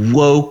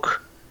woke,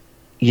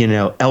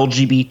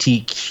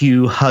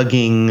 LGBTQ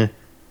hugging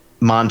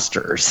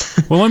monsters.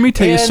 Well, let me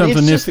tell you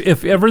something.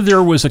 If ever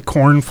there was a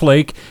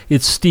cornflake,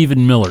 it's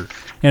Stephen Miller.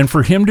 And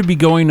for him to be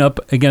going up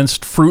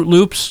against Fruit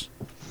Loops,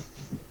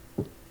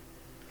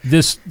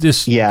 this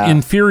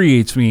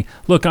infuriates me.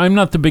 Look, I'm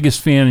not the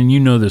biggest fan, and you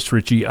know this,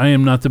 Richie. I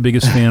am not the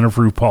biggest fan of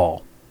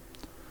RuPaul.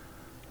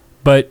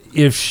 But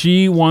if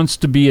she wants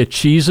to be a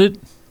Cheez-It,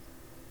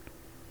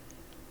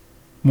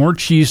 more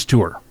cheese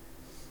to her.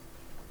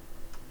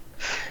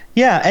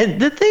 Yeah,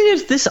 and the thing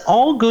is, this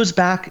all goes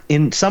back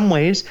in some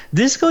ways.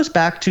 This goes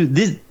back to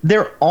this.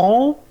 They're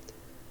all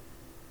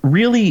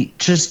really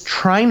just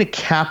trying to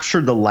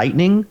capture the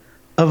lightning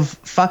of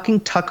fucking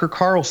Tucker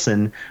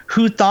Carlson,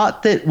 who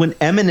thought that when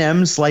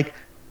M&M's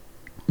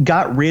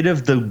got rid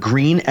of the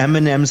green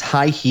M&M's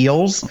high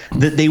heels,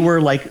 that they were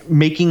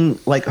making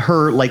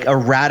her a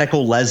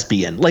radical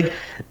lesbian.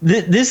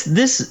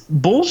 This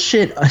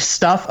bullshit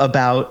stuff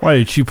about why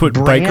did she put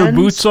brands, biker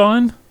boots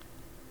on?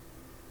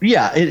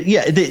 Yeah,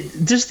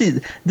 this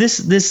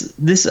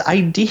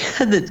idea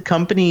that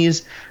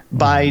companies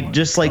by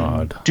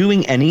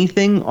doing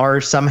anything are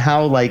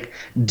somehow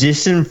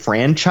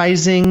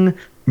disenfranchising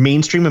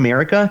mainstream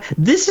America.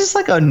 This is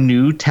a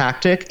new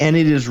tactic, and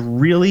it's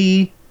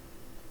really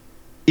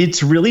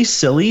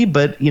silly.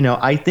 But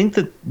I think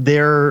that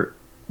they're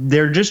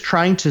just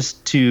trying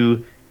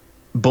to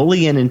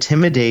bully and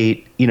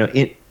intimidate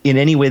in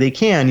any way they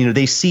can.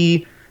 They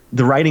see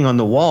the writing on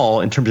the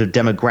wall in terms of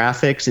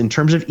demographics, in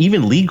terms of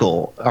even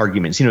legal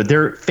arguments.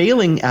 They're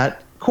failing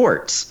at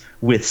courts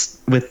with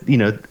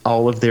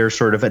all of their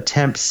sort of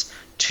attempts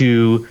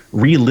to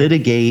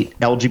relitigate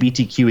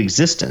LGBTQ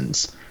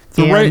existence.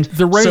 The right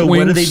so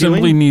wing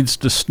simply doing? needs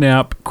to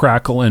snap,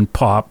 crackle, and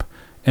pop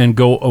and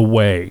go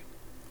away.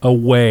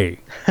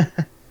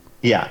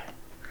 Yeah.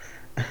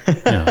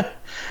 Yeah.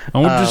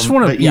 I just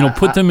want to,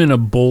 put them in a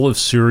bowl of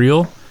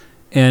cereal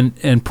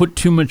and put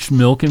too much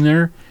milk in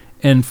there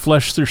and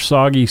flush their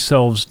soggy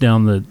selves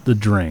down the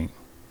drain.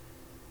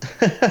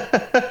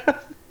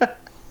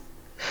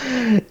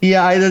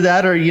 Yeah, either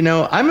that or,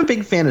 I'm a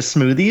big fan of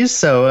smoothies.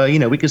 So,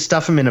 we could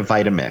stuff them in a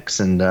Vitamix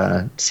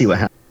and see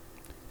what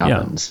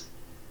happens.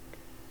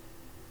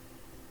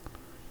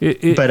 Yeah.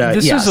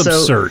 This is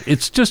absurd.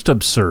 It's just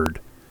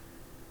absurd.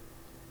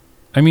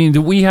 I mean,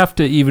 do we have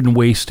to even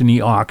waste any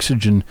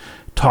oxygen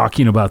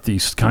talking about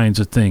these kinds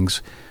of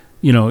things?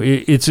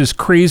 It's as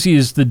crazy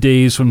as the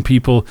days when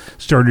people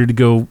started to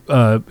go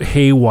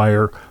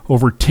haywire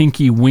over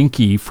Tinky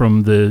Winky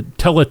from the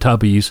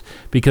Teletubbies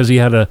because he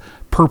had a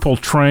purple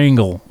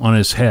triangle on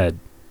his head.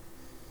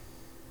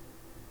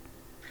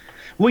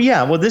 Well,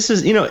 yeah. Well, this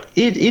is,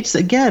 it's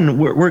again,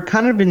 we're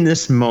kind of in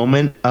this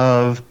moment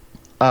of,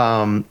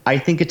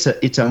 I think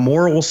it's a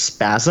moral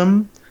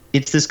spasm.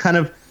 It's this kind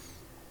of,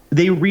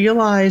 they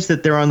realize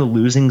that they're on the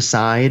losing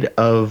side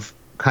of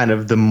kind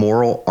of the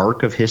moral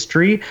arc of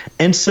history.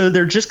 And so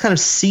they're just kind of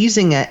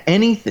seizing at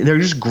anything. They're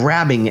just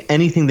grabbing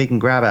anything they can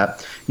grab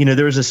at.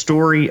 There was a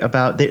story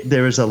about,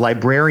 there was a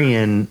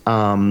librarian,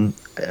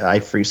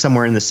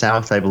 somewhere in the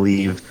South, I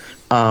believe,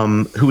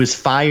 who was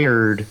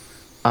fired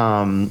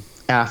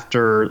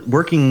after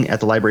working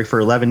at the library for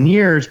 11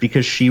 years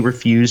because she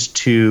refused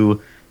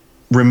to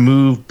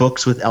remove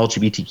books with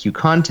LGBTQ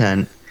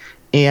content.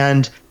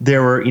 And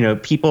there were,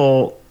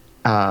 people,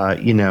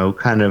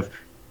 kind of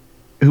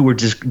who were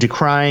just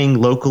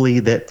decrying locally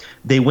that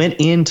they went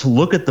in to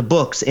look at the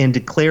books and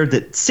declared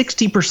that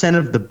 60%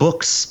 of the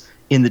books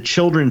in the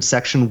children's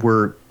section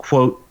were,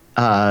 quote,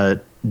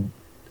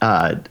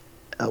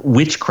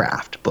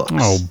 witchcraft books.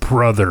 Oh,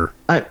 brother.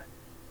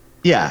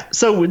 Yeah.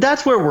 So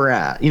that's where we're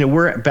at.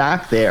 We're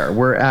back there.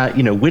 We're at,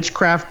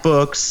 witchcraft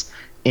books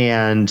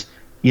and,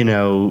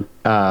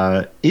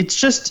 it's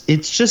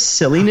just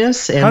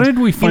silliness. And how did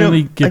we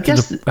finally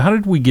how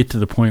did we get to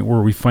the point where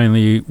we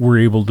finally were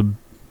able to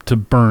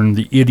burn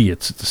the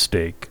idiots at the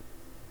stake?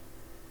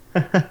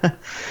 I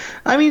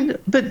mean,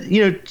 but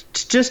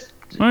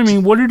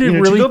what did it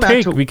really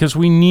take? Because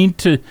we need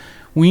to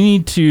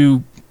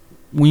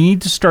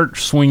start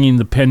swinging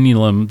the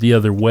pendulum the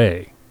other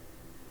way.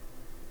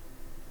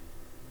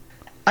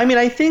 I mean,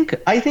 I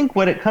think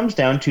what it comes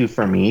down to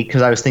for me,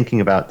 because I was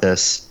thinking about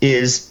this,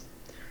 is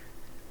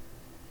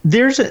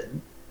there is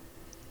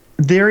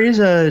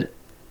a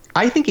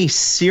I think a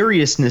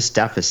seriousness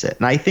deficit.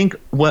 And I think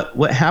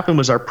what happened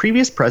was our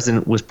previous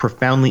president was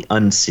profoundly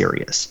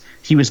unserious.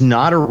 He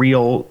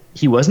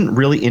wasn't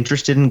really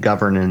interested in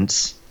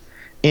governance.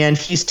 And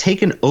he's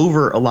taken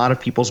over a lot of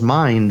people's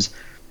minds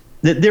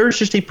that there is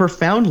just a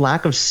profound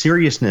lack of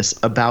seriousness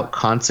about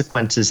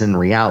consequences and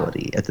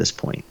reality at this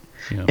point.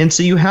 Yeah. And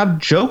so you have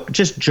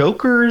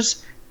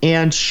jokers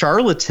and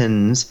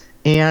charlatans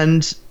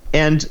and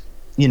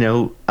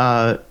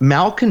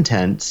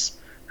malcontents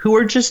who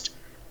are just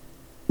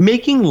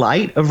making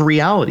light of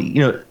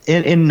reality,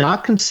 and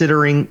not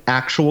considering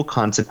actual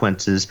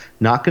consequences,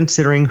 not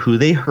considering who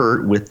they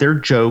hurt with their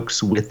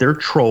jokes, with their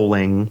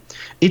trolling.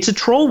 It's a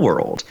troll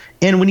world.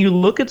 And when you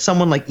look at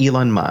someone like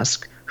Elon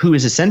Musk, who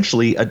is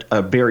essentially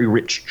a very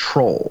rich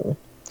troll,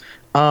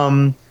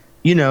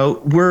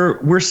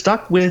 we're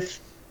stuck with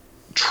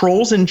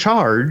trolls in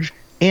charge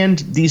and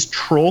these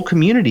troll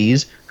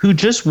communities who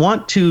just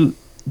want to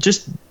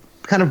just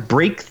kind of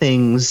break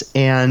things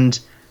and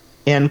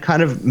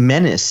kind of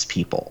menace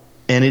people.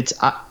 And it's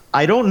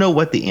I don't know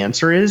what the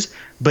answer is,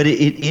 but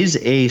it is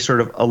a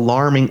sort of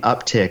alarming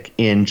uptick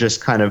in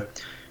just kind of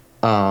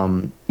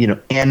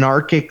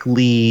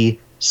anarchically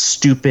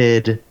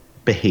stupid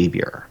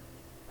behavior.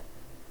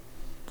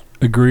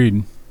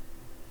 Agreed.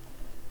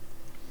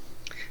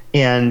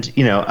 And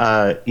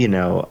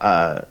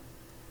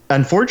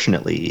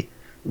unfortunately,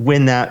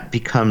 when that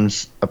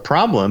becomes a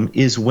problem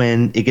is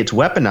when it gets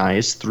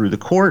weaponized through the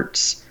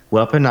courts,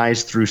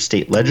 weaponized through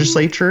state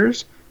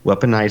legislatures,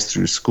 weaponized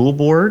through school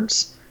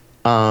boards,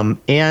 and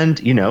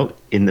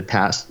in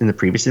the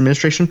previous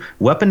administration,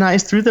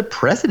 weaponized through the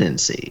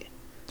presidency.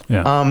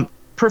 Yeah.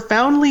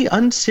 Profoundly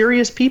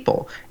unserious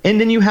people.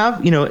 And then you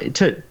have,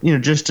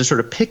 just to sort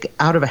of pick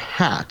out of a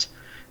hat,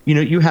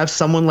 you have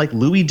someone like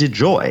Louis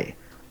DeJoy,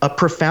 a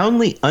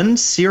profoundly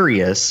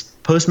unserious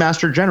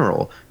postmaster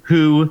general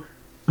who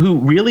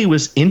really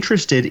was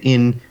interested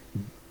in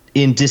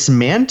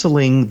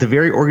dismantling the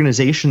very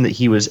organization that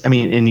he was. I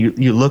mean, and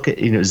you look at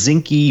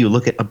Zinke, you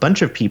look at a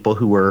bunch of people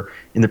who were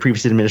in the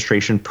previous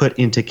administration put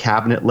into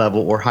cabinet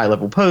level or high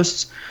level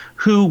posts,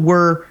 who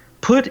were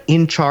put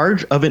in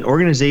charge of an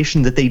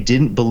organization that they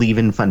didn't believe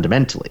in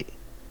fundamentally,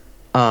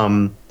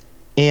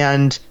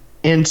 and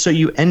so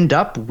you end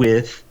up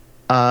with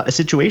a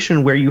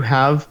situation where you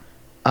have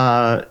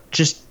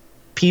just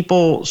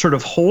people sort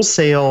of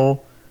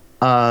wholesale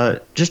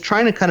just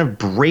trying to kind of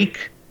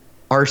break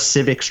our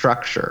civic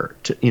structure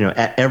to,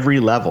 at every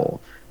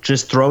level,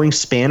 just throwing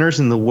spanners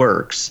in the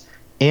works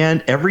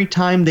And every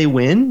time they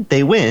win,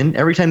 they win.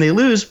 Every time they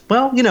lose,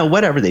 well,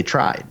 whatever, they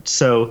tried.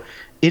 So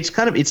it's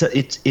kind of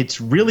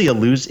it's really a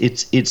lose.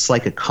 It's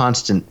like a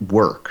constant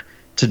work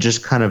to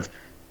just kind of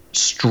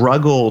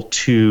struggle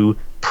to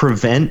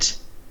prevent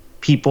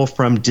people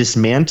from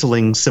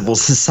dismantling civil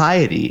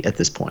society at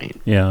this point.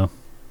 Yeah.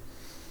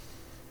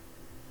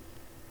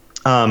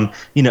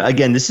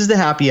 Again, this is the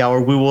happy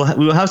hour. We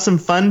will have some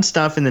fun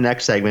stuff in the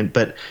next segment,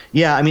 but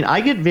yeah, I mean,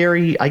 I get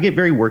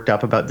very worked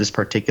up about this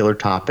particular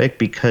topic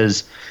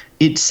because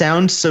it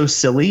sounds so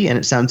silly and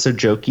it sounds so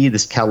jokey,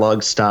 this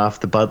Kellogg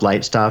stuff, the Bud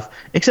Light stuff,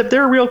 except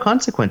there are real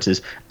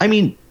consequences. I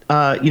mean,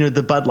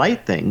 the Bud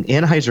Light thing,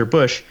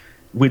 Anheuser-Busch,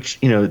 which,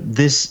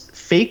 this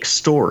fake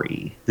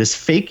story, this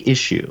fake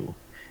issue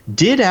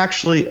did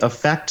actually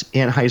affect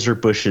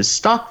Anheuser-Busch's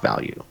stock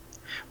value,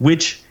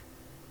 which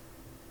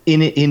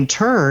in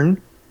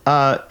turn,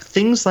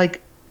 things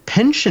like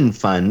pension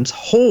funds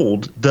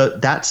hold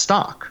that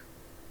stock.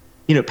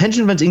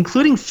 Pension funds,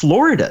 including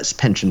Florida's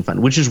pension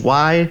fund, which is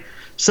why.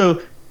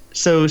 So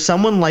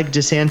someone like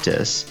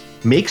DeSantis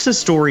makes a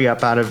story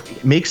up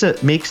makes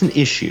an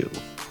issue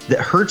that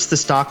hurts the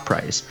stock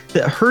price,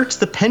 that hurts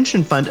the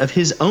pension fund of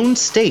his own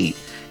state,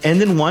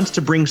 and then wants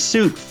to bring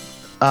suit,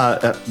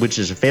 which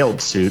is a failed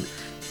suit,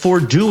 for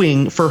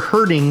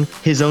hurting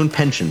his own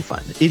pension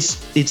fund.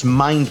 It's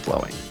mind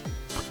blowing.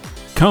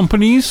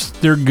 Companies,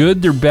 they're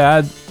good, they're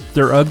bad,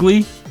 they're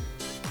ugly.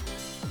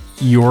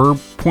 Your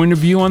point of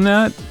view on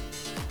that?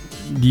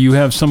 Do you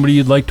have somebody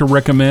you'd like to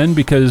recommend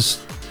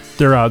because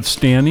they're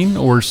outstanding,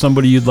 or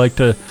somebody you'd like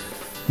to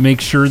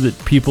make sure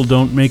that people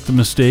don't make the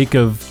mistake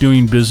of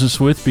doing business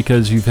with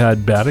because you've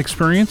had bad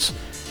experience?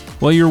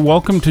 Well, you're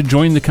welcome to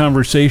join the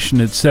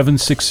conversation at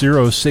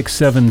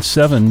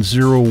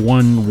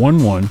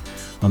 760-677-0111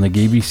 on the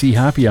GAYBC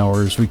Happy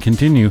Hour as we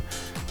continue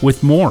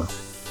with more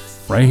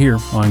right here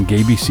on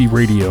GAYBC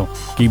Radio,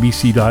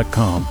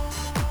 gaybc.com.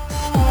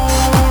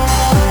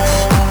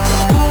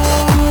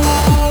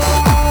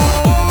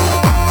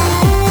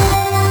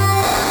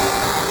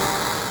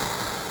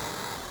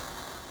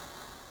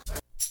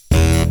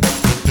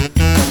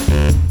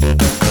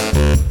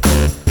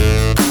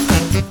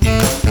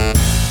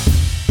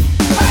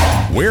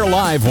 We're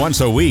live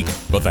once a week,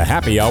 but the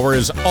happy hour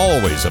is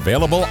always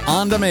available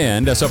on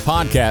demand as a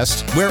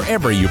podcast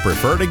wherever you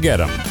prefer to get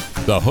them.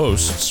 The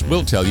hosts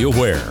will tell you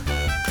where,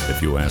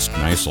 if you ask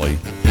nicely.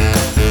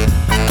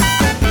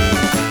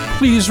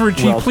 Please,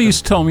 Richie,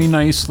 please tell me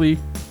nicely.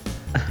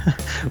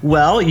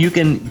 Well, you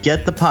can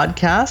get the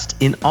podcast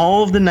in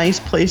all of the nice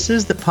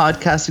places that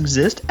podcasts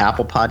exist.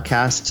 Apple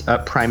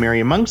Podcasts, primary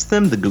amongst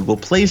them, the Google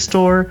Play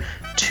Store,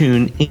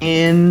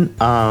 TuneIn,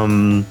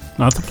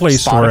 not the Play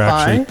Store,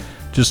 actually.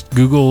 Just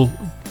Google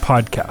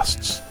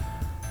Podcasts.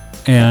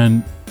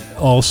 And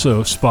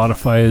also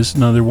Spotify is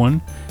another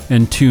one,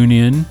 and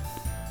TuneIn.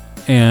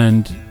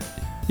 And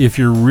if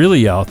you're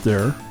really out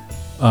there,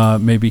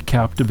 maybe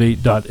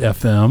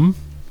Captivate.fm.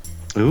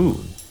 Ooh,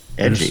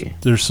 edgy.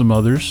 There's some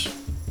others.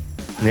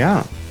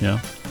 Yeah. Yeah.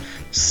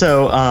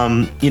 So,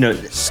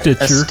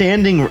 Stitcher.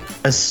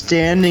 a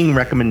standing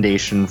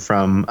recommendation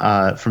from the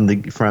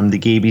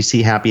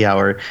GAYBC Happy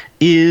Hour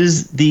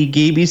is the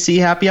GAYBC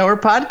Happy Hour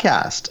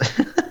podcast.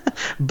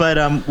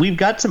 But we've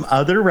got some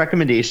other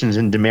recommendations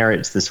and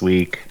demerits this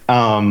week.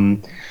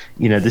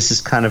 This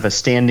is kind of a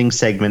standing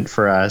segment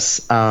for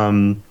us.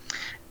 And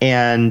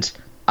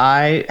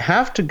I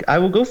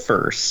will go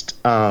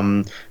first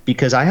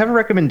because I have a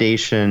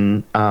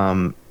recommendation,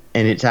 and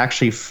it's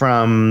actually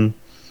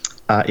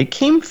it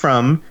came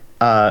from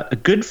a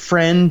good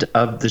friend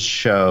of the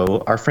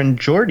show, our friend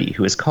Jordy,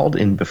 who has called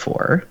in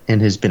before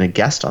and has been a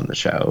guest on the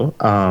show,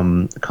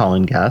 a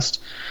call-in guest.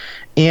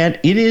 And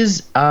it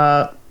is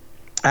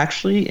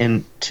actually,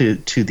 and to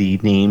the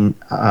name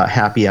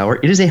Happy Hour,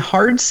 it is a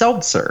hard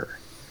seltzer.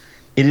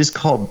 It is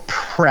called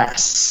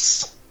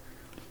Press.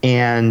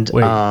 And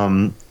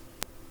what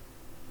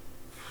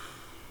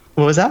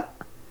was that?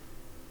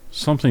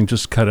 Something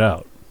just cut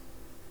out.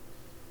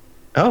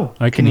 Oh,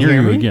 I can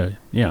hear you again.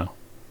 Yeah.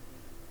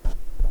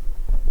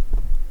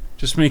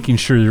 Just making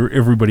sure that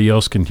everybody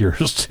else can hear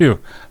us too.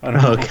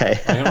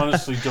 Okay. I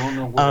honestly don't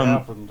know what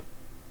happened.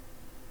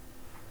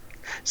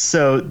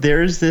 So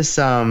there's this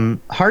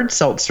hard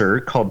seltzer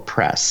called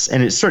Press,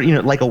 and it's sort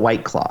of like a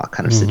White Claw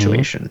kind of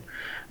situation.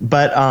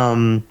 But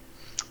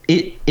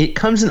it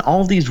comes in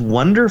all these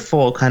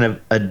wonderful kind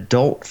of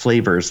adult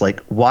flavors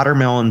like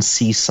watermelon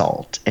sea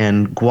salt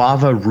and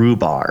guava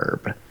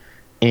rhubarb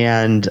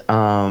and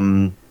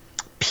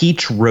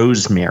peach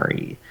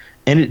rosemary.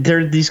 And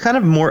they're these kind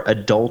of more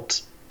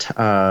adult,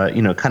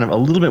 kind of a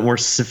little bit more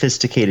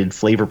sophisticated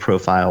flavor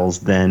profiles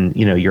than,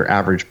 your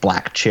average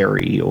black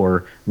cherry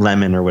or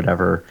lemon or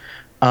whatever.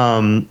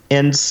 And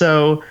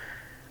so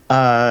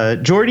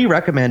Jordy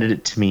recommended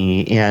it to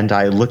me, and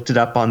I looked it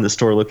up on the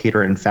store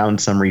locator and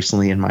found some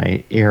recently in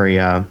my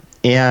area.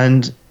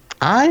 And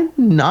I'm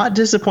not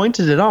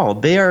disappointed at all.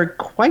 They are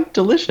quite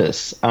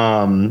delicious.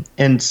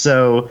 And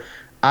so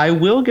I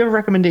will give a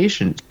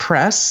recommendation.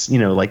 Press,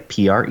 like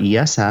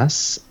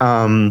Press.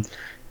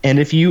 And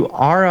if you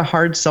are a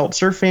hard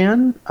seltzer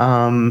fan,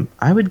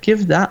 I would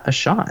give that a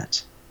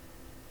shot.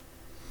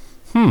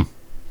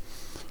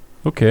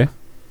 Okay.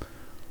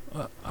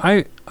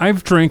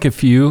 I've drank a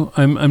few.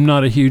 I'm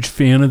not a huge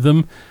fan of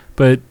them,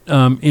 but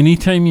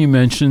anytime you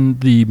mention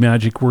the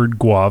magic word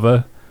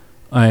guava,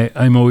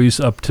 I'm always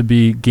up to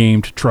be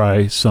game to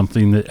try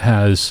something that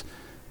has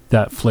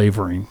that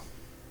flavoring.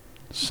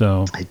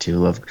 So I do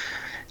love.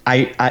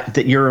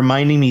 That you're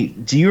reminding me.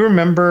 Do you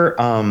remember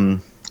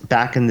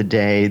back in the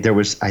day there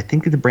was, I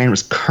think the brand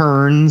was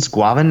Kern's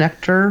guava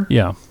nectar?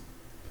 Yeah,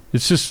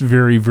 it's just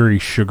very, very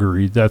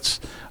sugary.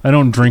 I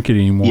don't drink it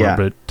anymore,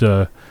 Yeah.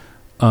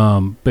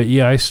 but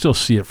yeah, I still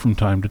see it from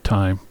time to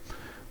time.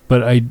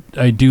 But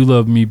I do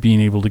love me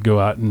being able to go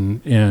out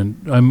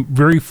and I'm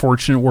very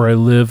fortunate where I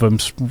live. I'm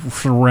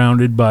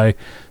surrounded by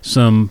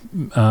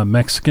some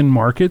Mexican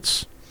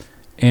markets,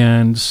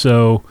 and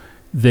so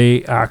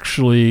they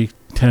actually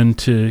tend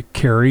to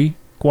carry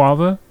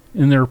guava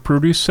in their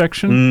produce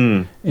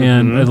section,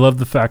 and I love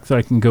the fact that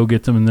I can go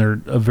get them, and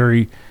they're a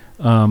very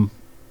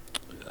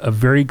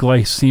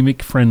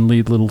glycemic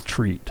friendly little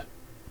treat.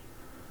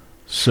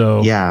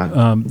 So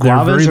Yeah,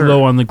 they're very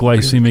low on the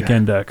glycemic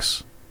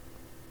index.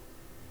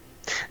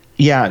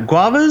 Yeah,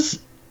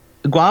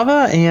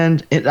 guava,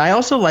 and I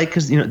also like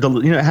because it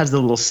has the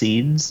little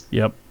seeds.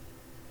 Yep.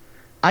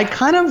 I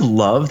kind of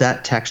love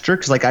that texture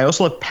because, like, I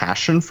also love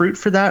passion fruit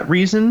for that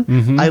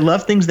reason. I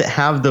love things that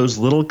have those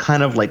little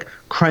kind of like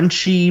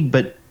crunchy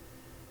but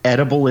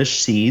edible-ish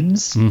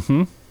seeds.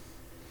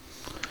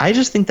 I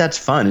just think that's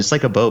fun. It's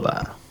like a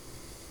boba.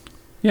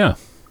 Yeah,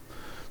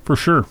 for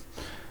sure.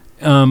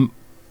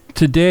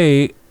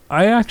 Today,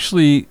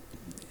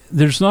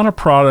 there's not a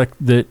product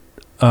that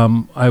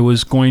I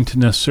was going to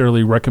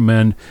necessarily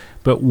recommend,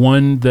 but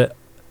one that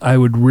I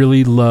would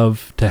really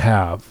love to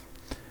have.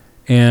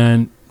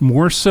 And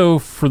more so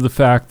for the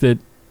fact that,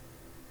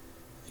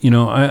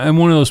 I'm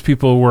one of those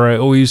people where I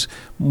always,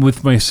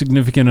 with my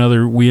significant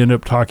other, we end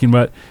up talking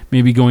about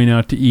maybe going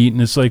out to eat,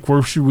 and it's like,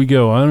 where should we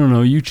go? I don't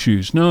know, you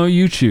choose. No,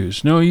 you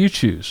choose. No, you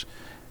choose.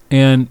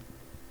 And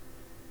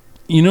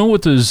you know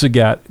what the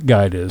Zagat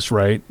guide is,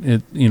 right?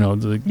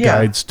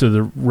 Guides to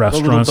the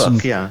restaurants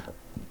in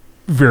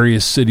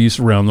various cities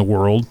around the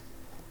world.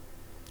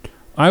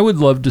 I would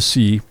love to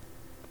see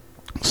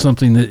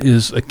something that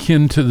is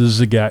akin to the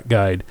Zagat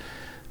guide,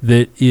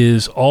 that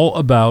is all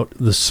about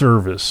the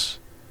service,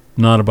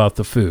 not about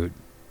the food.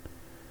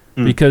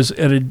 Because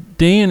at a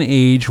day and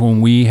age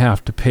when we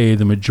have to pay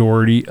the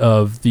majority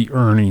of the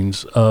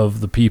earnings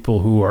of the people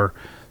who are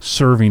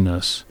serving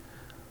us,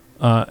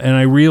 and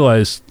I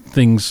realize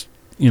things,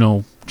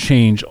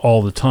 change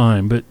all the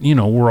time, but,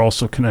 we're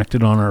also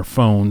connected on our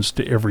phones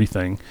to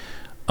everything.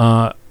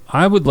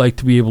 I would like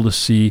to be able to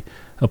see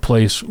a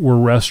place where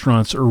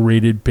restaurants are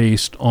rated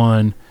based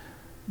on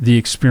the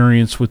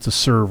experience with the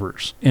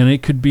servers. And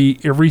it could be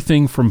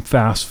everything from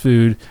fast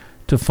food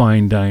to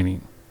fine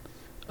dining.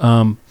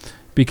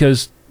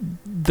 Because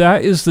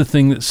that is the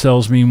thing that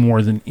sells me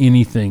more than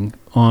anything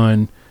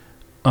on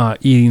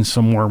eating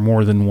somewhere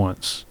more than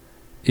once,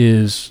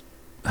 is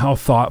how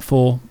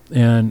thoughtful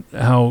and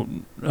how,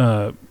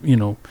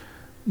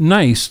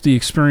 nice the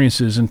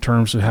experience is in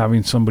terms of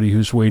having somebody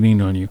who's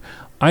waiting on you.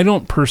 I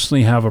don't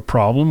personally have a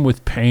problem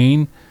with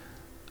paying,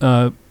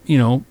 fair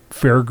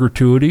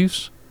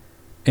gratuities.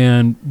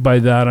 And by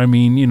that, I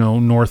mean,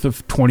 north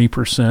of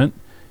 20%,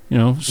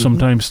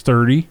 sometimes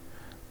 30.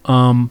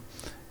 But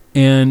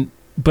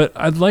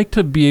I'd like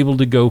to be able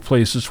to go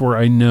places where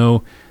I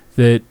know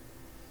that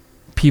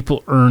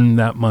people earn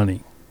that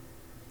money.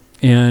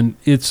 And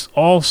it's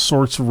all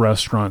sorts of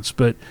restaurants,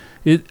 but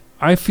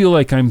I feel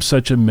like I'm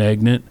such a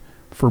magnet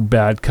for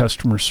bad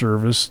customer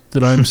service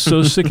that I'm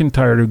so sick and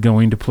tired of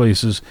going to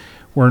places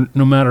where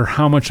no matter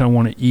how much I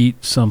want to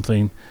eat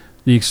something,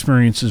 the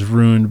experience is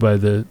ruined by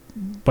the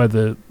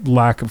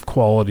lack of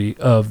quality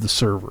of the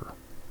server.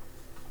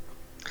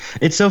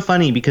 It's so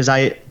funny because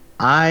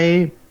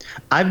I've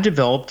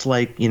developed,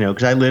 like,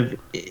 because I live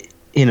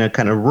in a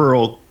kind of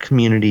rural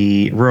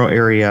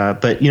area,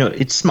 but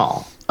it's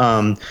small.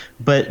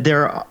 But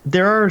there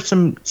are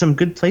some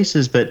good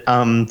places, but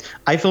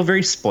I feel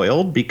very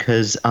spoiled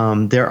because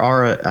there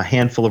are a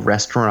handful of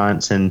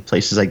restaurants and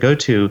places I go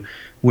to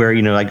where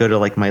I go to,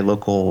 like, my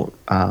local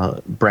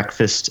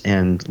breakfast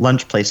and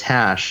lunch place,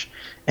 Hash,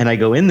 and I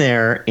go in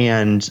there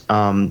and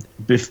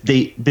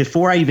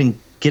before I even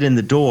get in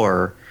the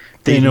door,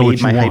 they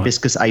made my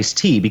hibiscus iced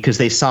tea because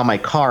they saw my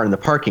car in the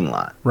parking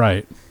lot.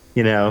 Right.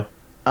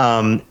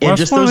 And that's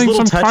just one of those the things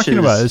little I'm touches. talking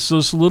about. It's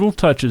those little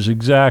touches,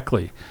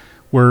 exactly,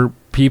 where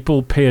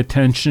people pay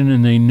attention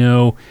and they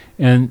know,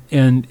 and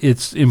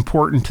it's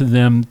important to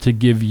them to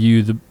give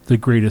you the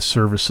greatest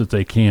service that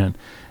they can.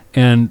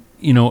 And,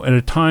 at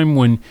a time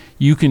when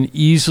you can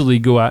easily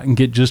go out and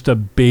get just a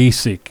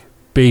basic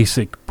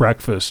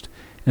breakfast,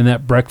 and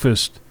that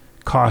breakfast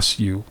costs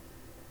you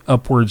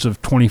upwards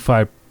of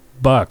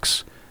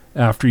 $25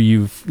 after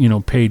you've,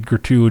 paid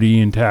gratuity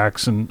and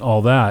tax and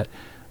all that.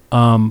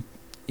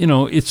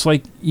 It's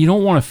like you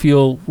don't want to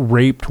feel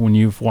raped when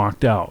you've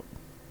walked out.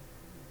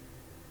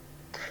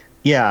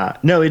 Yeah,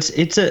 no, it's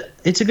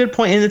a good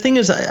point. And the thing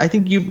is, I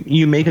think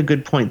you make a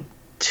good point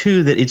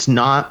too, that it's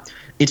not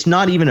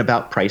even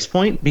about price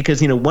point,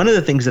 because, one of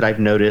the things that I've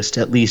noticed,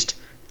 at least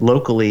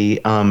locally,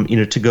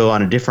 to go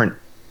on a different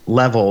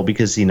level,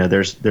 because,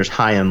 there's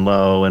high and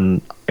low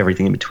and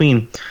everything in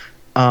between.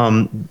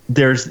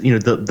 There's,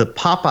 the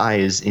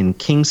Popeyes in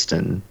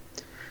Kingston,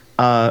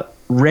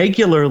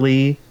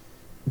 regularly,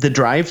 the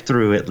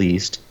drive-through at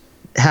least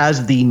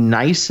has the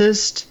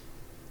nicest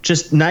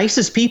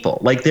people.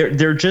 Like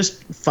they're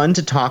just fun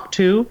to talk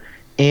to,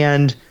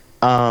 and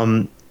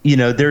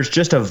there's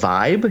just a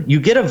vibe. You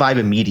get a vibe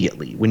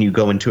immediately when you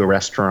go into a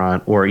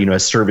restaurant or a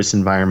service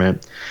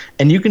environment,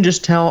 and you can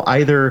just tell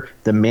either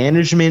the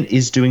management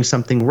is doing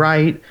something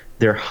right,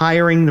 they're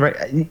hiring the right.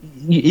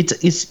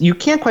 It's you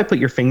can't quite put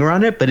your finger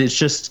on it, but it's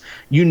just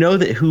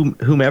that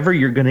whomever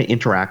you're going to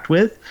interact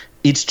with,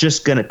 it's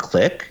just going to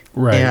click,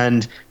 right?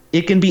 And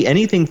it can be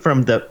anything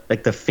from the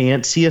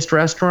fanciest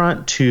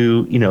restaurant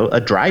to, a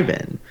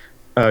drive-in,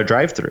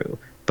 drive-through.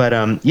 But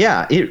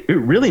it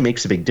really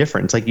makes a big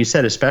difference. Like you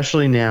said,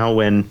 especially now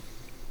when,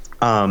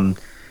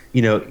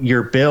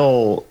 your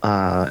bill,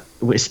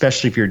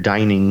 especially if you're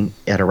dining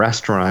at a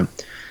restaurant,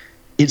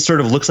 it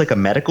sort of looks like a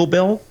medical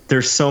bill.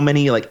 There's so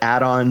many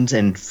add-ons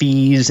and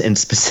fees and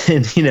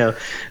specific,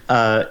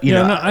 I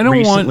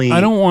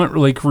don't want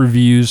like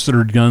reviews that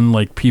are done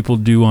like people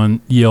do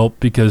on Yelp,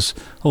 because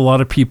a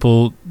lot of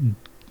people,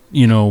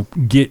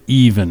 get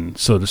even,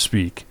 so to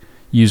speak,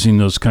 using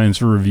those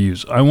kinds of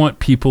reviews. I want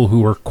people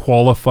who are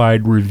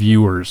qualified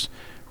reviewers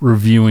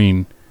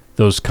reviewing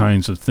those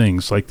kinds of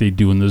things like they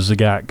do in the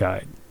Zagat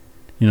Guide.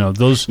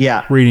 Those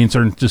ratings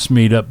aren't just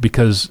made up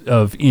because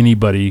of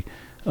anybody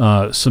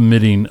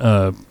submitting,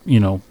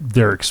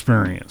 their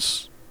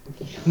experience.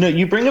 No,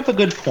 you bring up a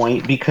good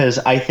point, because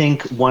I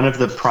think one of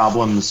the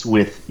problems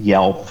with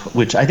Yelp,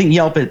 which I think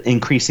Yelp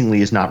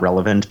increasingly is not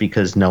relevant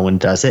because no one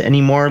does it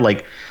anymore.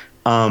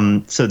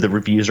 So the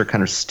reviews are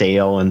kind of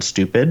stale and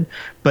stupid,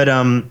 but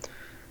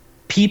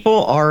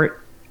people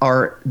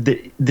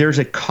there's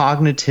a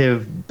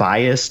cognitive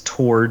bias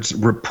towards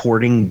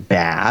reporting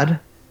bad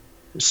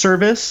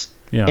service,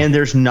 and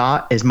there's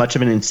not as much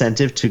of an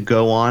incentive to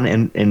go on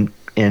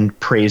and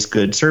praise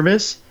good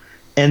service.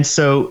 And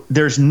so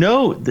there's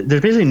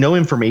basically no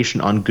information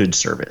on good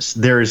service.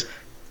 There's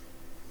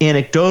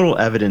anecdotal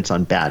evidence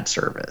on bad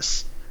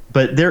service,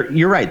 but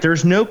you're right.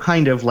 There's no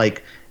kind of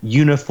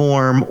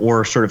uniform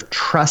or sort of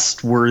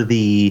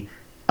trustworthy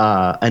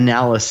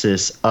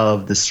analysis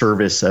of the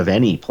service of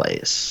any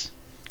place.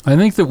 I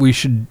think that we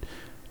should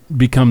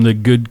become the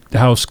good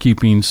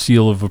housekeeping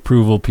seal of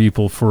approval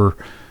people for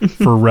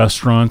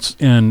restaurants,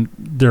 and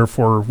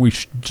therefore we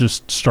should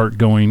just start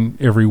going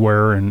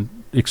everywhere and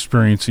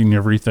experiencing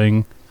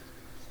everything.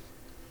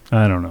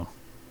 I don't know.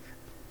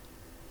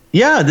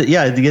 Yeah,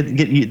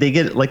 they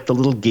get like the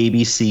little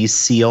GAYBC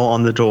seal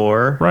on the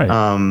door, right?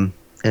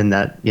 And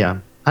that,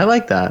 I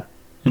like that.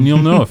 And you'll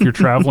know if you're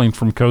traveling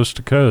from coast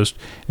to coast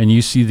and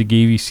you see the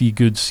GAYBC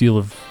Good Seal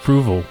of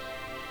Approval,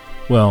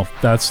 well,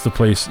 that's the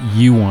place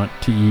you want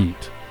to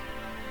eat.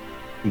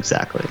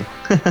 Exactly.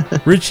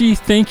 Richie,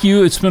 thank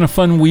you. It's been a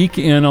fun week,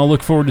 and I'll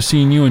look forward to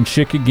seeing you and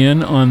Chick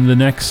again on the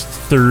next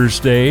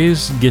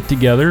Thursday's get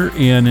together.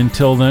 And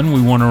until then,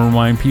 we want to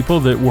remind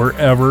people that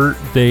wherever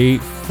they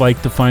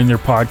like to find their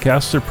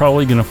podcasts, they're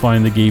probably going to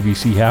find the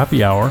GAYBC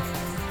Happy Hour.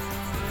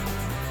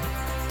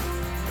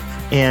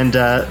 And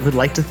would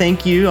like to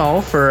thank you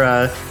all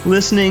for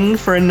listening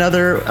for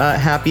another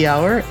happy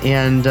hour.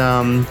 And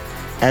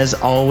as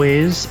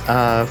always,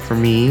 for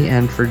me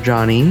and for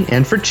Johnny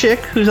and for Chick,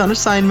 who's on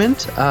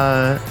assignment,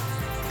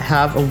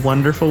 have a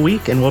wonderful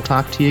week, and we'll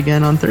talk to you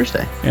again on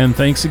Thursday. And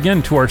thanks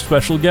again to our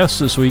special guest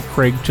this week,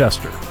 Craig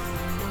Chester.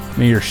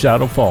 May your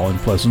shadow fall in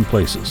pleasant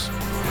places.